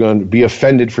much are we going to be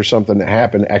offended for something that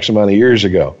happened X amount of years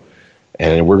ago?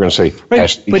 And we're going to say,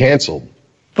 has to be canceled.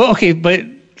 But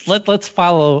let's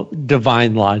follow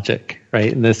divine logic,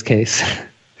 right, in this case.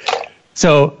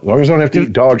 So as long as I don't have to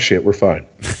eat dog shit, we're fine.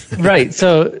 Right.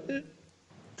 So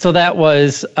that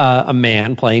was a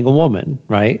man playing a woman,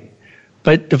 right?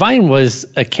 But Divine was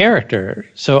a character.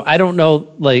 So I don't know,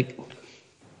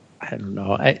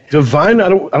 Divine, I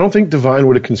don't think Divine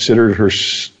would have considered him.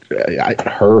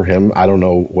 I don't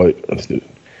know what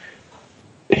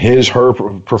her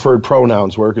preferred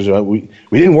pronouns were, because we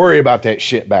didn't worry about that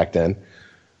shit back then.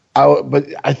 But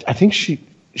I think she's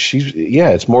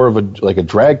it's more of a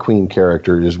drag queen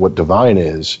character is what Divine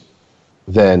is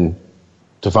than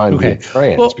Divine being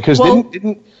trans.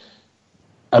 Didn't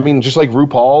I mean, just like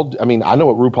RuPaul, I mean, I know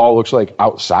what RuPaul looks like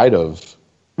outside of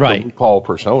the RuPaul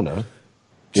persona.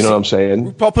 You know what I'm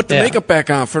saying? RuPaul put the makeup back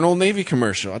on for an Old Navy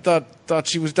commercial. I thought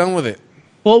she was done with it.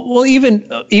 Well, even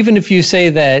if you say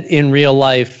that in real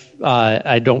life,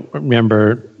 I don't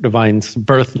remember Divine's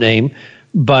birth name,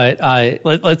 but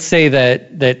let's say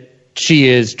that she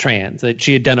is trans, that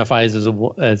she identifies as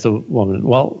a woman.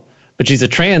 Well, but she's a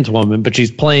trans woman, but she's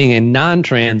playing a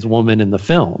non-trans woman in the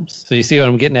films. So you see what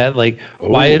I'm getting at? Like,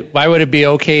 why would it be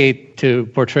okay to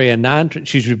portray a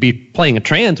she should be playing a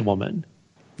trans woman?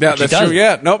 Yeah, that's true.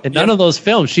 Yeah, nope. In none of those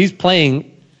films, she's playing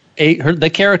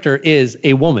the character is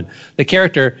a woman. The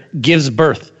character gives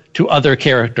birth to other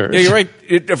characters. Yeah, you're right.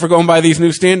 If we're going by these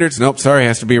new standards, nope, sorry, it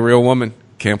has to be a real woman.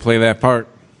 Can't play that part.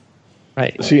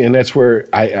 Right. See, and that's where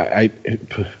I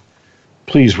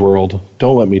please, world,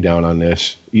 don't let me down on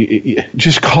this. You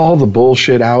just call the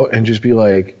bullshit out and just be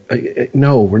like,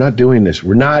 no, we're not doing this.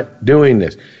 We're not doing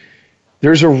this.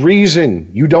 There's a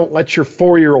reason you don't let your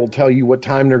 4-year-old tell you what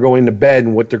time they're going to bed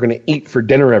and what they're going to eat for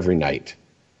dinner every night.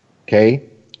 Okay?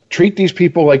 Treat these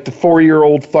people like the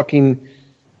 4-year-old fucking,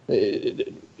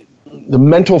 the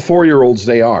mental 4-year-olds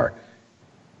they are.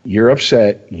 You're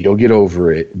upset. You'll get over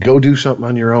it. Go do something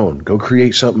on your own. Go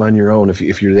create something on your own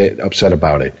if you're that upset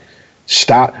about it.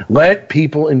 Stop. Let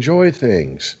people enjoy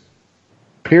things.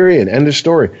 Period. End of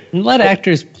story. And let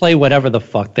actors play whatever the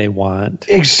fuck they want.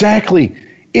 Exactly.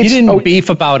 You didn't beef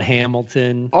about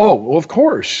Hamilton. Oh, well, of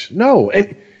course. No.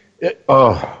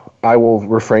 I will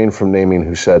refrain from naming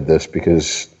who said this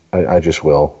because I just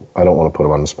will. I don't want to put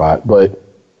them on the spot. But,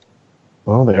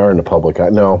 well, they are in the public eye.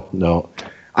 No.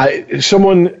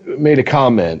 Someone made a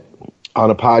comment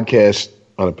on a podcast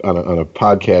on a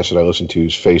podcast that I listen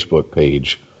to's Facebook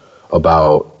page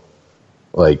about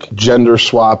like gender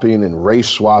swapping and race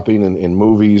swapping in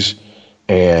movies,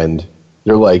 and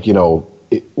they're like,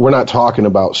 we're not talking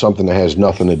about something that has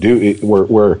nothing to do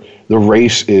where the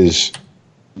race is.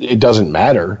 It doesn't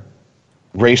matter.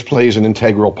 Race plays an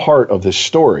integral part of this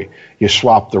story. You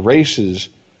swap the races,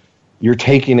 you're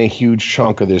taking a huge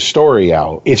chunk of this story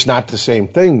out. It's not the same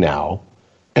thing now.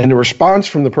 And the response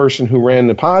from the person who ran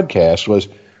the podcast was,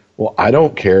 well, I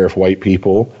don't care if white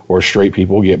people or straight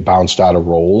people get bounced out of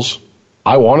roles.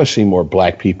 I want to see more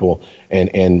black people and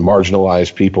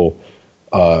marginalized people,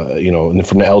 from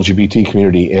the LGBT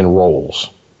community in roles.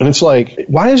 And it's like,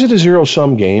 why is it a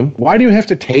zero-sum game? Why do you have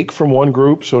to take from one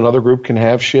group so another group can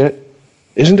have shit?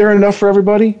 Isn't there enough for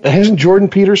everybody? Hasn't Jordan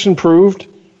Peterson proved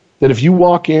that if you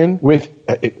walk in with,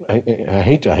 I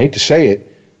hate to say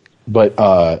it, but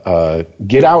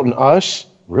Get Out and Us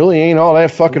really ain't all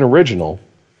that fucking original.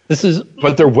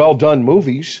 But they're well done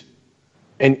movies.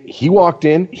 And he walked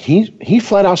in, he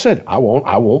flat out said, I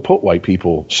won't put white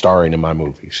people starring in my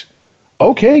movies.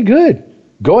 Okay, good.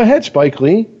 Go ahead, Spike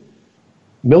Lee.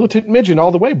 Militant midget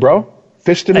all the way, bro.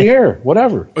 Fist in the air,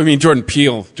 whatever. I mean, Jordan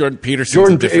Peterson. Not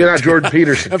Jordan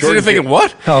Peterson. I'm sitting thinking,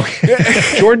 what? Oh.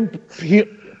 Jordan Peele.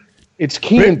 It's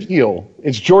Key and Peele.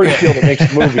 It's Jordan Peele that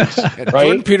makes movies, right?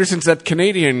 Jordan Peterson's that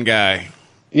Canadian guy.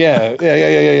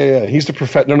 Yeah. He's the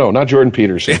prophet. No, not Jordan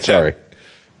Peterson. Sorry.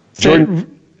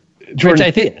 Jordan. Rich,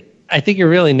 I think you're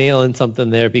really nailing something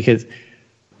there because,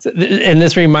 and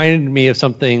this reminded me of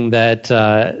something that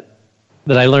I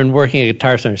learned working at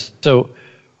Guitar Center. So,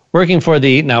 working for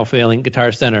the now failing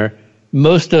Guitar Center,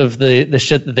 most of the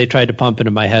shit that they tried to pump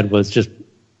into my head was just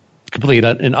complete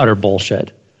and utter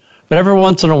bullshit. But every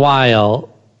once in a while,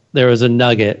 there was a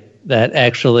nugget that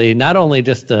actually not only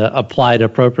just applied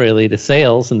appropriately to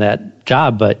sales and that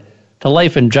job, but to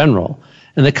life in general.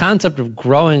 And the concept of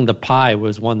growing the pie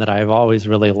was one that I've always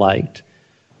really liked.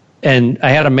 And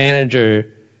I had a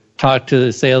manager talk to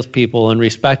the salespeople in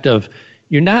respect of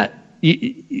you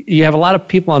have a lot of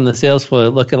people on the sales floor that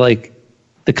look at like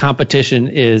the competition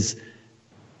is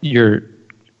your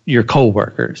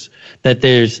coworkers, that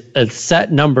there's a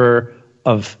set number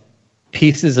of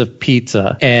pieces of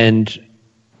pizza and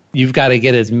you've got to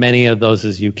get as many of those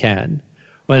as you can.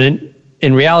 When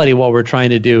in reality, what we're trying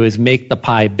to do is make the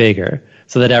pie bigger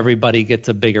so that everybody gets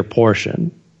a bigger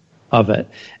portion of it.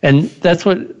 And that's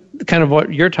what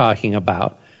you're talking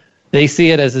about. They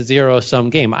see it as a zero-sum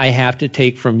game. I have to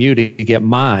take from you to get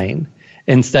mine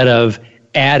instead of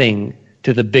adding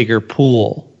to the bigger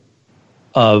pool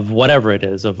of whatever it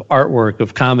is, of artwork,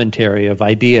 of commentary, of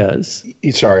ideas.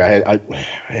 Sorry, I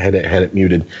had it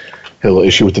muted. Had a little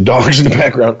issue with the dogs in the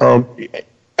background.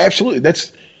 Absolutely,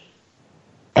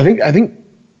 I think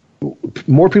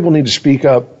more people need to speak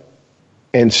up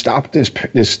and stop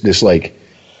this like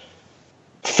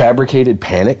fabricated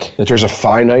panic that there's a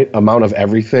finite amount of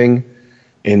everything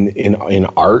in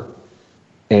art,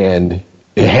 and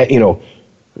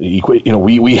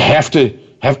we have to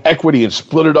have equity and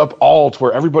split it up all to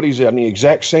where everybody's on the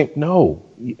exact same. No,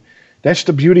 that's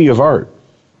the beauty of art.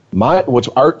 What's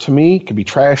art to me could be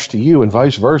trash to you, and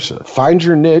vice versa. Find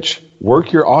your niche,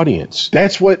 work your audience.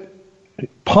 That's what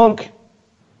punk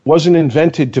wasn't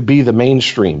invented to be the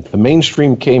mainstream. The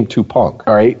mainstream came to punk.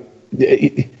 All right,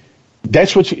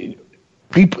 that's what you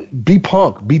be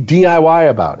punk. Be DIY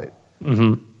about it.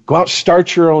 Mm-hmm. Go out,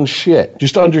 start your own shit.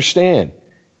 Just understand,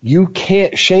 you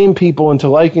can't shame people into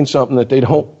liking something that they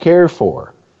don't care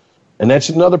for, and that's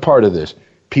another part of this.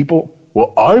 People.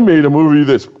 Well, I made a movie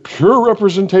that's pure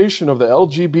representation of the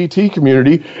LGBT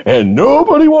community, and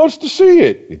nobody wants to see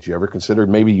it. Did you ever consider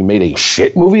maybe you made a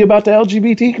shit movie about the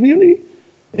LGBT community?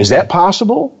 Is that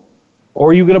possible?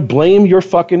 Or are you going to blame your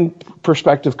fucking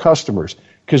prospective customers?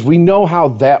 Because we know how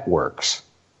that works.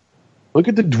 Look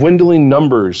at the dwindling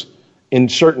numbers in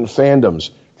certain fandoms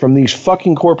from these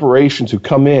fucking corporations who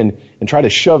come in and try to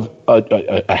shove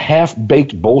a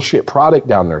half-baked bullshit product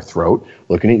down their throat.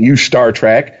 Looking at you, Star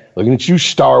Trek. Looking at you,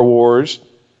 Star Wars.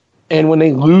 And when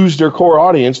they lose their core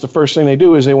audience, the first thing they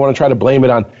do is they want to try to blame it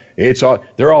on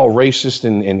they're all racist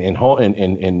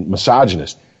and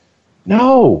misogynist.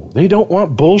 No, they don't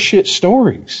want bullshit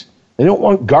stories. They don't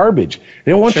want garbage.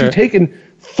 They don't want you taking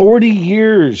 40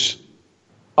 years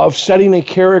of setting a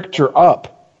character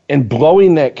up and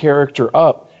blowing that character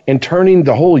up and turning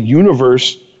the whole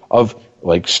universe of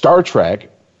like Star Trek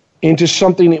into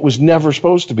something it was never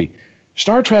supposed to be.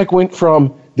 Star Trek went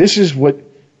from this is what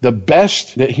the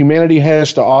best that humanity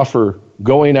has to offer,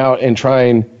 going out and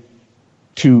trying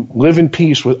to live in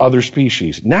peace with other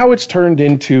species. Now it's turned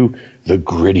into the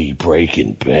gritty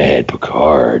Breaking Bad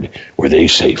Picard, where they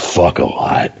say fuck a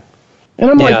lot. And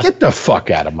I'm like, get the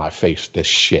fuck out of my face, this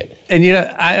shit. And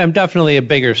I'm definitely a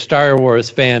bigger Star Wars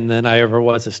fan than I ever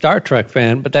was a Star Trek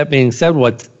fan. But that being said,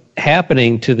 what's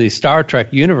happening to the Star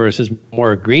Trek universe is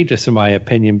more egregious, in my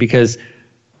opinion, because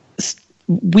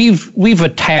we've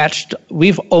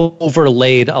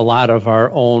overlaid a lot of our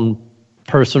own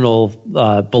personal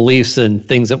beliefs and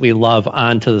things that we love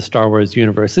onto the Star Wars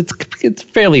universe. It's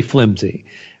fairly flimsy,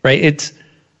 right? It's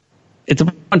a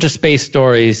bunch of space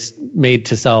stories made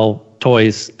to sell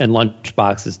toys and lunch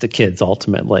boxes to kids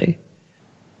ultimately.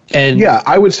 And yeah,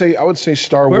 I would say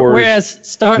Star Wars. Whereas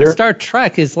Star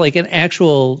Trek is like an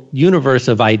actual universe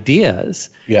of ideas.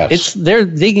 Yes, they're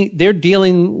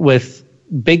dealing with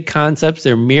big concepts.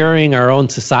 They're mirroring our own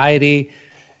society.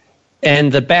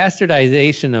 And the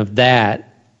bastardization of that,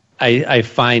 I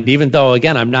find, even though,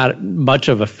 again, I'm not much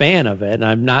of a fan of it, and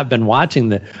I've not been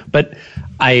watching but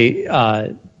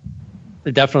I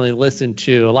definitely listen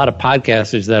to a lot of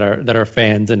podcasters that are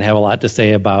fans and have a lot to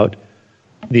say about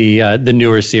the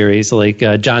newer series, like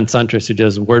John Suntress, who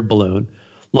does Word Balloon,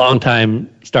 longtime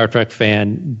Star Trek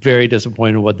fan, very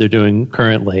disappointed in what they're doing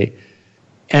currently.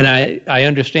 And I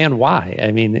understand why.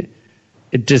 I mean,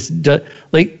 it just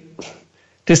like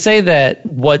to say that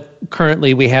what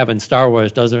currently we have in Star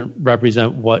Wars doesn't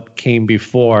represent what came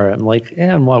before. I'm like,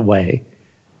 in what way?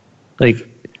 Like,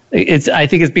 I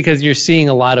think it's because you're seeing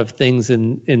a lot of things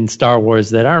in Star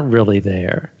Wars that aren't really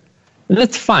there. And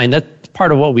that's fine. That's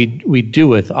part of what we do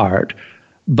with art.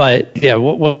 But yeah,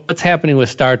 what's happening with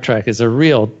Star Trek is a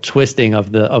real twisting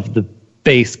of the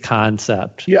base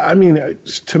concept. Yeah, I mean,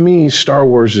 to me, Star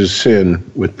Wars' sin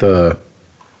with the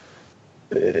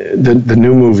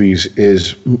new movies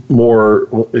is more,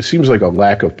 it seems like a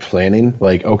lack of planning.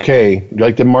 Like, okay,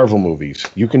 like the Marvel movies,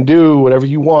 you can do whatever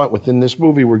you want within this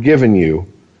movie we're giving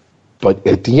you, but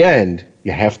at the end,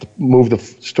 you have to move the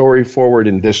story forward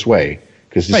in this way,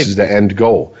 because this is the end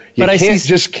goal. You can't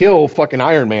just kill fucking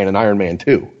Iron Man and Iron Man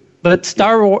 2. But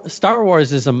Star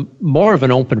Wars is more of an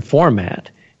open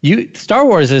format. Star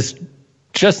Wars is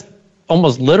just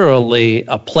almost literally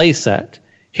a play set.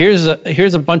 Here's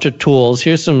a bunch of tools.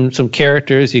 Here's some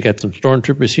characters. You got some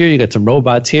stormtroopers here. You got some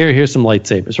robots here. Here's some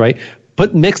lightsabers, right?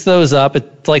 Mix those up.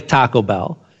 It's like Taco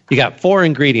Bell. You got 4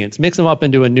 ingredients. Mix them up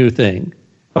into a new thing.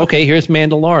 Okay, here's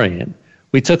Mandalorian.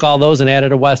 We took all those and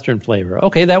added a Western flavor.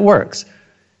 Okay, that works.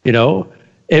 You know,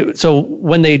 so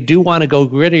when they do want to go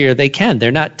grittier, they can.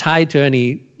 They're not tied to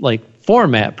any like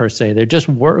format per se. They're just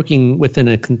working within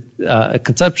a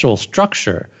conceptual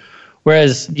structure.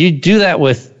 Whereas you do that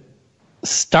with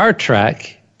Star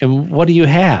Trek, and what do you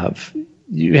have?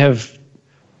 You have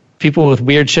people with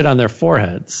weird shit on their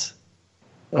foreheads.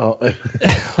 Oh,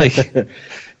 like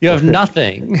you have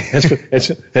nothing.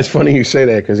 That's funny you say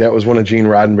that, because that was one of Gene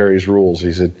Roddenberry's rules.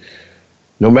 He said,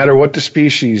 no matter what the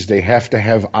species, they have to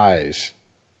have eyes,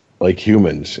 like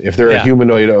humans. If they're a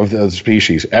humanoid of the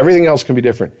species, everything else can be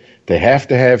different. They have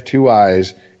to have 2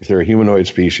 eyes if they're a humanoid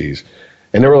species.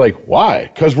 And they were like, why?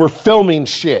 Because we're filming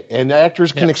shit, and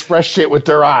actors can express shit with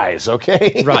their eyes,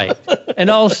 okay? Right. And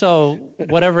also,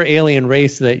 whatever alien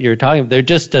race that you're talking about, they're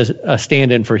just a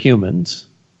stand-in for humans.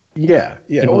 Yeah,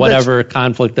 yeah. In whatever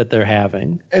conflict that they're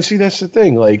having. And see, that's the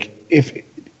thing. Like, if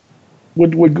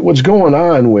what's going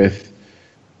on with,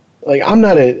 like, I'm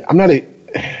not a.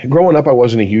 Growing up, I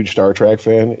wasn't a huge Star Trek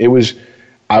fan. I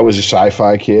was a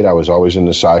sci-fi kid. I was always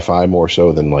into sci-fi more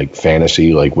so than like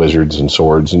fantasy, like wizards and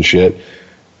swords and shit.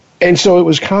 And so it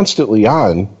was constantly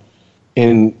on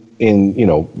in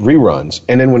reruns.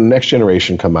 And then when Next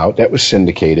Generation come out, that was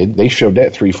syndicated. They showed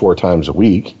that 3-4 times a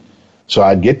week. So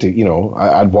I'd get to,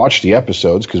 I'd watch the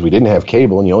episodes because we didn't have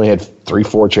cable and you only had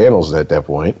 3-4 channels at that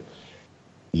point.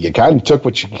 You kind of took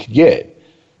what you could get.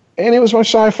 And it was my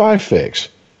sci-fi fix.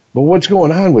 But what's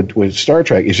going on with Star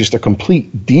Trek is just a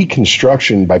complete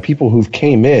deconstruction by people who've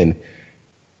came in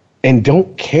and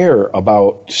don't care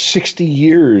about 60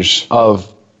 years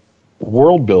of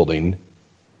world building,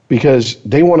 because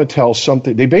they want to tell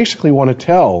something. They basically want to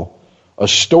tell a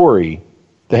story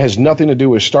that has nothing to do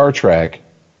with Star Trek,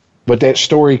 but that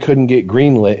story couldn't get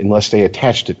greenlit unless they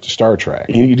attached it to Star Trek.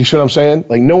 You see what I'm saying?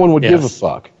 Like, no one would give a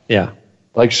fuck. Yeah.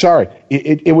 Like, sorry,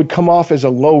 it would come off as a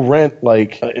low rent,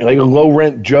 like a low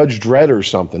rent Judge Dredd or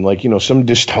something, like, some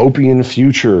dystopian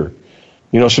future,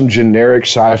 some generic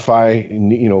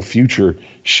sci-fi, future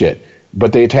shit.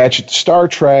 But they attach it to Star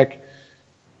Trek.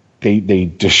 They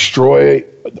destroy.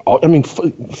 I mean,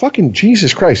 fucking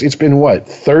Jesus Christ! It's been what,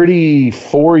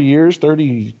 33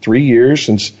 years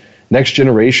since Next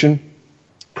Generation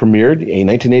premiered in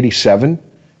 1987.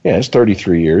 Yeah, it's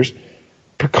 33 years.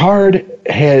 Picard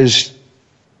has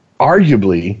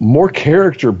arguably more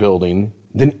character building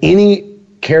than any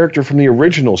character from the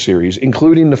original series,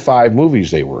 including the 5 movies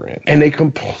they were in. And they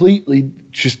completely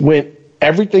just went,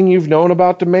 everything you've known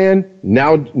about the man,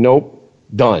 now, nope,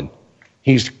 done.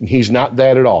 He's not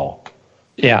that at all.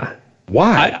 Yeah.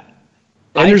 Why?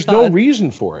 There's no reason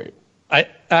for it.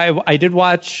 I did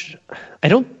watch,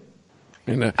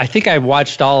 I think I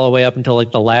watched all the way up until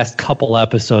like the last couple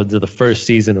episodes of the first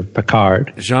season of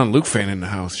Picard. Jean-Luc fan in the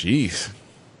house, jeez.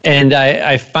 And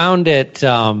I found it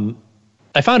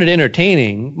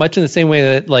entertaining, much in the same way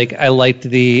that like I liked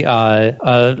the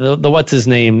what's his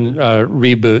name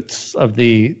reboots of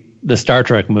the Star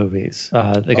Trek movies.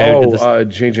 The guy who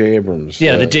did J.J. Abrams.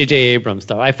 Yeah, the J.J. Abrams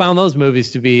stuff. I found those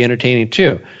movies to be entertaining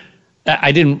too.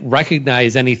 I didn't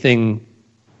recognize anything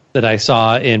that I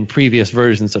saw in previous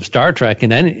versions of Star Trek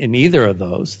in either of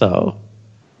those, though.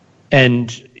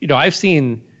 And, you know, I've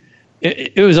seen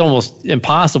it was almost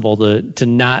impossible to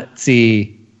not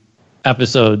see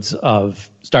episodes of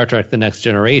Star Trek The Next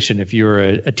Generation if you were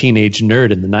a teenage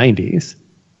nerd in the 90s.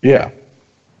 Yeah.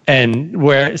 And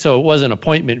so it wasn't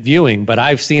appointment viewing, but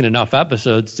I've seen enough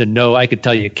episodes to know I could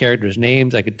tell you characters'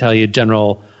 names. I could tell you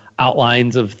general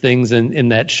outlines of things in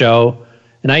that show.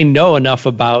 And I know enough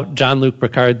about Jean-Luc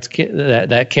Picard's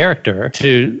that character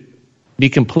to be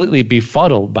completely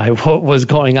befuddled by what was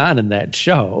going on in that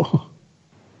show.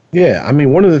 Yeah, I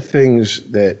mean, one of the things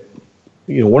that,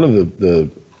 you know, one of the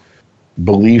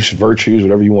beliefs, virtues,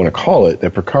 whatever you want to call it,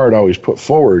 that Picard always put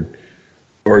forward,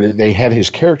 or that they had his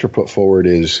character put forward,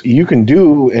 is you can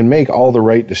do and make all the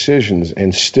right decisions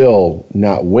and still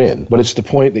not win. But it's the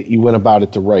point that you went about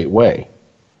it the right way.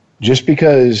 Just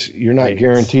because you're not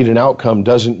guaranteed an outcome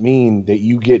doesn't mean that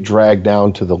you get dragged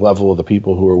down to the level of the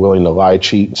people who are willing to lie,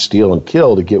 cheat, and steal and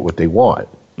kill to get what they want.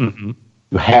 Mm-hmm.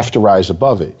 You have to rise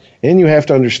above it. And you have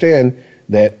to understand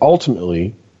that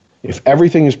ultimately, if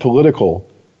everything is political,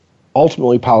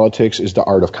 ultimately politics is the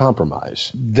art of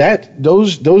compromise.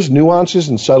 Those nuances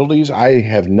and subtleties I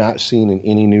have not seen in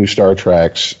any new Star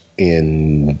Treks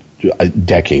in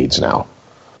decades now.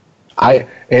 I'm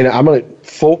gonna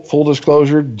full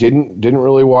disclosure, didn't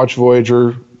really watch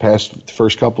Voyager past the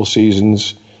first couple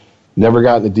seasons. Never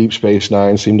got into Deep Space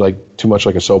Nine. Seemed like too much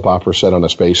like a soap opera set on a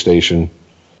space station.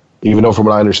 Even though, from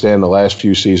what I understand, the last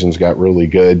few seasons got really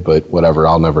good, but whatever,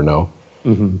 I'll never know.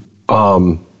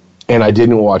 Mm-hmm. And I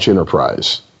didn't watch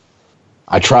Enterprise.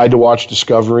 I tried to watch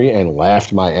Discovery and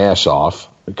laughed my ass off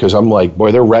because I'm like,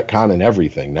 boy, they're retconning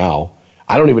everything now.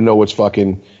 I don't even know what's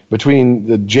fucking between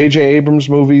the J.J. Abrams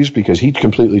movies, because he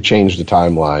completely changed the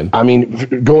timeline. I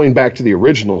mean, going back to the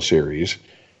original series,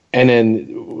 and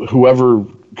then whoever,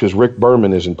 because Rick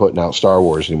Berman isn't putting out Star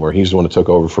Wars anymore. He's the one that took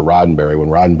over for Roddenberry when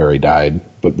Roddenberry died,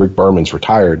 but Rick Berman's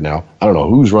retired now. I don't know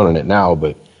who's running it now,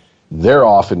 but they're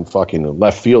off in fucking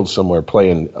left field somewhere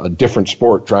playing a different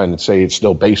sport, trying to say it's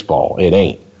still baseball. It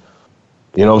ain't.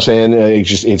 You know what I'm saying?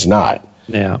 It's not.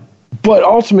 Yeah. But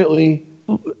ultimately,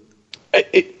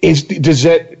 does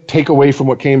that take away from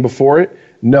what came before it?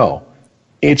 No.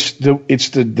 It's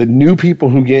the new people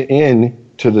who get in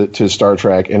to Star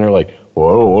Trek and are like, well,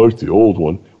 I don't like the old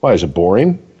one. Why, is it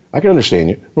boring? I can understand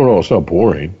you. No, it's not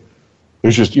boring.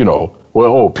 It's just,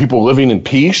 people living in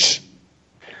peace?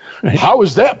 Right. How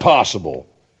is that possible?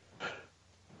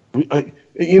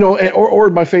 Or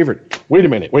my favorite, wait a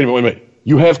minute.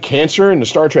 You have cancer in the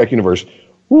Star Trek universe.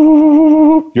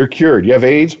 You're cured. You have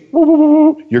AIDS.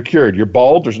 You're cured. You're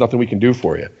bald. There's nothing we can do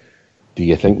for you. Do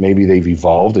you think maybe they've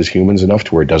evolved as humans enough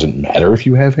to where it doesn't matter if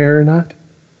you have hair or not?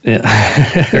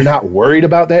 Yeah. They're not worried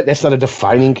about that? That's not a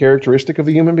defining characteristic of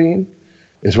a human being?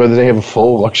 Is whether they have a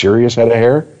full, luxurious head of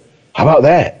hair? How about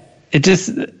that? It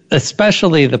just,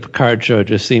 especially the Picard show,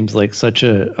 just seems like such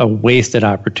a wasted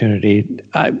opportunity.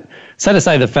 Set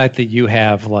aside the fact that you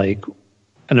have like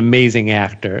an amazing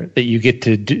actor that you get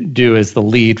to do as the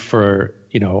lead for,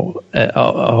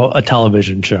 a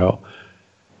television show.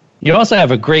 You also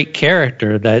have a great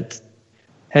character that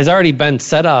has already been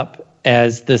set up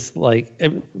as this, like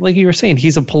you were saying,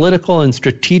 he's a political and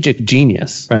strategic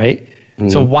genius, right? Mm-hmm.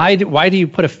 So why do you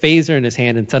put a phaser in his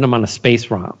hand and send him on a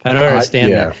space romp? I don't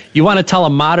understand that. You want to tell a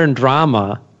modern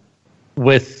drama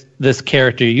with this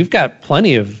character. You've got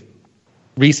plenty of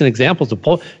recent examples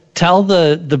of tell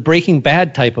the Breaking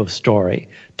Bad type of story.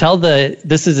 Tell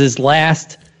this is his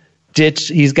last ditch.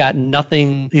 He's got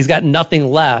nothing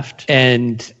left,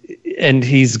 and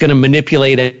he's going to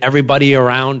manipulate everybody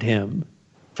around him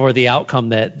for the outcome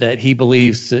that he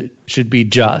believes should be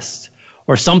just,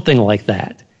 or something like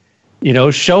that.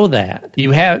 Show that.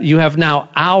 You have now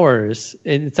hours,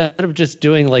 instead of just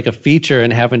doing like a feature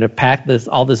and having to pack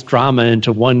all this drama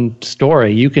into one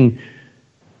story. You can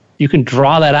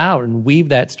draw that out and weave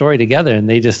that story together. And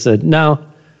they just said, no,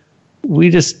 we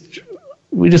just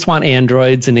want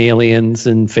androids and aliens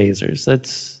and phasers.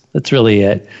 That's really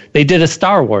it. They did a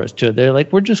Star Wars too. They're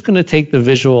like, we're just going to take the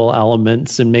visual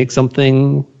elements and make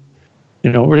something,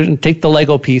 we're going to take the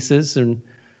Lego pieces and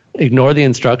ignore the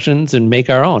instructions and make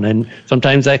our own. And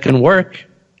sometimes that can work.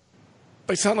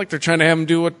 They sound like they're trying to have them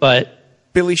do what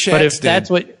Billy Shatz did.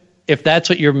 But if that's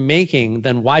what you're making,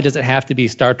 then why does it have to be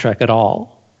Star Trek at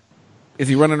all? Is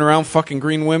he running around fucking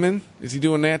green women? Is he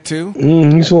doing that too?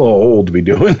 He's a little old to be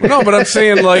doing. No, but I'm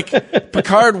saying like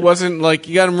Picard wasn't like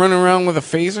you got him running around with a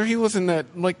phaser. He wasn't that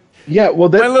like. Yeah, well,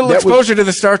 my little exposure to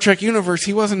the Star Trek universe,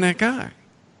 he wasn't that guy.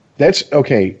 That's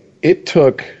okay. It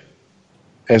took,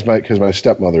 because my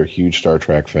stepmother, huge Star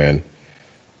Trek fan,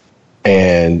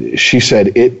 And she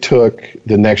said it took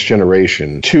The Next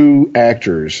Generation 2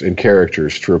 actors and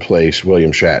characters to replace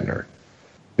William Shatner.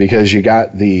 Because you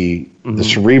got the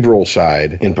cerebral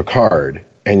side in Picard,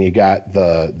 and you got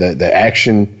the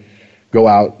action, go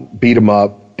out, beat them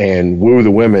up, and woo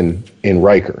the women in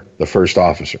Riker, the first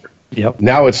officer. Yep.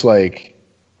 Now it's like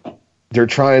they're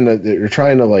trying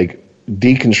to like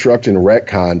deconstruct and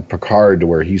retcon Picard to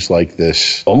where he's like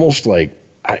this, almost like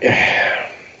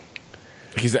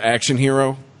he's an action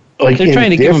hero. Like they're trying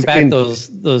to give him back those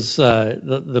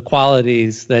the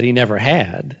qualities that he never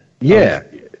had. Yeah.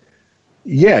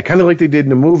 Yeah, kind of like they did in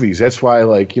the movies. That's why,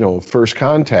 like, you know, First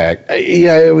Contact.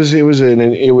 Yeah, it was an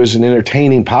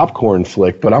entertaining popcorn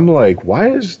flick. But I'm like, why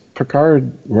is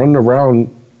Picard running around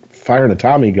firing a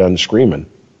Tommy gun, screaming,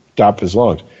 top of his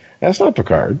lungs? That's not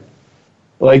Picard.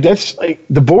 Like, that's like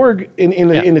the Borg in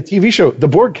the TV show. The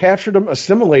Borg captured him,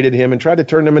 assimilated him, and tried to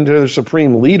turn him into their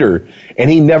supreme leader, and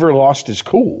he never lost his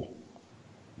cool.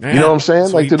 Man, you know what I'm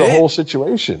saying? Like, through the did. whole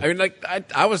situation. I mean, like,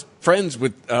 I was friends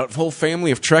with a whole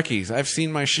family of Trekkies. I've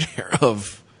seen my share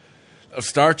of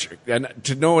Star Trek, and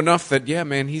to know enough that, yeah,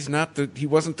 man, he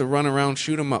wasn't the run around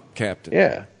shoot 'em up captain.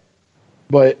 Yeah,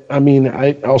 but I mean,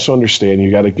 I also understand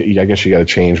I guess you got to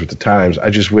change with the times. I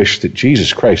just wish that,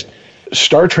 Jesus Christ,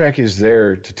 Star Trek is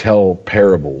there to tell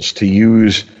parables, to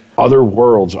use other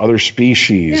worlds, other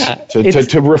species,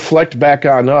 to reflect back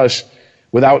on us.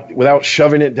 Without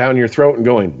shoving it down your throat and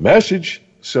going, message.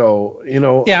 So, you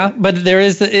know. Yeah, but there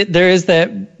is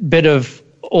that bit of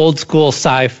old school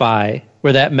sci-fi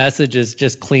where that message is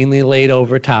just cleanly laid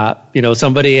over top. You know,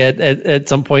 somebody at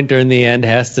some point during the end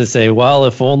has to say, well,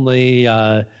 if only,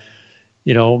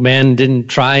 man didn't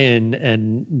try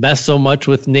and mess so much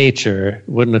with nature,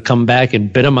 wouldn't have come back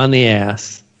and bit him on the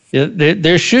ass.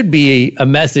 There should be a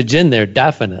message in there,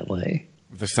 definitely.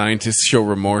 The scientists show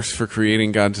remorse for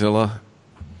creating Godzilla.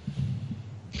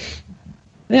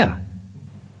 Yeah.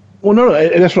 Well, no,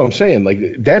 that's what I'm saying.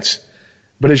 Like,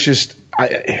 but it's just,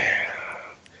 I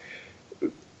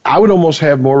would almost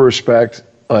have more respect.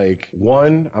 Like,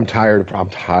 one, I'm so tired of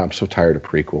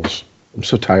prequels. I'm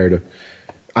so tired of,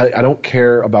 I don't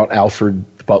care about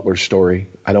Alfred Butler's story.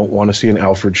 I don't want to see an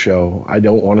Alfred show. I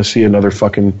don't want to see another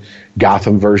fucking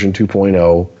Gotham version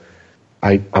 2.0.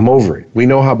 I'm over it. We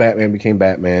know how Batman became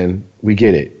Batman. We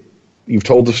get it. You've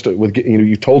told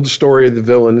you've told the story of the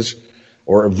villains,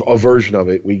 or a version of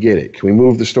it. We get it. Can we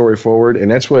move the story forward? And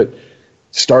that's what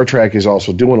Star Trek is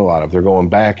also doing a lot of. They're going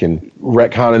back and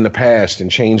retconning the past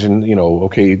and changing,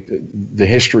 the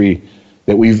history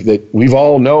that we've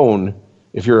all known.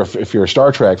 If you're a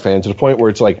Star Trek fan, to the point where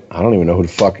it's like, I don't even know who the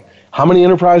fuck. How many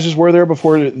Enterprises were there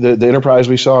before the Enterprise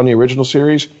we saw in the original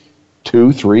series?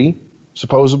 2, 3,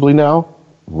 supposedly now.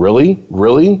 Really?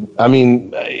 I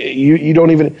mean, you don't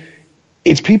even.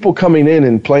 It's people coming in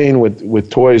and playing with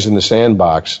toys in the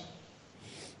sandbox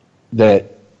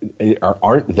that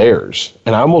aren't theirs.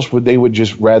 And they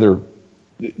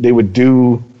would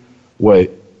do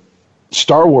what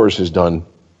Star Wars has done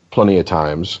plenty of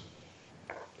times,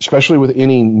 especially with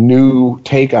any new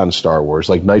take on Star Wars,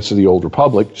 like Knights of the Old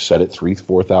Republic, set it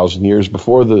 4,000 years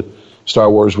before the Star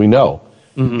Wars we know.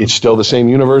 Mm-hmm. It's still the same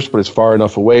universe, but it's far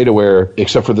enough away to where,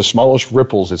 except for the smallest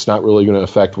ripples, it's not really going to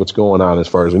affect what's going on as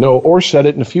far as we know, or set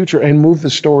it in the future and move the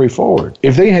story forward.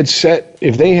 If they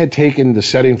had taken the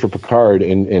setting for Picard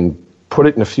and put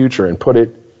it in the future and put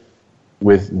it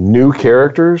with new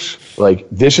characters, like,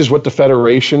 this is what the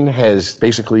Federation has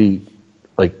basically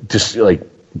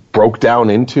broke down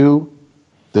into.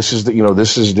 This is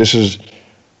the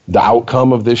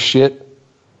outcome of this shit,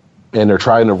 and they're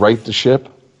trying to right the ship.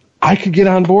 I could get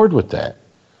on board with that.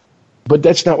 But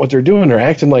that's not what they're doing. They're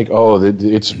acting like,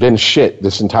 it's been shit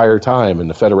this entire time, and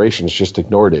the Federation's just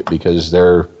ignored it because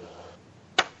they're,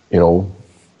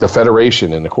 the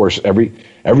Federation, and of course every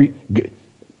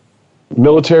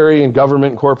military and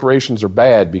government and corporations are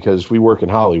bad because we work in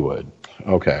Hollywood.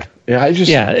 Okay. Yeah,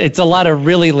 it's a lot of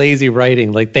really lazy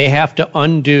writing. Like, they have to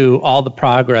undo all the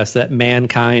progress that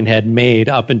mankind had made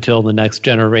up until the Next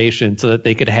Generation so that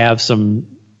they could have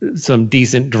some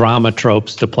decent drama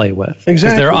tropes to play with. Exactly.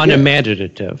 Because they're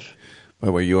unimaginative. By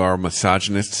the way, you are a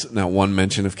misogynist. Not one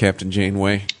mention of Captain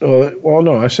Janeway. Well,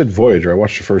 no, I said Voyager. I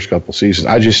watched the first couple seasons.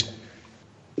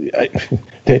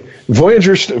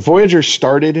 Voyager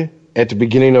started at the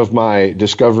beginning of my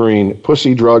discovering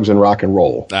pussy, drugs, and rock and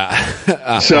roll. Fair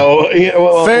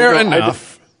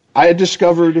enough. I had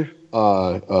discovered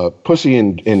pussy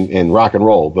and rock and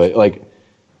roll, but like,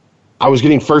 I was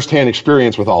getting firsthand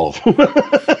experience with all of them.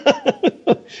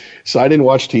 So I didn't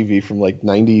watch TV from like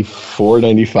 94,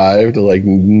 95 to like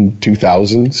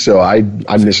 2000. So I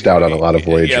missed out on a lot of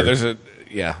Voyager. Yeah,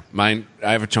 Yeah, mine.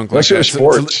 I have a chunk Let's like that.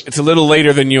 go sports. It's a little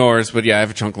later than yours, but yeah, I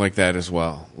have a chunk like that as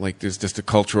well. Like there's just a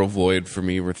cultural void for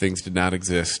me where things did not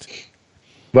exist.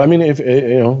 But I mean,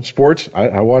 if sports,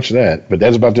 I watch that. But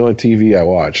that's about the only TV I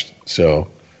watched.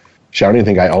 So, I don't even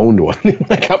think I owned one.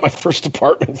 I got my first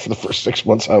apartment for the first 6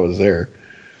 months I was there.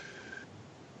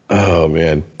 Oh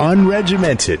man.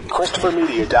 Unregimented.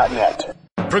 ChristopherMedia.net.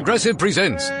 Progressive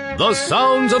presents The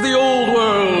Sounds of the Old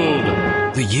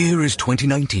World. The year is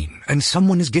 2019, and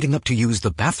someone is getting up to use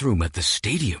the bathroom at the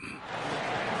stadium.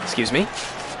 Excuse me?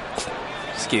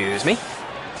 Excuse me?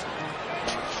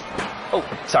 Oh,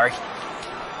 sorry.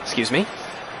 Excuse me?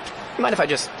 You mind if I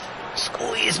just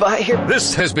squeeze by here?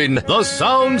 This has been The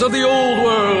Sounds of the Old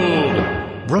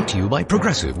World. Brought to you by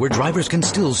Progressive, where drivers can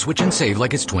still switch and save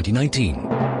like it's 2019.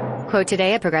 Quote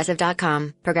today at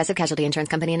Progressive.com. Progressive Casualty Insurance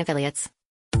Company and Affiliates.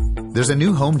 There's a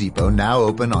new Home Depot now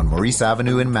open on Maurice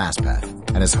Avenue in Maspeth.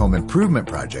 And as home improvement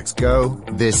projects go,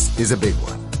 this is a big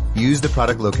one. Use the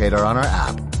product locator on our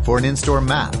app for an in-store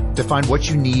map to find what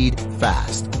you need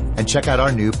fast. And check out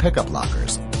our new pickup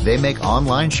lockers. They make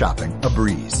online shopping a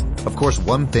breeze. Of course,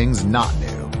 one thing's not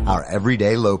new, our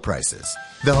everyday low prices.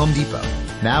 The Home Depot,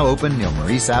 now open near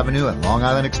Maurice Avenue and Long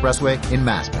Island Expressway in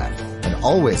Maspeth, and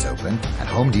always open at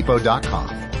HomeDepot.com.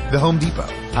 The Home Depot,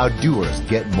 how doers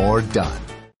get more done.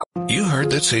 You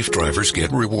heard that safe drivers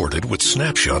get rewarded with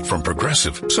Snapshot from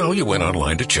Progressive, so you went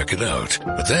online to check it out.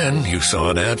 But then you saw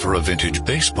an ad for a vintage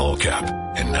baseball cap,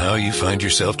 and now you find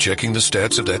yourself checking the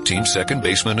stats of that team's second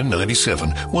baseman in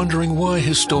 '97, wondering why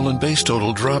his stolen base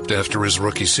total dropped after his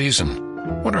rookie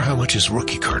season. Wonder how much his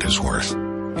rookie card is worth.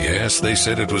 Yes, they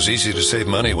said it was easy to save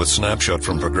money with Snapshot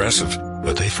from Progressive,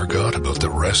 but they forgot about the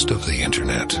rest of the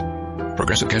internet.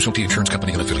 Progressive Casualty Insurance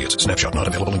Company and Affiliates. Snapshot not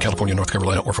available in California, North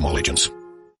Carolina, or from all agents.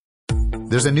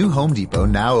 There's a new Home Depot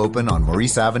now open on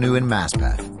Maurice Avenue in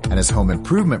Maspeth. And as home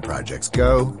improvement projects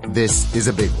go, this is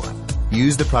a big one.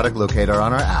 Use the product locator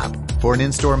on our app for an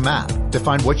in-store map to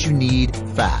find what you need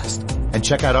fast. And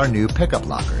check out our new pickup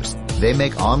lockers. They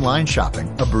make online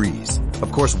shopping a breeze.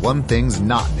 Of course, one thing's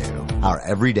not new, our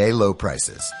everyday low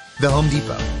prices. The Home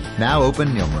Depot, now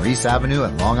open near Maurice Avenue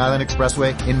and Long Island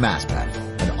Expressway in Maspeth.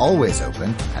 And always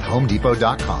open at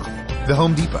HomeDepot.com. The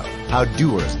Home Depot, how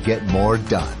doers get more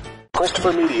done.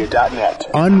 ChristopherMedia.net.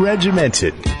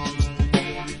 Unregimented.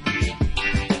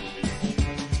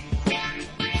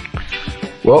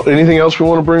 Well, anything else we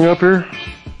want to bring up here?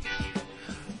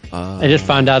 I just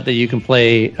found out that you can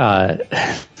play.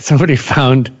 Somebody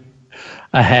found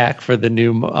a hack for the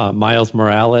new Miles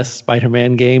Morales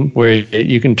Spider-Man game where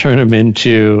you can turn him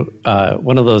into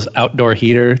one of those outdoor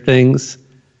heater things,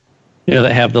 you know,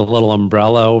 that have the little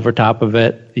umbrella over top of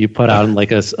it. You put out in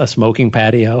like a smoking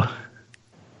patio.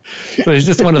 So it's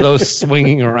just one of those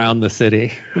swinging around the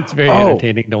city. It's very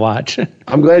entertaining to watch.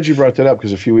 I'm glad you brought that up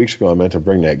because a few weeks ago I meant to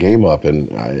bring that game up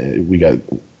and we got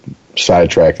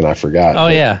sidetracked and I forgot. Oh,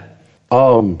 yeah.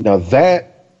 Now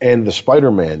that and the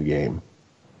Spider-Man game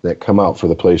that come out for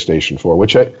the PlayStation 4,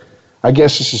 which I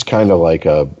guess this is kind of like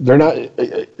they're not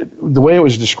the way it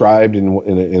was described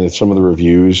in some of the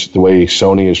reviews. The way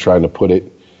Sony is trying to put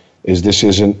it is this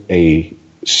isn't a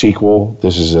sequel.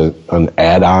 This is an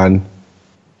add-on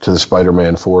to the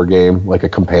Spider-Man 4 game, like a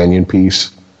companion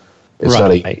piece. It's not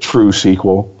a true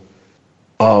sequel.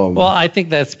 Well, I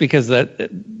think that's because the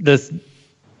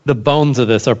bones of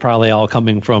this are probably all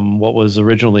coming from what was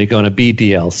originally going to be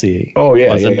DLC. Oh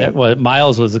yeah, Well,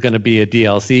 Miles was going to be a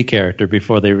DLC character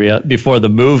before the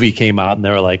movie came out, and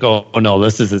they were like, "Oh no,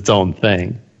 this is its own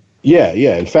thing." Yeah.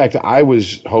 In fact, I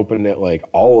was hoping that like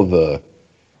all of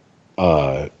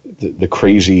the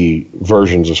crazy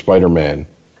versions of Spider-Man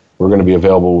were going to be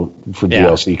available for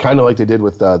DLC, kind of like they did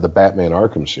with the Batman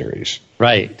Arkham series.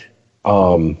 Right.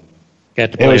 Got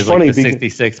to play the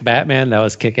 66 Batman. That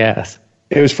was kick-ass.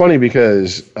 It was funny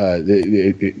because,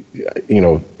 this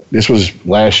was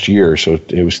last year, so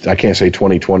it was, I can't say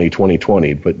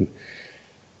 2020, but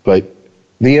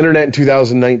the internet in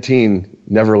 2019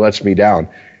 never lets me down.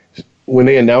 When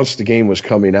they announced the game was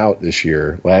coming out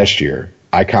last year,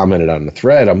 I commented on the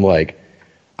thread. I'm like,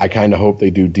 I kind of hope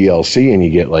they do DLC and you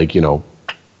get like,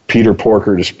 Peter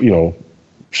Porker to,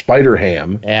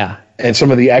 Spider-Ham. Yeah. And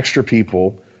some of the extra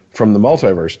people from the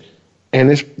multiverse. And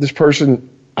this person,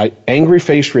 angry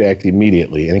face reacted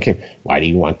immediately. And it came, why do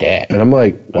you want that? And I'm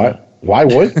like, why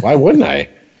wouldn't I?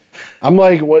 I'm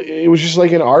like, it was just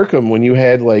like in Arkham when you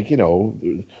had like,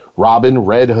 Robin,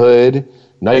 Red Hood,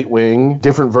 Nightwing,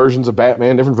 different versions of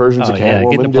Batman, different versions of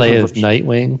Catwoman. Get to play as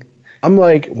Nightwing. I'm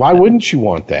like, why wouldn't you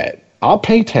want that? I'll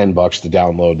pay $10 to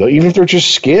download, though, even if they're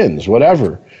just skins,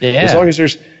 whatever. Yeah. As long as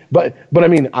there's But I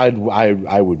mean, I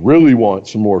would really want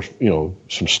some more,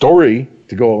 some story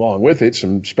to go along with it,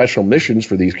 some special missions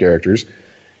for these characters.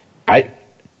 I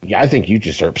think you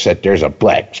just are upset there's a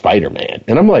black Spider-Man.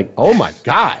 And I'm like, oh my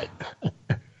God.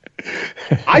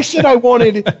 I said I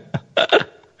wanted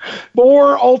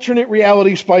more alternate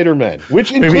reality Spider-Man,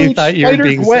 which includes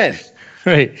Spider-Gwen.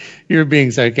 Right. You're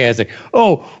being sarcastic.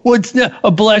 Oh, what's next?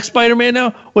 A black Spider-Man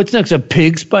now? What's next? A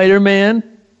pig Spider-Man?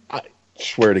 I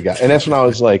swear to God. And that's when I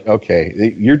was like, okay,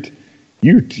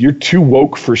 you're too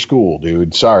woke for school,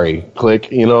 dude. Sorry.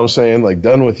 Click. You know what I'm saying? Like,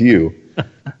 done with you.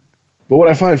 But what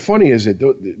I find funny is that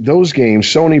those games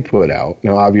Sony put out,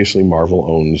 now obviously Marvel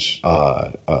owns,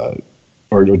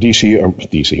 or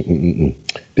DC,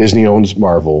 Disney owns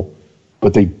Marvel,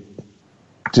 but do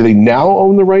they now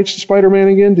own the rights to Spider-Man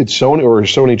again? Did Sony, or is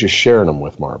Sony just sharing them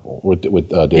with Marvel, with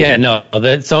Disney? Yeah, no,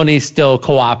 Sony's still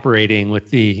cooperating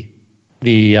with the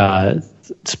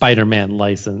Spider-Man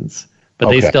license, but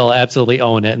they still absolutely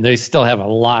own it, and they still have a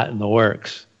lot in the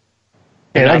works.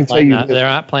 And I can tell you, they're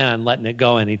not planning on letting it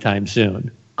go anytime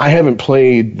soon. I haven't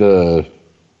played the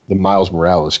Miles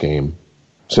Morales game.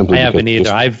 Simply I haven't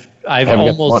either. I've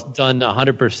almost done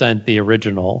 100% the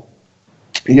original.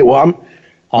 Yeah, well,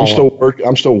 I'm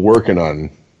still working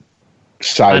on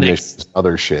side missions,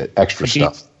 other shit, extra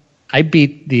stuff. I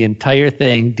beat the entire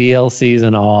thing, DLCs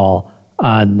and all,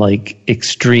 on like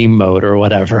extreme mode or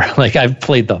whatever. Like, I've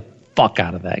played the fuck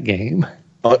out of that game.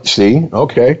 See,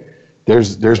 okay,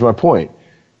 there's my point.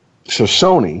 So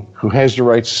Sony, who has the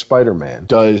rights to Spider-Man,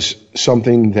 does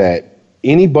something that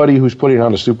anybody who's putting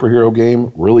on a superhero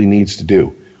game really needs to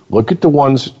do. Look at the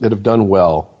ones that have done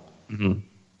well. Mm-hmm.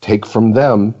 Take from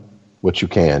them what you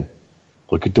can.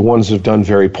 Look at the ones that have done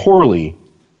very poorly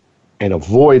and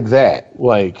avoid that,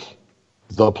 like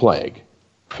The Plague.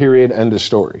 Period. End of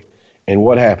story. And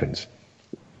what happens?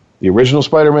 The original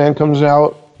Spider-Man comes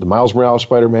out, the Miles Morales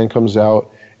Spider-Man comes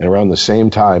out, and around the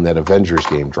same time that Avengers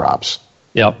game drops.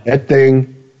 Yep. That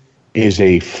thing is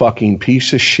a fucking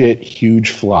piece of shit, huge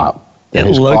flop that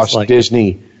has cost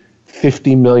Disney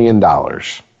 $50 million.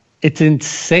 It's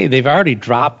insane. They've already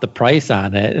dropped the price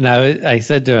on it. And I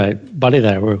said to a buddy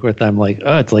that I work with, I'm like,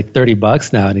 oh, it's like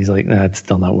 $30 now. And he's like, no, it's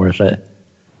still not worth it.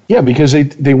 Yeah, because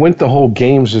they went the whole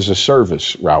games as a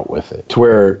service route with it, to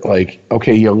where, like,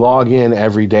 okay, you log in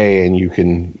every day and you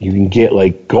can get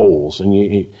like goals and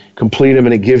you complete them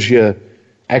and it gives you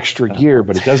extra gear,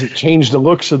 but it doesn't change the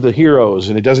looks of the heroes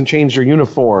and it doesn't change their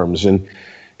uniforms. And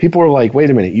people are like, wait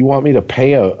a minute, you want me to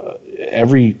pay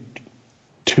every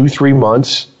 2-3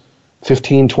 months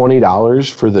 $15, $20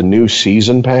 for the new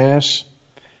season pass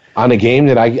on a game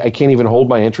that I can't even hold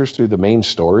my interest through the main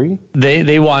story?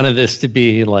 They wanted this to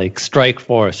be like Strike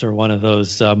Force or one of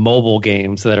those mobile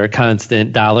games that are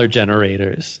constant dollar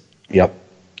generators. Yep.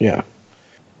 Yeah.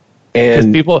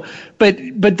 And people,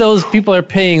 but those people are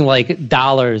paying like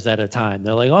dollars at a time.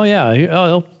 They're like, oh yeah,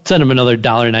 I'll send them another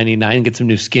 $1.99, get some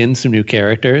new skins, some new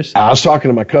characters. I was talking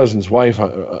to my cousin's wife.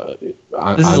 This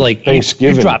is like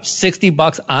Thanksgiving. You drop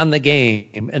 $60 on the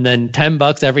game, and then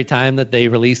 $10 every time that they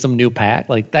release some new pack.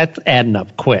 Like, that's adding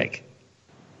up quick.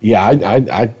 Yeah,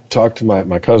 I talked to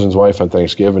my cousin's wife on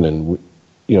Thanksgiving, and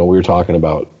we were talking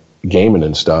about gaming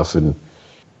and stuff, and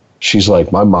she's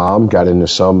like, my mom got into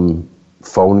some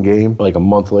phone game. Like a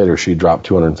month later, she dropped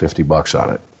 $250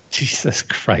 on it. Jesus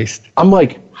Christ! I'm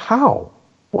like, how?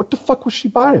 What the fuck was she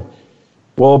buying?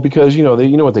 Well, because you know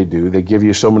what they do. They give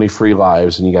you so many free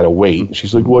lives, and you got to wait. And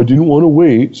she's like, well, I didn't want to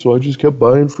wait, so I just kept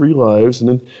buying free lives. And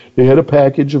then they had a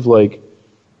package of like,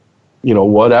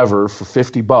 whatever for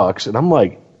 $50, and I'm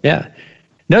like, yeah.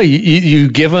 No, you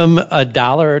give them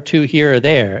 $1 or $2 here or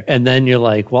there, and then you're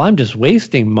like, well, I'm just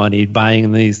wasting money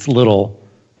buying these little,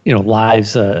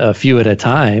 lives a few at a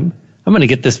time. I'm going to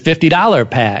get this $50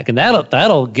 pack, and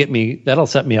that'll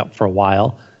set me up for a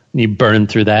while. And you burn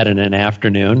through that in an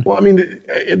afternoon. Well, I mean,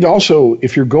 it also,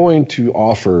 if you're going to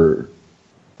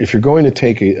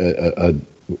take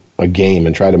a game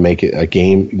and try to make it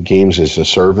games as a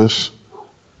service,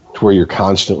 to where you're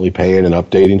constantly paying and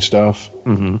updating stuff.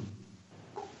 Mm-hmm.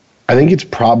 I think it's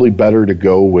probably better to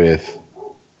go with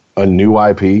a new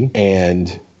IP,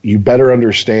 and you better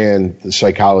understand the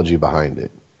psychology behind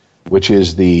it, which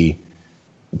is you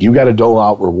got to dole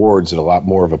out rewards at a lot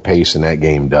more of a pace than that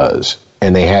game does,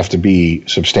 and they have to be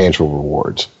substantial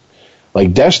rewards.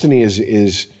 Like Destiny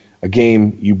is a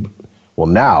game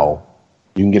now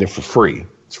you can get it for free.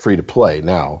 It's free to play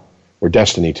now, or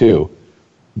Destiny 2.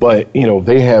 But,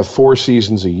 they have 4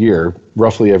 seasons a year,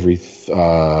 roughly every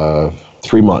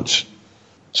 3 months.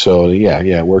 So, yeah,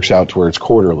 it works out to where it's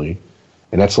quarterly.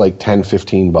 And that's like $10,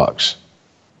 $15.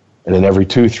 And then every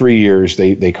 2-3 years,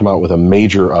 they come out with a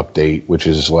major update, which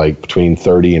is like between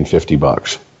 $30 and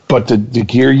 $50. But the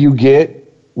gear you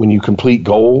get when you complete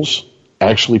goals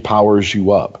actually powers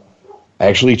you up,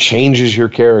 actually changes your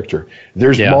character.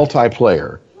 There's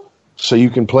multiplayer, so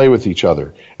you can play with each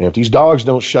other. And if these dogs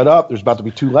don't shut up, there's about to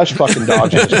be 2 less fucking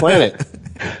dogs on this planet.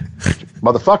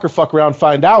 Motherfucker, fuck around,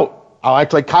 find out. I'll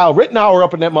act like Kyle Rittenauer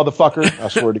up in that motherfucker. I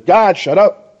swear to God, shut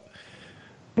up.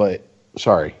 But,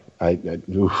 sorry.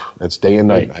 That's day and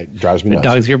night. It drives me nuts.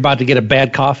 Dogs, you're about to get a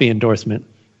bad coffee endorsement.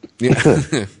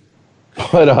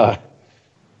 But,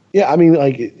 yeah, I mean,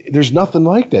 like, there's nothing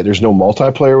like that. There's no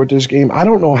multiplayer with this game. I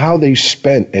don't know how they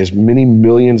spent as many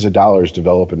millions of dollars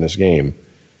developing this game.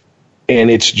 And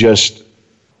it's just,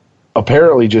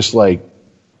 apparently just like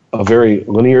a very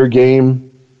linear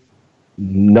game,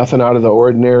 nothing out of the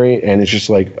ordinary. And it's just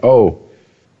like, oh,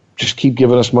 just keep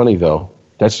giving us money, though.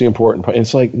 That's the important part. And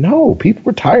it's like, no, people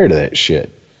are tired of that shit.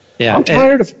 Yeah, I'm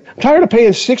tired of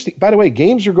paying $60. By the way,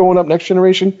 games are going up next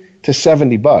generation to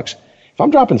 $70. If I'm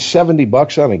dropping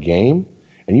 $70 on a game,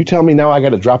 and you tell me now I got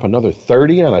to drop another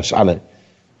 $30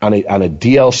 on a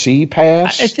DLC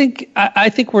pass, I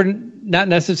think we're not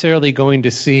necessarily going to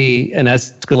see an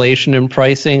escalation in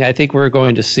pricing. I think we're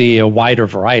going to see a wider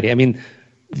variety. I mean,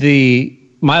 the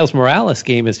Miles Morales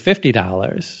game is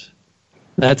 $50.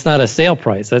 That's not a sale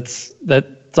price. That's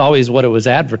always what it was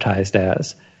advertised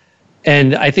as.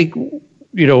 And I think,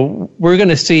 we're going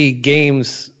to see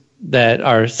games that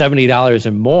are $70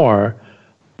 and more,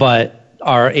 but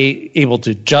are able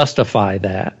to justify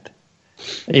that.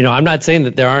 I'm not saying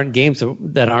that there aren't games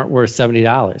that aren't worth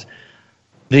 $70.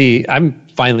 I'm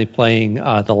finally playing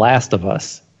The Last of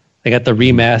Us. I got the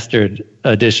remastered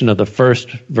edition of the first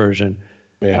version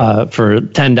for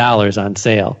 $10 on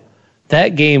sale.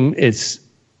 That game is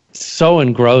so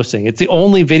engrossing. It's the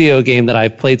only video game that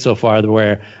I've played so far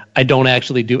where I don't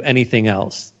actually do anything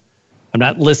else. I'm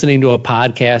not listening to a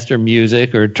podcast or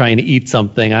music or trying to eat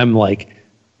something. I'm like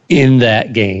in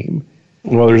that game.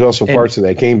 Well, there's also parts of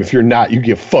that game. If you're not, you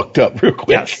get fucked up real quick.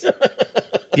 Yes.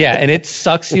 Yeah, and it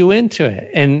sucks you into it.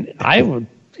 And I would,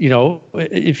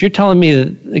 if you're telling me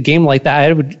a game like that,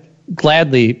 I would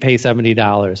gladly pay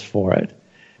 $70 for it.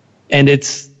 And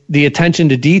it's the attention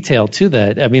to detail to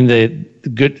that. I mean,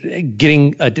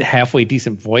 getting a halfway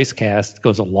decent voice cast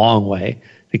goes a long way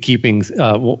to keeping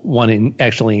one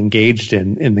actually engaged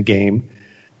in the game.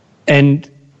 And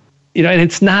and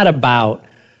it's not about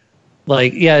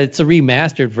like, yeah, it's a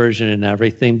remastered version and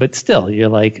everything, but still, you're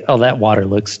like, oh, that water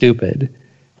looks stupid,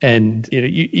 and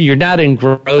you're not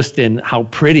engrossed in how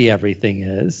pretty everything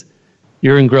is.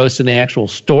 You're engrossed in the actual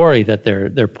story that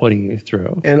they're putting you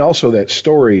through. And also that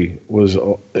story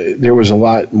there was a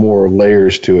lot more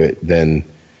layers to it than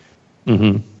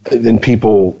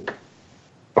people,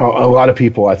 a lot of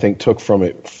people I think took from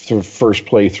it through first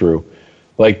playthrough.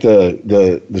 Like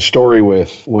the story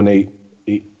with when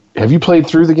have you played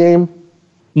through the game?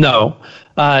 No.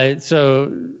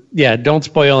 So yeah, don't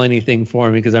spoil anything for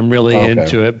me because I'm really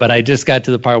into it, but I just got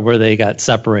to the part where they got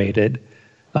separated.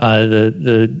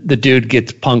 The dude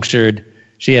gets punctured.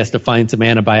 She has to find some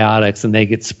antibiotics, and they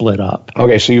get split up.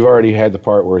 Okay, so you've already had the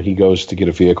part where he goes to get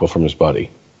a vehicle from his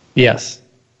buddy. Yes.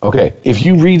 Okay, if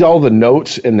you read all the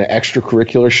notes and the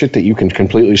extracurricular shit that you can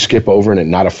completely skip over and it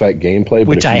not affect gameplay,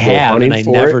 which I have and I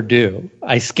never do.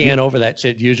 I scan over that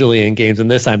shit usually in games, and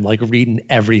this I'm like reading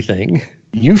everything.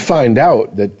 You find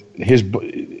out that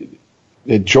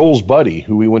that Joel's buddy,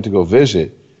 who we went to go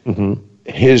visit,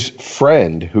 his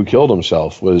friend who killed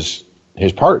himself was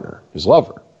his partner, his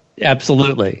lover.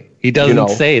 Absolutely. He doesn't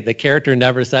say, the character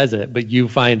never says it, but you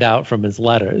find out from his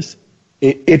letters.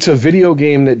 It's a video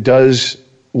game that does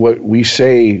what we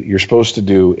say you're supposed to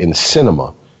do in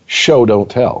cinema. Show, don't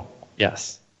tell.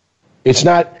 Yes. It's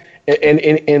not,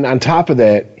 and on top of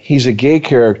that, he's a gay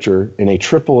character in a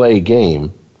AAA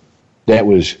game that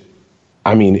was,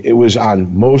 I mean, it was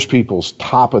on most people's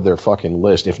top of their fucking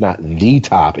list, if not the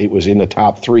top. It was in the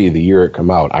top 3 the year it came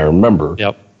out. I remember.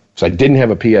 Yep. So I didn't have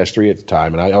a PS3 at the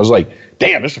time, and I was like,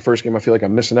 damn, this is the first game I feel like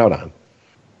I'm missing out on.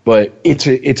 But it's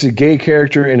a gay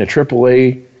character in a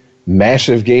AAA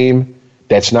massive game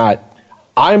that's not,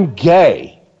 I'm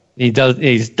gay. He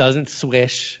doesn't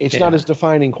swish. It's not his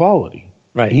defining quality.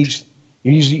 Right.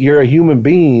 You're a human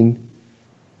being,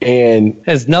 and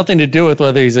has nothing to do with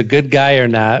whether he's a good guy or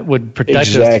not, would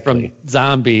protect us from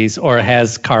zombies or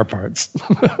has car parts.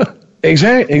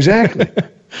 Exactly.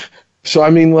 So, I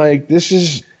mean, like,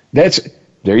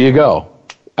 there you go.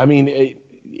 I mean,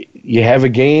 you have a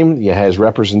game, it has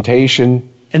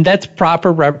representation. And that's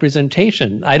proper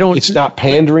representation. It's not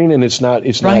pandering, and it's not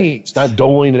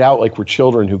doling it out like we're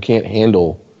children who can't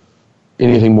handle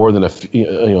anything more than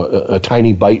a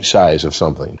tiny bite size of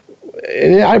something.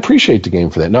 And I appreciate the game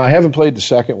for that. Now, I haven't played the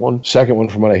second one. Second one,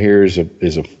 from what I hear, is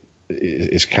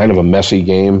kind of a messy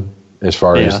game as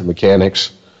far as the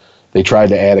mechanics. They tried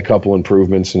to add a couple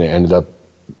improvements, and it ended up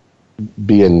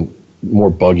being more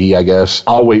buggy, I guess.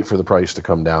 I'll wait for the price to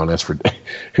come down.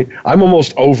 I'm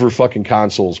almost over fucking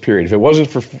consoles, period. If it wasn't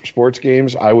for sports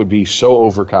games, I would be so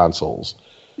over consoles.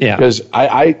 Yeah. Because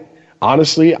I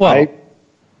honestly,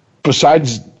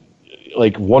 besides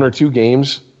like one or two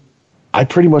games, I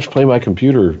pretty much play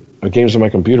games on my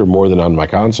computer more than on my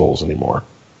consoles anymore.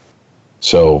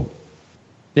 So.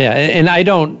 Yeah, and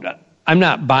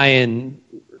I'm buying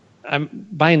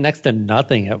next to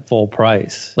nothing at full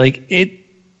price. Like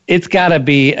it's got to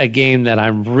be a game that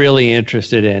I'm really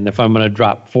interested in. If I'm going to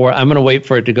drop I'm going to wait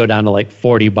for it to go down to like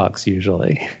 $40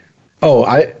 usually. Oh,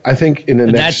 I think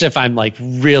that's if I'm like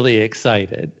really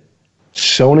excited.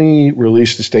 Sony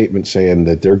released a statement saying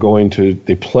that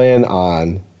they plan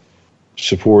on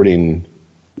supporting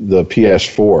the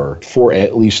PS4 for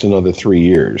at least another 3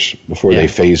 years before they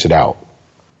phase it out.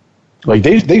 Like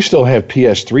they still have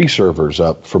PS3 servers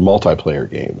up for multiplayer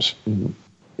games.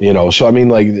 Mm-hmm. So I mean,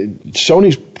 like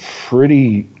Sony's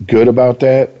pretty good about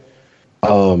that.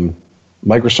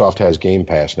 Microsoft has Game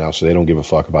Pass now, so they don't give a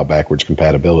fuck about backwards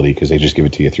compatibility because they just give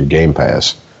it to you through Game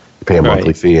Pass. You pay a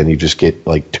monthly fee and you just get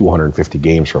like 250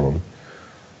 games from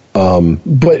them.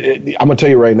 But I'm gonna tell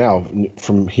you right now,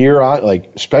 from here on,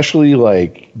 like especially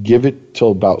like give it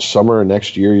till about summer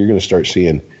next year, you're gonna start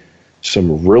seeing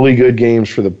some really good games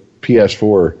for the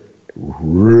PS4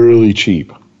 really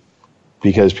cheap,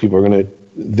 because people are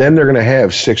they're going to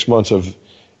have 6 months of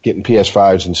getting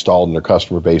PS5s installed in their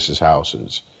customer base's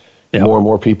houses. Yep. More and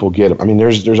more people get them. I mean,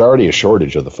 there's already a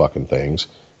shortage of the fucking things.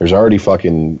 There's already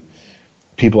fucking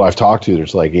people I've talked to.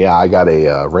 There's like, I got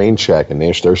a rain check, and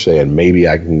they're saying maybe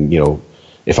I can,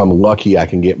 if I'm lucky, I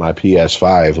can get my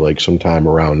PS5 like sometime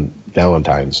around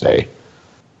Valentine's Day.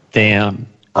 Damn.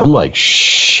 I'm like,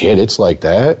 shit, it's like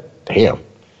that? Damn.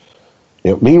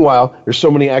 Meanwhile, there's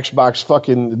so many new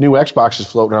Xboxes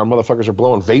floating around. Motherfuckers are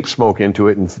blowing vape smoke into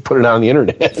it and putting it on the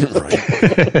internet.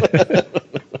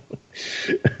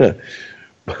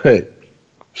 But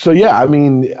so yeah, I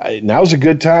mean, now's a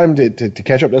good time to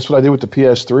catch up. That's what I did with the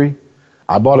PS3.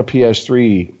 I bought a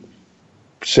PS3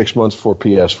 6 months before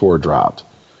PS4 dropped,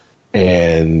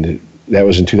 and that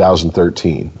was in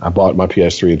 2013. I bought my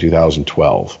PS3 in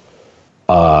 2012.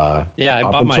 I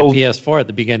bought my PS4 at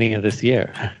the beginning of this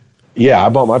year. Yeah, I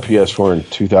bought my PS4 in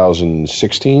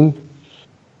 2016,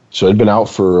 so it'd been out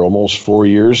for almost 4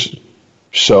 years.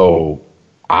 So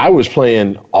I was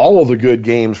playing all of the good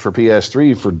games for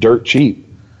PS3 for dirt cheap,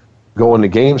 going to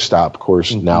GameStop, of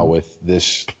course, now with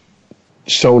this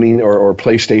Sony or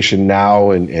PlayStation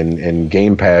Now and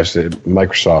Game Pass that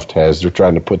Microsoft has. They're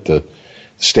trying to put the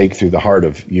stake through the heart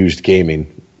of used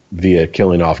gaming via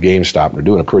killing off GameStop. They're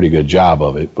doing a pretty good job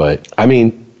of it. But, I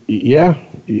mean, yeah,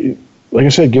 like I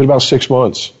said, give it about 6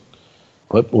 months.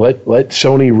 Let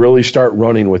Sony really start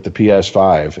running with the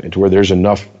PS5 and to where there's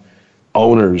enough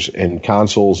owners and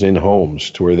consoles in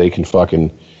homes to where they can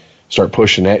fucking start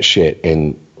pushing that shit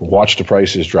and watch the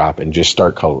prices drop and just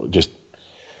start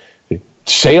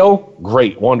sale.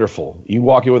 Great, wonderful. You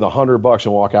walk in with $100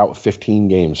 and walk out with 15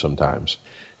 games sometimes.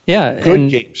 Yeah, good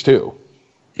games too.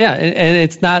 Yeah, and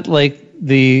it's not like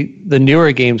the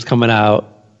newer games coming out.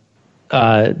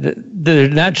 They're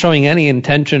not showing any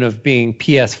intention of being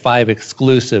PS5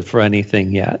 exclusive for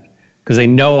anything yet, because they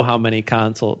know how many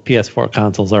PS4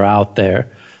 consoles are out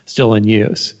there still in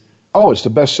use. Oh, it's the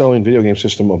best-selling video game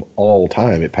system of all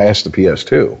time. It passed the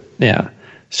PS2. Yeah.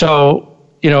 So,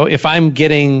 if I'm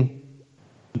getting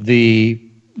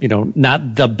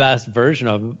not the best version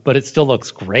of it, but it still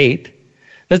looks great.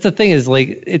 That's the thing is,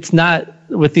 like, it's not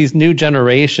with these new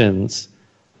generations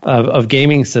of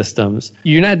gaming systems,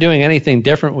 you're not doing anything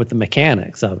different with the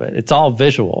mechanics of it. It's all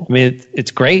visual. I mean, it's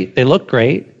great. They look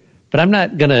great, but I'm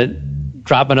not going to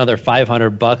drop another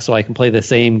 $500 so I can play the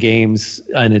same games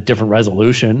in a different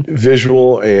resolution.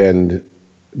 Visual, and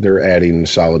they're adding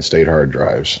solid state hard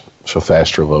drives, so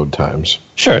faster load times.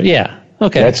 Sure, yeah.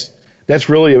 Okay. That's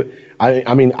really,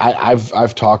 I mean,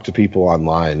 I've talked to people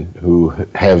online who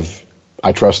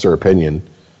I trust their opinion.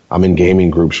 I'm in gaming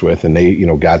groups with, and they,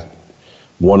 got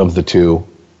one of the two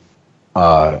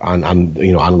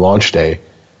on launch day,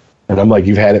 and I'm like,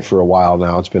 you've had it for a while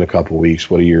now. It's been a couple of weeks.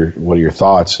 What are your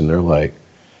thoughts? And they're like,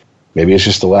 maybe it's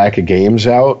just a lack of games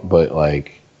out, but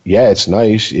like, yeah, it's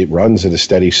nice. It runs at a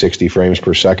steady 60 frames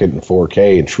per second in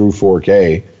 4K, in true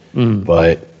 4K.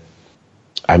 But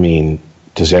I mean,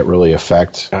 does that really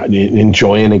affect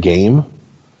enjoying a game?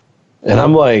 And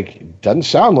I'm like, doesn't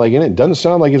sound like it. It doesn't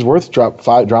sound like it's worth dropping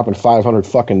 $500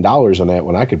 fucking dollars on that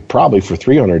when I could probably for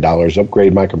 $300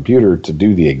 upgrade my computer to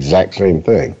do the exact same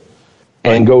thing,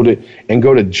 and go to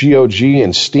GOG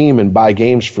and Steam and buy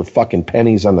games for fucking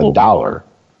pennies on the dollar.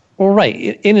 Well, right.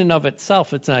 In and of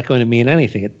itself, it's not going to mean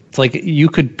anything. It's like you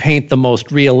could paint the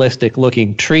most realistic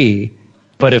looking tree,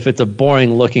 but if it's a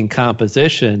boring looking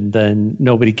composition, then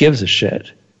nobody gives a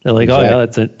shit. They're like,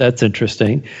 exactly. Oh yeah, that's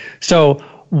interesting. So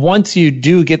once you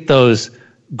do get those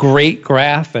great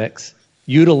graphics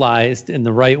utilized in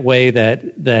the right way,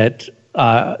 that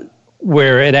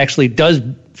where it actually does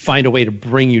find a way to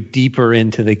bring you deeper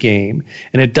into the game,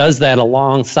 and it does that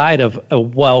alongside of a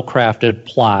well-crafted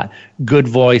plot, good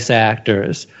voice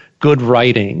actors, good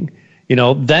writing,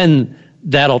 then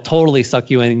that'll totally suck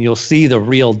you in, and you'll see the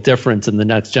real difference in the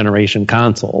next generation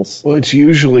consoles. Well, it's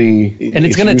usually, and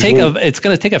it's going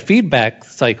to take a feedback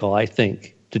cycle, I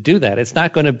think, to do that. It's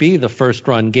not going to be the first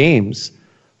run games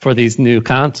for these new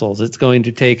consoles. It's going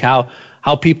to take how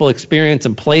people experience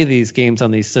and play these games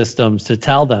on these systems to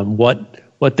tell them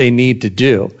what they need to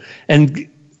do. And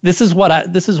this is what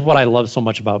I love so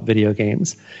much about video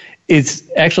games. It's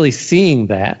actually seeing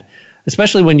that,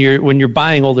 especially when you're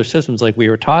buying older systems like we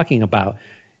were talking about.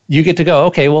 You get to go,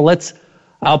 okay, well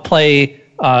I'll play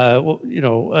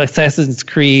Assassin's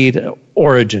Creed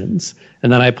Origins,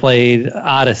 and then I played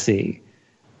Odyssey.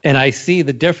 And I see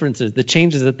the differences, the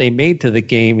changes that they made to the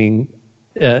gaming,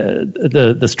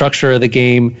 the structure of the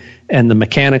game and the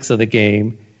mechanics of the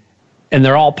game, and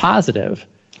they're all positive.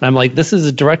 And I'm like, this is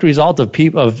a direct result of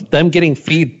them getting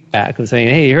feedback of saying,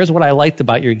 hey, here's what I liked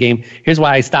about your game. Here's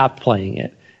why I stopped playing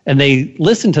it. And they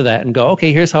listen to that and go,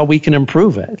 okay, here's how we can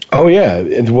improve it. Oh yeah,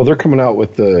 well they're coming out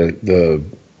with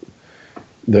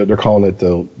they're calling it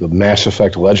the Mass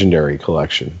Effect Legendary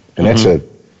Collection, and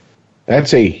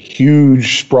that's a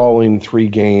huge, sprawling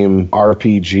 3-game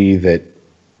RPG that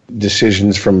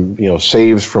decisions from,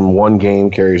 saves from one game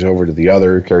carries over to the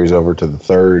other, carries over to the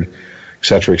third, et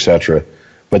cetera, et cetera.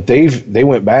 But they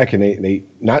went back and they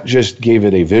not just gave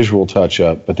it a visual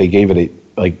touch-up, but they gave it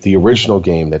like the original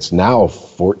game that's now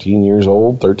 13 years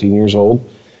old.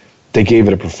 They gave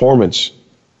it a performance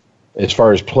as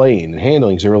far as playing and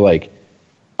handling. They were like,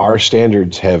 our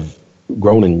standards have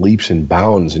grown in leaps and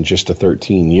bounds in just the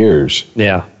 13 years.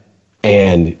 Yeah.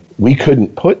 And we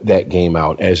couldn't put that game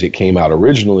out as it came out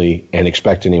originally and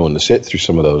expect anyone to sit through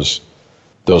some of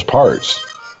those parts.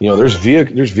 There's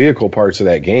vehicle parts of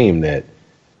that game that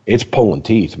it's pulling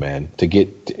teeth, man,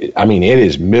 it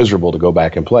is miserable to go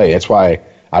back and play. That's why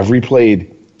I've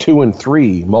replayed 2 and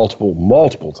 3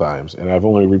 multiple times, and I've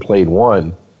only replayed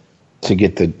 1 to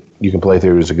get you can play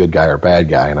through as a good guy or bad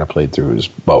guy, and I played through as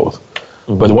both.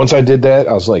 But once I did that,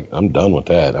 I was like, I'm done with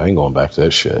that. I ain't going back to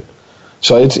that shit.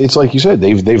 So it's like you said,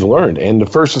 they've learned. And the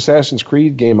first Assassin's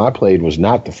Creed game I played was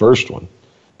not the first one.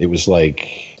 It was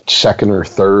like second or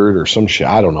third or some shit.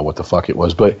 I don't know what the fuck it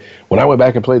was. But when I went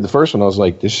back and played the first one, I was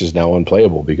like, this is now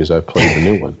unplayable because I've played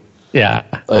the new one. Yeah.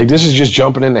 Like, this is just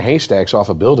jumping into haystacks off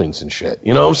of buildings and shit.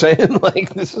 You know what I'm saying?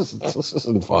 Like, this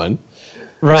isn't fun.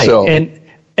 Right. So,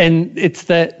 and it's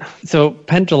that, so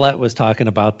Penn Jillette was talking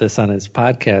about this on his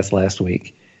podcast last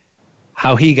week,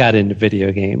 how he got into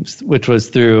video games, which was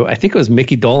through, I think it was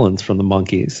Mickey Dolenz from the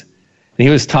Monkees. And he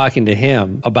was talking to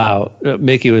him about,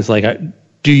 Mickey was like,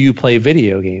 do you play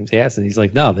video games? He asked, and he's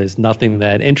like, no, there's nothing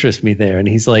that interests me there. And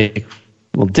he's like,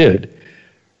 well, dude,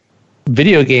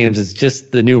 video games is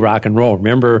just the new rock and roll.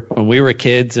 Remember when we were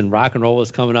kids and rock and roll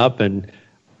was coming up and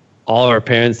all of our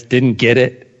parents didn't get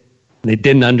it? They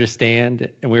didn't understand,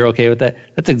 and we were okay with that.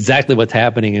 That's exactly what's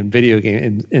happening in video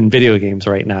games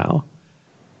right now.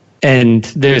 And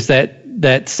there's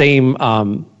that same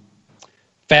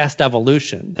fast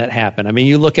evolution that happened. I mean,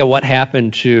 you look at what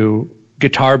happened to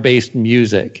guitar-based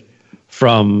music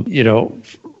from the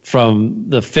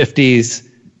 50s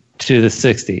to the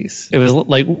 60s. It was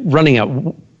like running at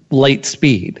light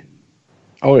speed.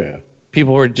 Oh yeah,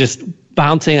 people were just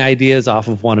bouncing ideas off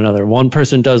of one another. One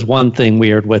person does one thing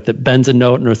weird with it, bends a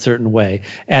note in a certain way,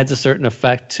 adds a certain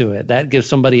effect to it. That gives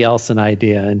somebody else an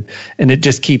idea, and it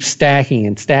just keeps stacking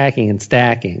and stacking and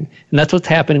stacking. And that's what's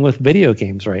happening with video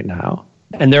games right now.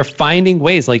 And they're finding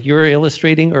ways, like you were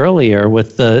illustrating earlier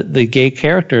with the gay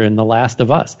character in The Last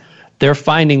of Us. They're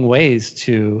finding ways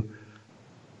to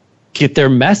get their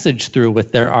message through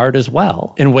with their art as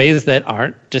well, in ways that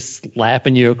aren't just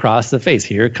slapping you across the face.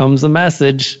 Here comes the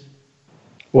message.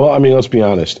 Well, I mean, let's be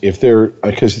honest.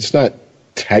 Because it's not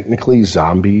technically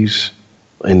zombies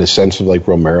in the sense of like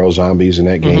Romero zombies in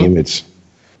that game. It's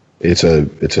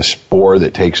a spore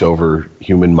that takes over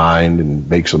human mind and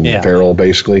makes them feral,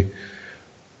 basically.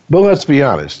 But let's be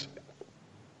honest.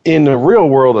 in the real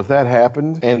world, if that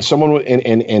happened and someone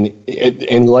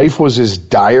and life was as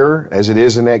dire as it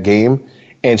is in that game,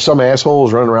 and some asshole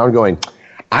was running around going,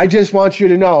 "I just want you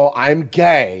to know I'm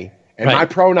gay and my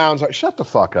pronouns are," shut the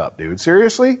fuck up, dude.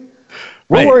 Seriously?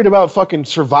 We're worried about fucking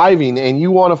surviving, and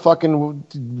you want to fucking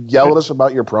yell at us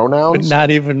about your pronouns? Not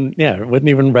even, it wouldn't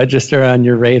even register on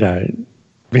your radar.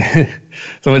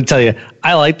 Someone tell you,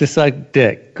 "I like to suck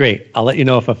dick." Great. I'll let you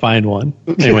know if I find one.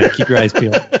 Anyway, keep your eyes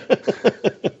peeled.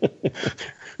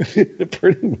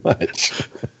 Pretty much.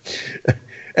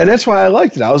 And that's why I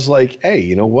liked it. I was like, hey,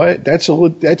 you know what? That's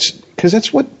what.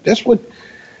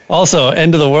 Also,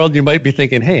 end of the world, you might be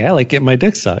thinking, hey, I like getting my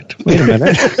dick sucked. Wait a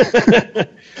minute.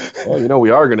 Well, we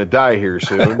are going to die here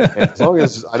soon. And as long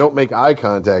as I don't make eye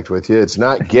contact with you, it's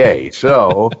not gay.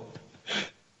 So,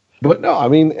 but no, I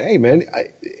mean, hey, man,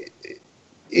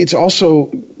 it's also,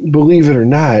 believe it or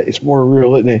not, it's more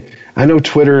real. I know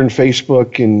Twitter and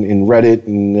Facebook and Reddit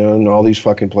and all these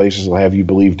fucking places will have you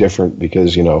believe different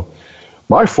because,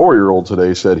 my 4-year-old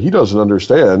today said he doesn't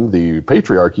understand the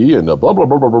patriarchy and the blah, blah,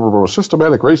 blah, blah, blah, blah,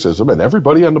 systematic racism, and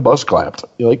everybody on the bus clapped.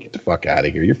 You're like, get the fuck out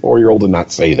of here. Your 4-year-old did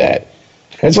not say that.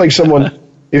 That's like someone,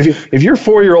 if your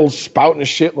 4-year-old's spouting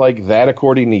shit like that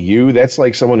according to you, that's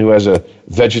like someone who has a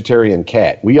vegetarian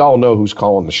cat. We all know who's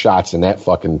calling the shots in that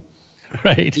fucking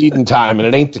eating time, and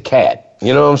it ain't the cat.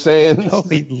 You know what I'm saying? No,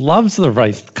 he loves the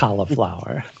rice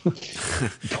cauliflower.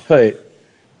 But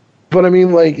I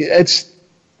mean, like,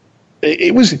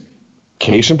 it was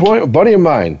case in point. A buddy of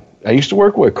mine I used to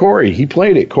work with, Corey, he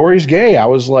played it. Corey's gay. I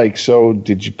was like, so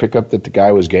did you pick up that the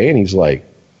guy was gay? And he's like,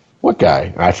 what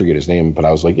guy? I forget his name, but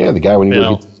I was like, yeah, the guy when you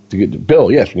go to get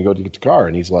Bill. Yes, when you go to get the car.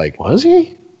 And he's like, was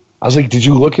he? I was like, did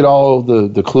you look at all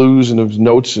the clues and the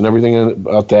notes and everything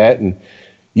about that? And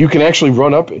you can actually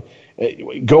run up,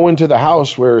 go into the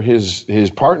house where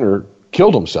his partner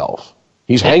killed himself.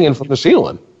 He's hanging from the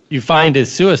ceiling. You find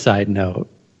his suicide note,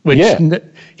 which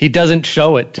he doesn't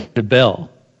show it to Bill.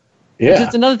 Yeah. Which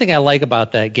is another thing I like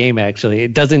about that game, actually.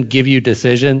 It doesn't give you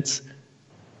decisions.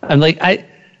 I'm like,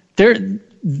 there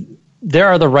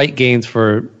are the right games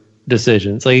for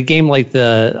decisions. Like a game like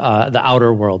the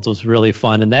Outer Worlds was really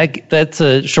fun, and that's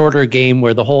a shorter game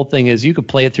where the whole thing is you could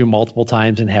play it through multiple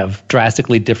times and have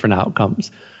drastically different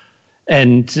outcomes.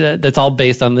 And that's all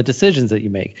based on the decisions that you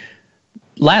make.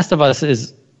 Last of Us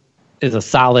is a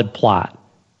solid plot.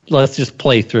 Let's just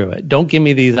play through it. Don't give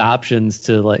me these options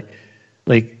to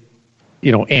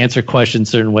answer questions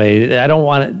a certain way. I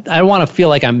want to feel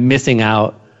like I'm missing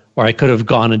out, or I could have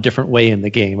gone a different way in the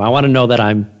game. I want to know that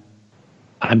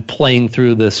I'm playing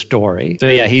through the story. So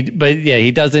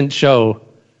he doesn't show.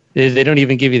 They don't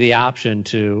even give you the option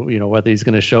to, whether he's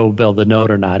going to show Bill the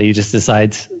note or not. He just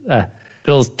decides,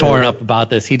 Bill's torn up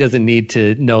about this. He doesn't need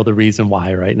to know the reason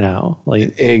why right now.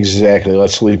 Like, exactly.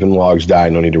 Let sleeping logs die.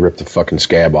 No need to rip the fucking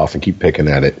scab off and keep picking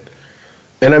at it.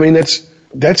 And I mean, that's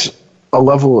a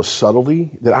level of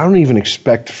subtlety that I don't even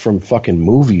expect from fucking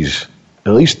movies,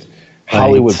 at least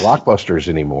Hollywood blockbusters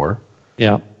anymore.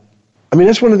 Yeah. I mean,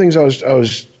 that's one of the things I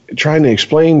was trying to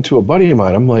explain to a buddy of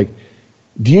mine. I'm like,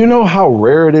 do you know how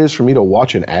rare it is for me to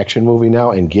watch an action movie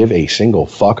now and give a single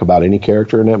fuck about any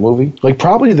character in that movie? Like,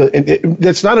 probably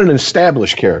that's not an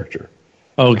established character.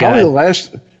 Oh, God.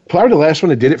 Probably the last one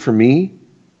that did it for me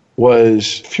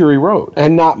was Fury Road,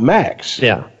 and not Max.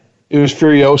 Yeah. It was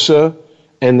Furiosa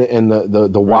and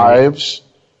the wives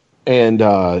and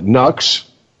Nux.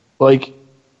 Like,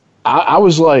 I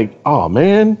was like, oh,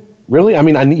 man, really? I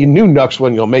mean, you knew Nux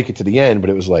wasn't going to make it to the end, but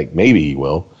it was like, maybe he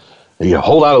will. And you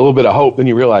hold out a little bit of hope, then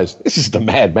you realize this is the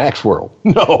Mad Max world.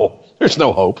 No, there's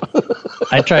no hope.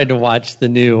 I tried to watch the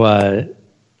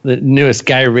newest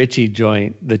Guy Ritchie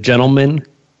joint, The Gentleman.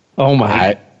 Oh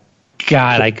my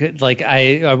God, I could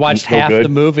I watched half the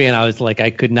movie and I was like, I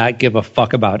could not give a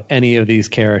fuck about any of these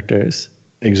characters.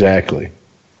 Exactly.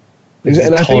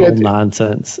 It's total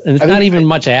nonsense, and it's not even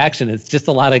much action. It's just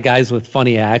a lot of guys with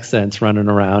funny accents running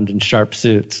around in sharp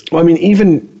suits. Well, I mean,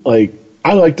 even like.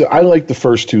 I like the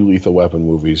first two Lethal Weapon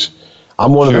movies.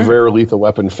 I'm one of the rare Lethal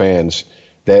Weapon fans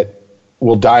that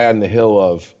will die on the hill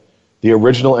of the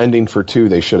original ending for 2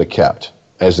 they should have kept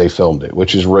as they filmed it,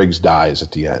 which is Riggs dies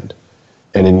at the end.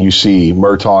 And then you see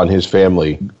Murtaugh and his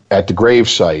family at the grave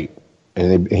site,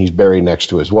 and he's buried next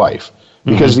to his wife.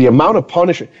 Because the amount of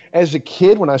punishment, as a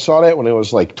kid when I saw that when I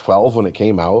was like 12 when it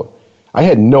came out, I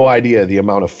had no idea the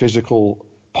amount of physical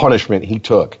punishment he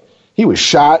took. He was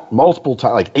shot multiple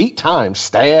times, like 8 times,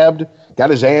 stabbed, got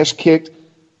his ass kicked.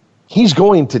 He's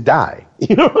going to die.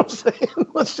 You know what I'm saying?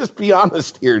 Let's just be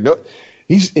honest here. No,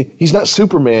 he's not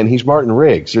Superman. He's Martin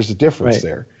Riggs. There's a difference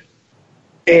there.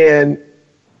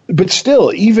 But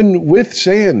still, even with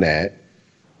saying that,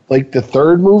 like the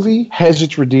third movie has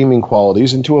its redeeming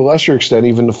qualities, and to a lesser extent,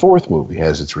 even the fourth movie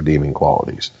has its redeeming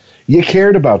qualities. You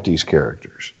cared about these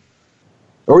characters.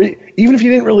 Or even if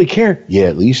you didn't really care, you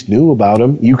at least knew about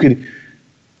them. You could.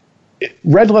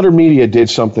 Red Letter Media did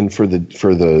something for the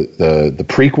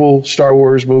prequel Star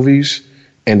Wars movies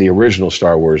and the original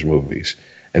Star Wars movies,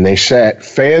 and they sat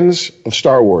fans of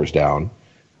Star Wars down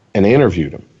and they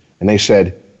interviewed them, and they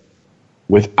said,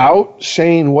 without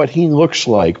saying what he looks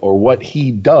like or what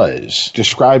he does,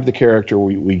 describe the character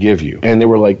we give you. And they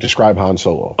were like, describe Han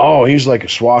Solo. Oh, he's like a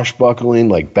swashbuckling,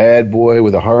 like bad boy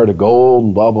with a heart of gold,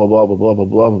 and blah, blah, blah, blah, blah, blah,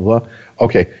 blah, blah, blah.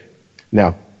 Okay,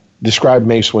 now, describe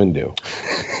Mace Windu.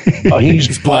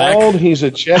 He's bald, he's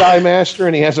a Jedi Master,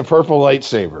 and he has a purple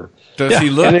lightsaber. Does he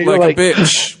look like a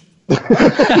bitch?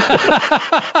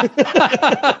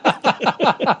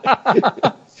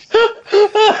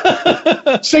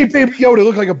 Say Baby Yoda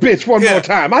look like a bitch one more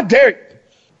time. I dare you.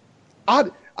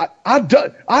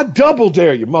 I double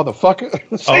dare you, motherfucker.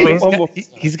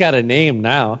 He's got a name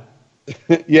now.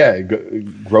 Yeah,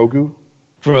 Grogu.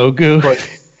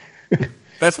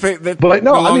 That's but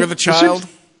no longer the child.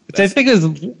 I think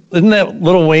isn't that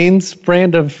Lil Wayne's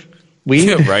brand of weed?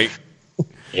 Yeah, right.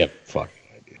 Yep. Fuck.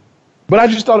 But I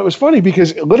just thought it was funny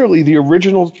because literally the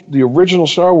original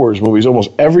Star Wars movies, almost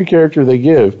every character they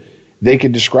give, they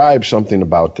could describe something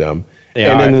about them.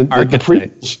 Then the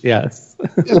prequels, yes.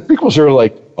 The prequels are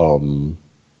like,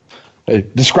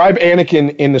 describe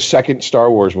Anakin in the second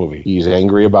Star Wars movie. He's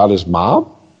angry about his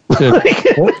mom.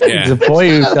 The boy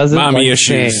who doesn't mommy like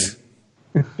issues. sand.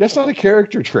 That's not a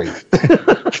character trait.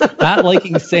 Not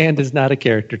liking sand is not a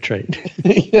character trait.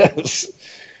 Yes.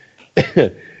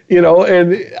 And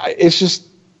it's just,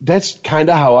 that's kind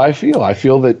of how I feel. I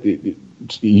feel that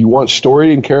you want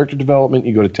story and character development,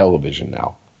 you go to television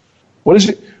now. What is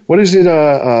it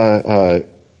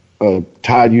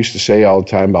Todd used to say all the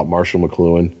time about Marshall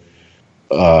McLuhan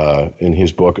in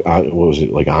his book, what was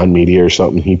it, like On Media or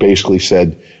something? He basically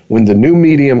said, when the new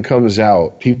medium comes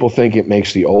out, people think it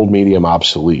makes the old medium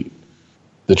obsolete.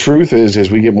 The truth is,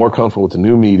 as we get more comfortable with the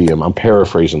new medium, I'm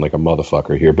paraphrasing like a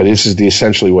motherfucker here, but this is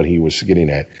essentially what he was getting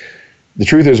at. The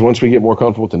truth is, once we get more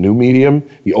comfortable with the new medium,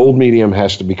 the old medium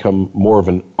has to become more of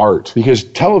an art. Because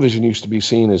television used to be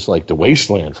seen as like the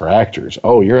wasteland for actors.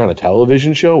 Oh, you're on a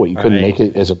television show? What, you couldn't make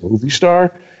it as a movie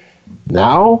star?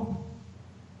 Now?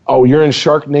 Oh, you're in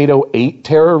Sharknado 8,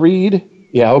 Tara Reid?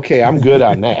 Yeah, okay, I'm good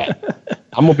on that.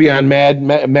 I'm going to be on Mad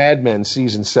Men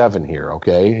Season 7 here,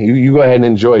 okay? You go ahead and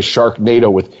enjoy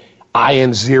Sharknado with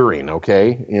Ian Ziering,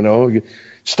 okay? You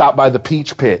stop by the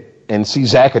Peach Pit and see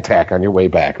Zack Attack on your way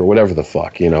back or whatever the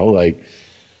fuck,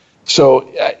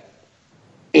 So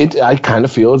I kind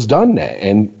of feel it's done now.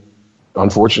 And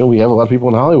unfortunately, we have a lot of people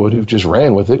in Hollywood who've just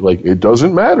ran with it. Like, it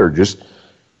doesn't matter. Just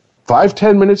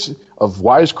 5-10 minutes of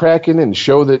wisecracking and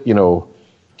show that,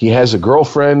 he has a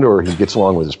girlfriend or he gets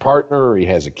along with his partner or he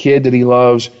has a kid that he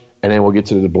loves, and then we'll get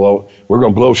to we're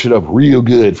going to blow shit up real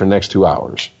good for the next 2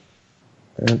 hours.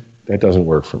 And that doesn't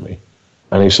work for me.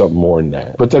 I need something more than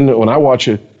that. But then when I watch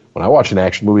an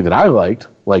action movie that I liked,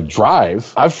 like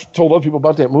Drive, I've told other people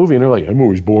about that movie and they're like, that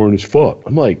movie's boring as fuck.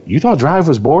 I'm like, you thought Drive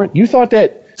was boring? You thought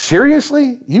that,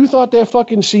 seriously? You thought that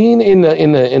fucking scene in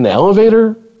the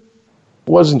elevator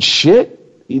wasn't shit?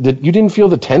 You didn't feel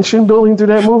the tension building through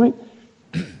that movie?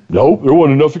 Nope, there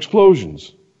wasn't enough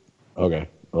explosions. Okay,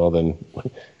 well then,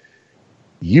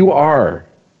 you are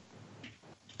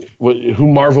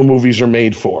who Marvel movies are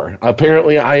made for.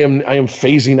 Apparently, I am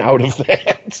phasing out of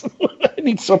that. I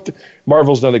need something.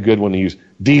 Marvel's not a good one to use.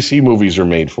 DC movies are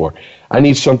made for. I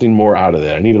need something more out of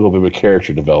that. I need a little bit of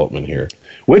character development here,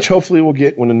 which hopefully we'll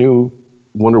get when the new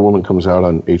Wonder Woman comes out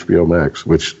on HBO Max,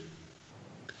 which...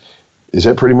 Is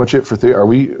that pretty much it for theater? Are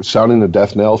we sounding the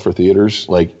death knell for theaters,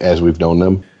 like, as we've known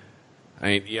them?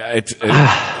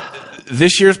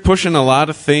 This year's pushing a lot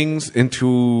of things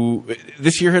into...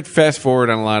 This year had fast forward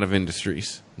on a lot of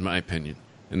industries, in my opinion.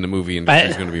 And the movie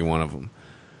industry is going to be one of them.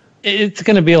 It's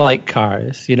going to be like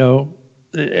cars,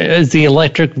 Is the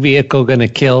electric vehicle going to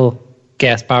kill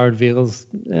gas-powered vehicles?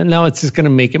 No, it's just going to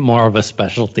make it more of a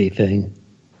specialty thing.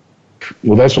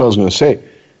 Well, that's what I was going to say.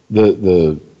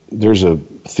 There's a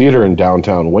theater in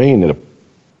downtown Wayne that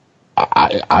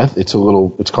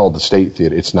it's called the State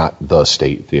Theater. It's not the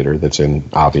State Theater that's in,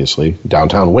 obviously.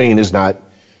 Downtown Wayne is not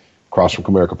across from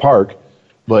Comerica Park,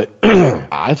 but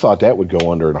I thought that would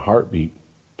go under in a heartbeat.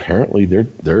 Apparently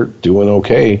they're doing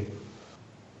okay.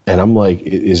 And I'm like,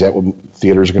 is that what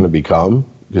theaters are going to become?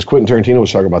 Because Quentin Tarantino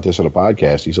was talking about this on a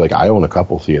podcast. He's like, I own a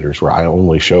couple theaters where I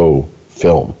only show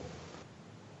film.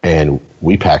 And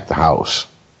we pack the house.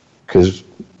 Because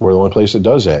we're the only place that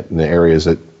does that in the areas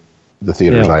that the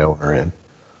theaters I own are in.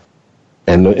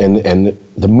 And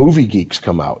the movie geeks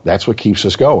come out. That's what keeps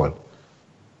us going.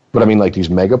 But I mean, like these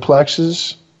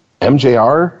megaplexes,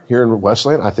 MJR here in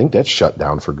Westland, I think that's shut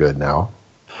down for good now.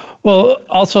 Well,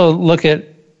 also look at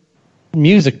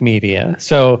music media.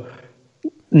 So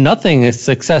nothing has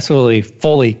successfully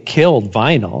fully killed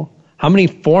vinyl. How many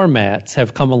formats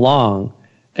have come along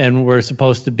and were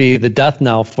supposed to be the death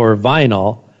knell for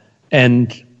vinyl,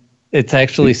 and it's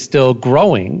actually still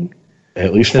growing?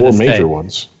 At least 4 major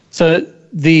ones. So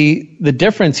the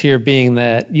difference here being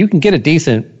that you can get a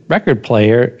decent record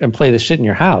player and play the shit in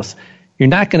your house. You're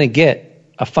not going to get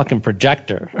a fucking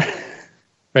projector,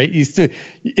 right?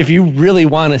 If you really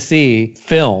want to see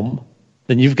film,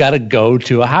 then you've got to go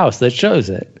to a house that shows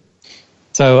it.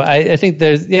 So I think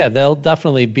there'll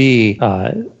definitely be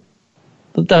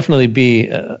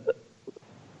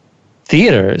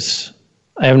theaters.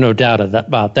 I have no doubt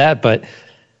about that, but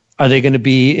are they going to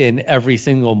be in every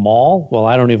single mall? Well,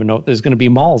 I don't even know if there's going to be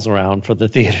malls around for the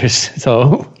theaters.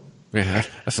 So, yeah,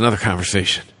 that's another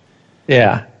conversation.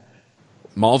 Yeah.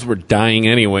 Malls were dying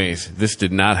anyways. This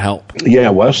did not help. Yeah,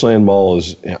 Westland Mall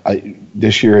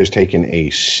this year has taken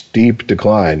a steep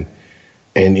decline,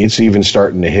 and it's even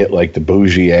starting to hit like the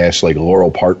bougie ass like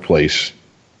Laurel Park Place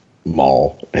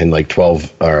Mall, and like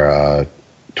 12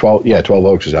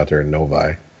 Oaks is out there in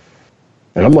Novi.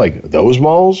 And I'm like, those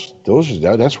malls,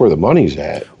 that's where the money's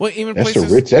at. Well, even that's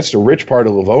places, that's the rich part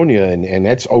of Livonia, and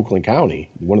that's Oakland County,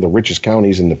 one of the richest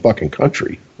counties in the fucking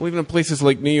country. Well, even in places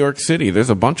like New York City, there's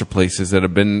a bunch of places that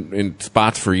have been in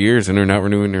spots for years and are not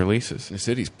renewing their leases. The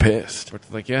city's pissed. But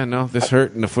like, yeah, no, this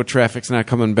hurt, and the foot traffic's not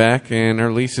coming back, and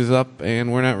our lease is up,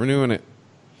 and we're not renewing it.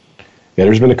 Yeah,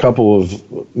 there's been a couple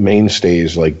of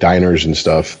mainstays like diners and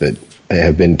stuff that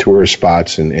have been tourist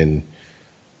spots and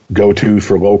go-to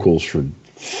for locals for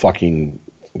fucking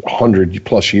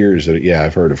 100+ years that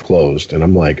I've heard have closed, and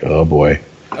I'm like, oh boy.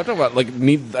 I'm talking about like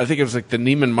I think it was like the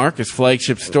Neiman Marcus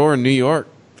flagship store in New York.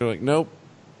 They're like, nope,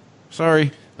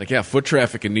 sorry. Like, yeah, foot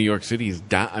traffic in New York City is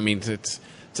down. I mean, it's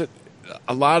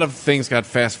a lot of things got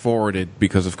fast forwarded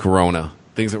because of Corona.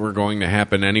 Things that were going to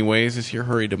happen anyways this year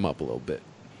hurried them up a little bit.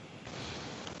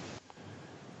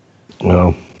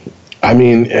 Well, I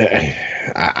mean,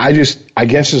 I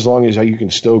guess as long as you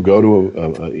can still go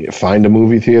to find a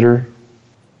movie theater,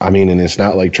 I mean, and it's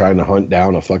not like trying to hunt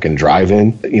down a fucking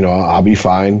drive-in, I'll be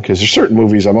fine, because there's certain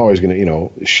movies I'm always going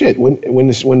to, shit,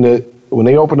 when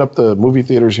they opened up the movie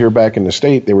theaters here back in the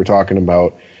state, they were talking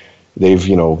about they've,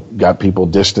 got people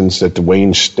distanced at the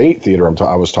Wayne State Theater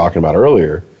I was talking about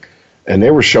earlier, and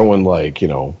they were showing like,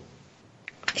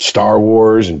 Star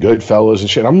Wars and Goodfellas and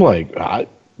shit. I'm like,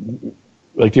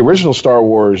 like the original Star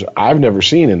Wars, I've never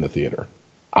seen in the theater.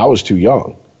 I was too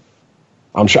young.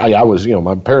 I'm sure I was,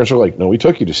 my parents were like, no, we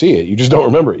took you to see it. You just don't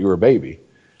remember it. You were a baby.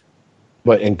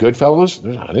 But in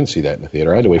Goodfellas, I didn't see that in the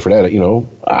theater. I had to wait for that.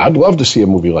 I'd love to see a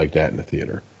movie like that in the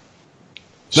theater.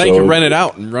 Now you can rent it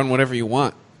out and run whatever you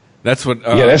want. That's what.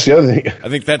 Yeah, that's the other thing. I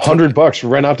think that's $100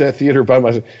 rent out that theater by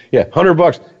myself. Yeah,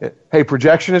 $100. Hey,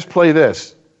 projectionist, play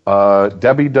this.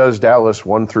 Debbie does Dallas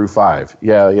 1 through 5.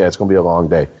 Yeah, it's going to be a long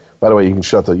day. By the way, you can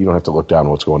you don't have to look down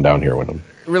what's going down here when I'm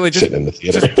sitting in the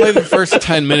theater. Just play the first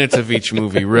 10 minutes of each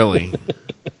movie, really.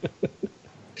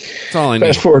 That's all I need.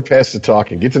 Fast forward past the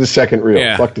talking. Get to the second reel.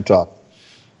 Yeah. Fuck the talk.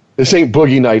 This ain't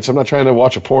Boogie Nights. I'm not trying to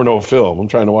watch a porno film. I'm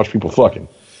trying to watch people fucking.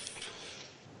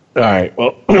 All right.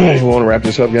 Well, you want to wrap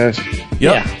this up, guys? Yep.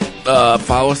 Yeah.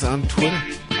 Follow us on Twitter.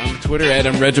 On Twitter at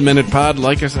UnregimentedPod.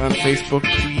 Like us on Facebook,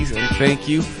 please, and thank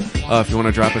you. If you want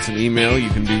to drop us an email,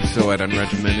 you can do so at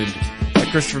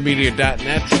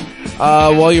unregimented@ChristopherMedia.net.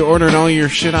 While you're ordering all your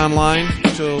shit online,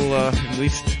 at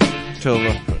least till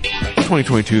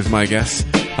 2022 is my guess.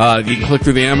 You can click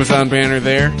through the Amazon banner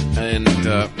there, and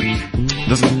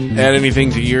doesn't add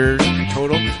anything to your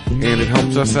total, and it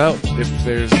helps us out. If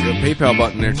there's a PayPal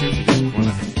button there too, if you just want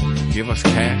to give us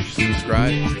cash,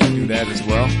 subscribe, you can do that as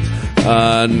well.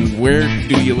 And where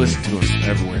do you listen to us?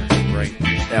 Everywhere, right?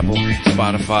 Apple,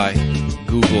 Spotify,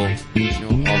 Google,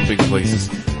 all the big places.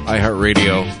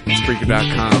 iHeartRadio,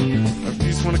 Spreaker.com. If you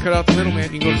just want to cut out the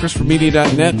middleman, you can go to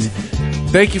ChristopherMedia.net.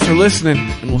 Thank you for listening,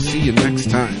 and we'll see you next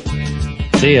time.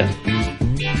 See ya.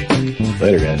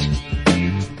 Later, guys.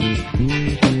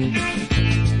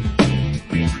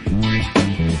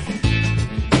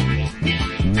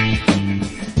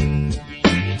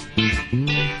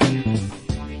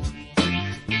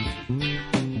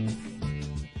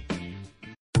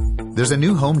 There's a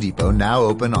new Home Depot now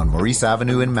open on Maurice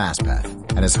Avenue in Masspeth.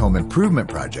 And as home improvement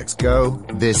projects go,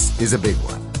 this is a big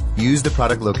one. Use the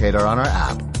product locator on our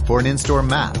app for an in-store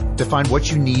map to find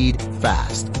what you need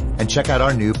fast. And check out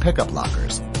our new pickup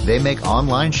lockers. They make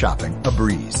online shopping a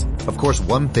breeze. Of course,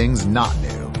 one thing's not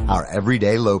new, our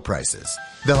everyday low prices.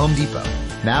 The Home Depot,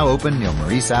 now open near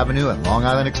Maurice Avenue and Long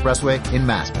Island Expressway in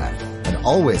Maspeth, and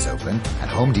always open at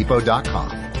HomeDepot.com.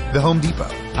 The Home Depot,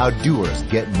 how doers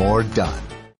get more done.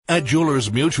 At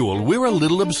Jewelers Mutual, we're a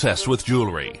little obsessed with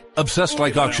jewelry. Obsessed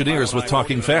like auctioneers with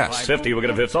talking fast. 50, we're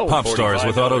gonna fit sold. Pop stars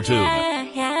with auto-tune.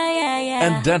 Yeah.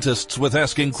 And dentists with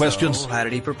asking questions. So, how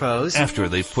did he propose? After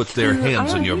they've put their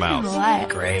hands in your mouth.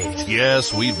 Great.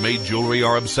 Yes, we've made jewelry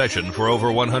our obsession for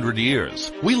over 100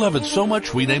 years. We love it so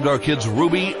much we named our kids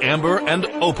Ruby, Amber, and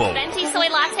Opal. Venti soy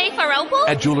latte for Opal?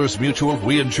 At Jewelers Mutual,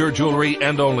 we insure jewelry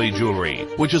and only jewelry,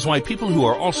 which is why people who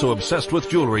are also obsessed with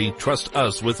jewelry trust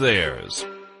us with theirs.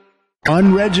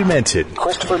 Unregimented.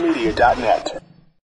 ChristopherMedia.net.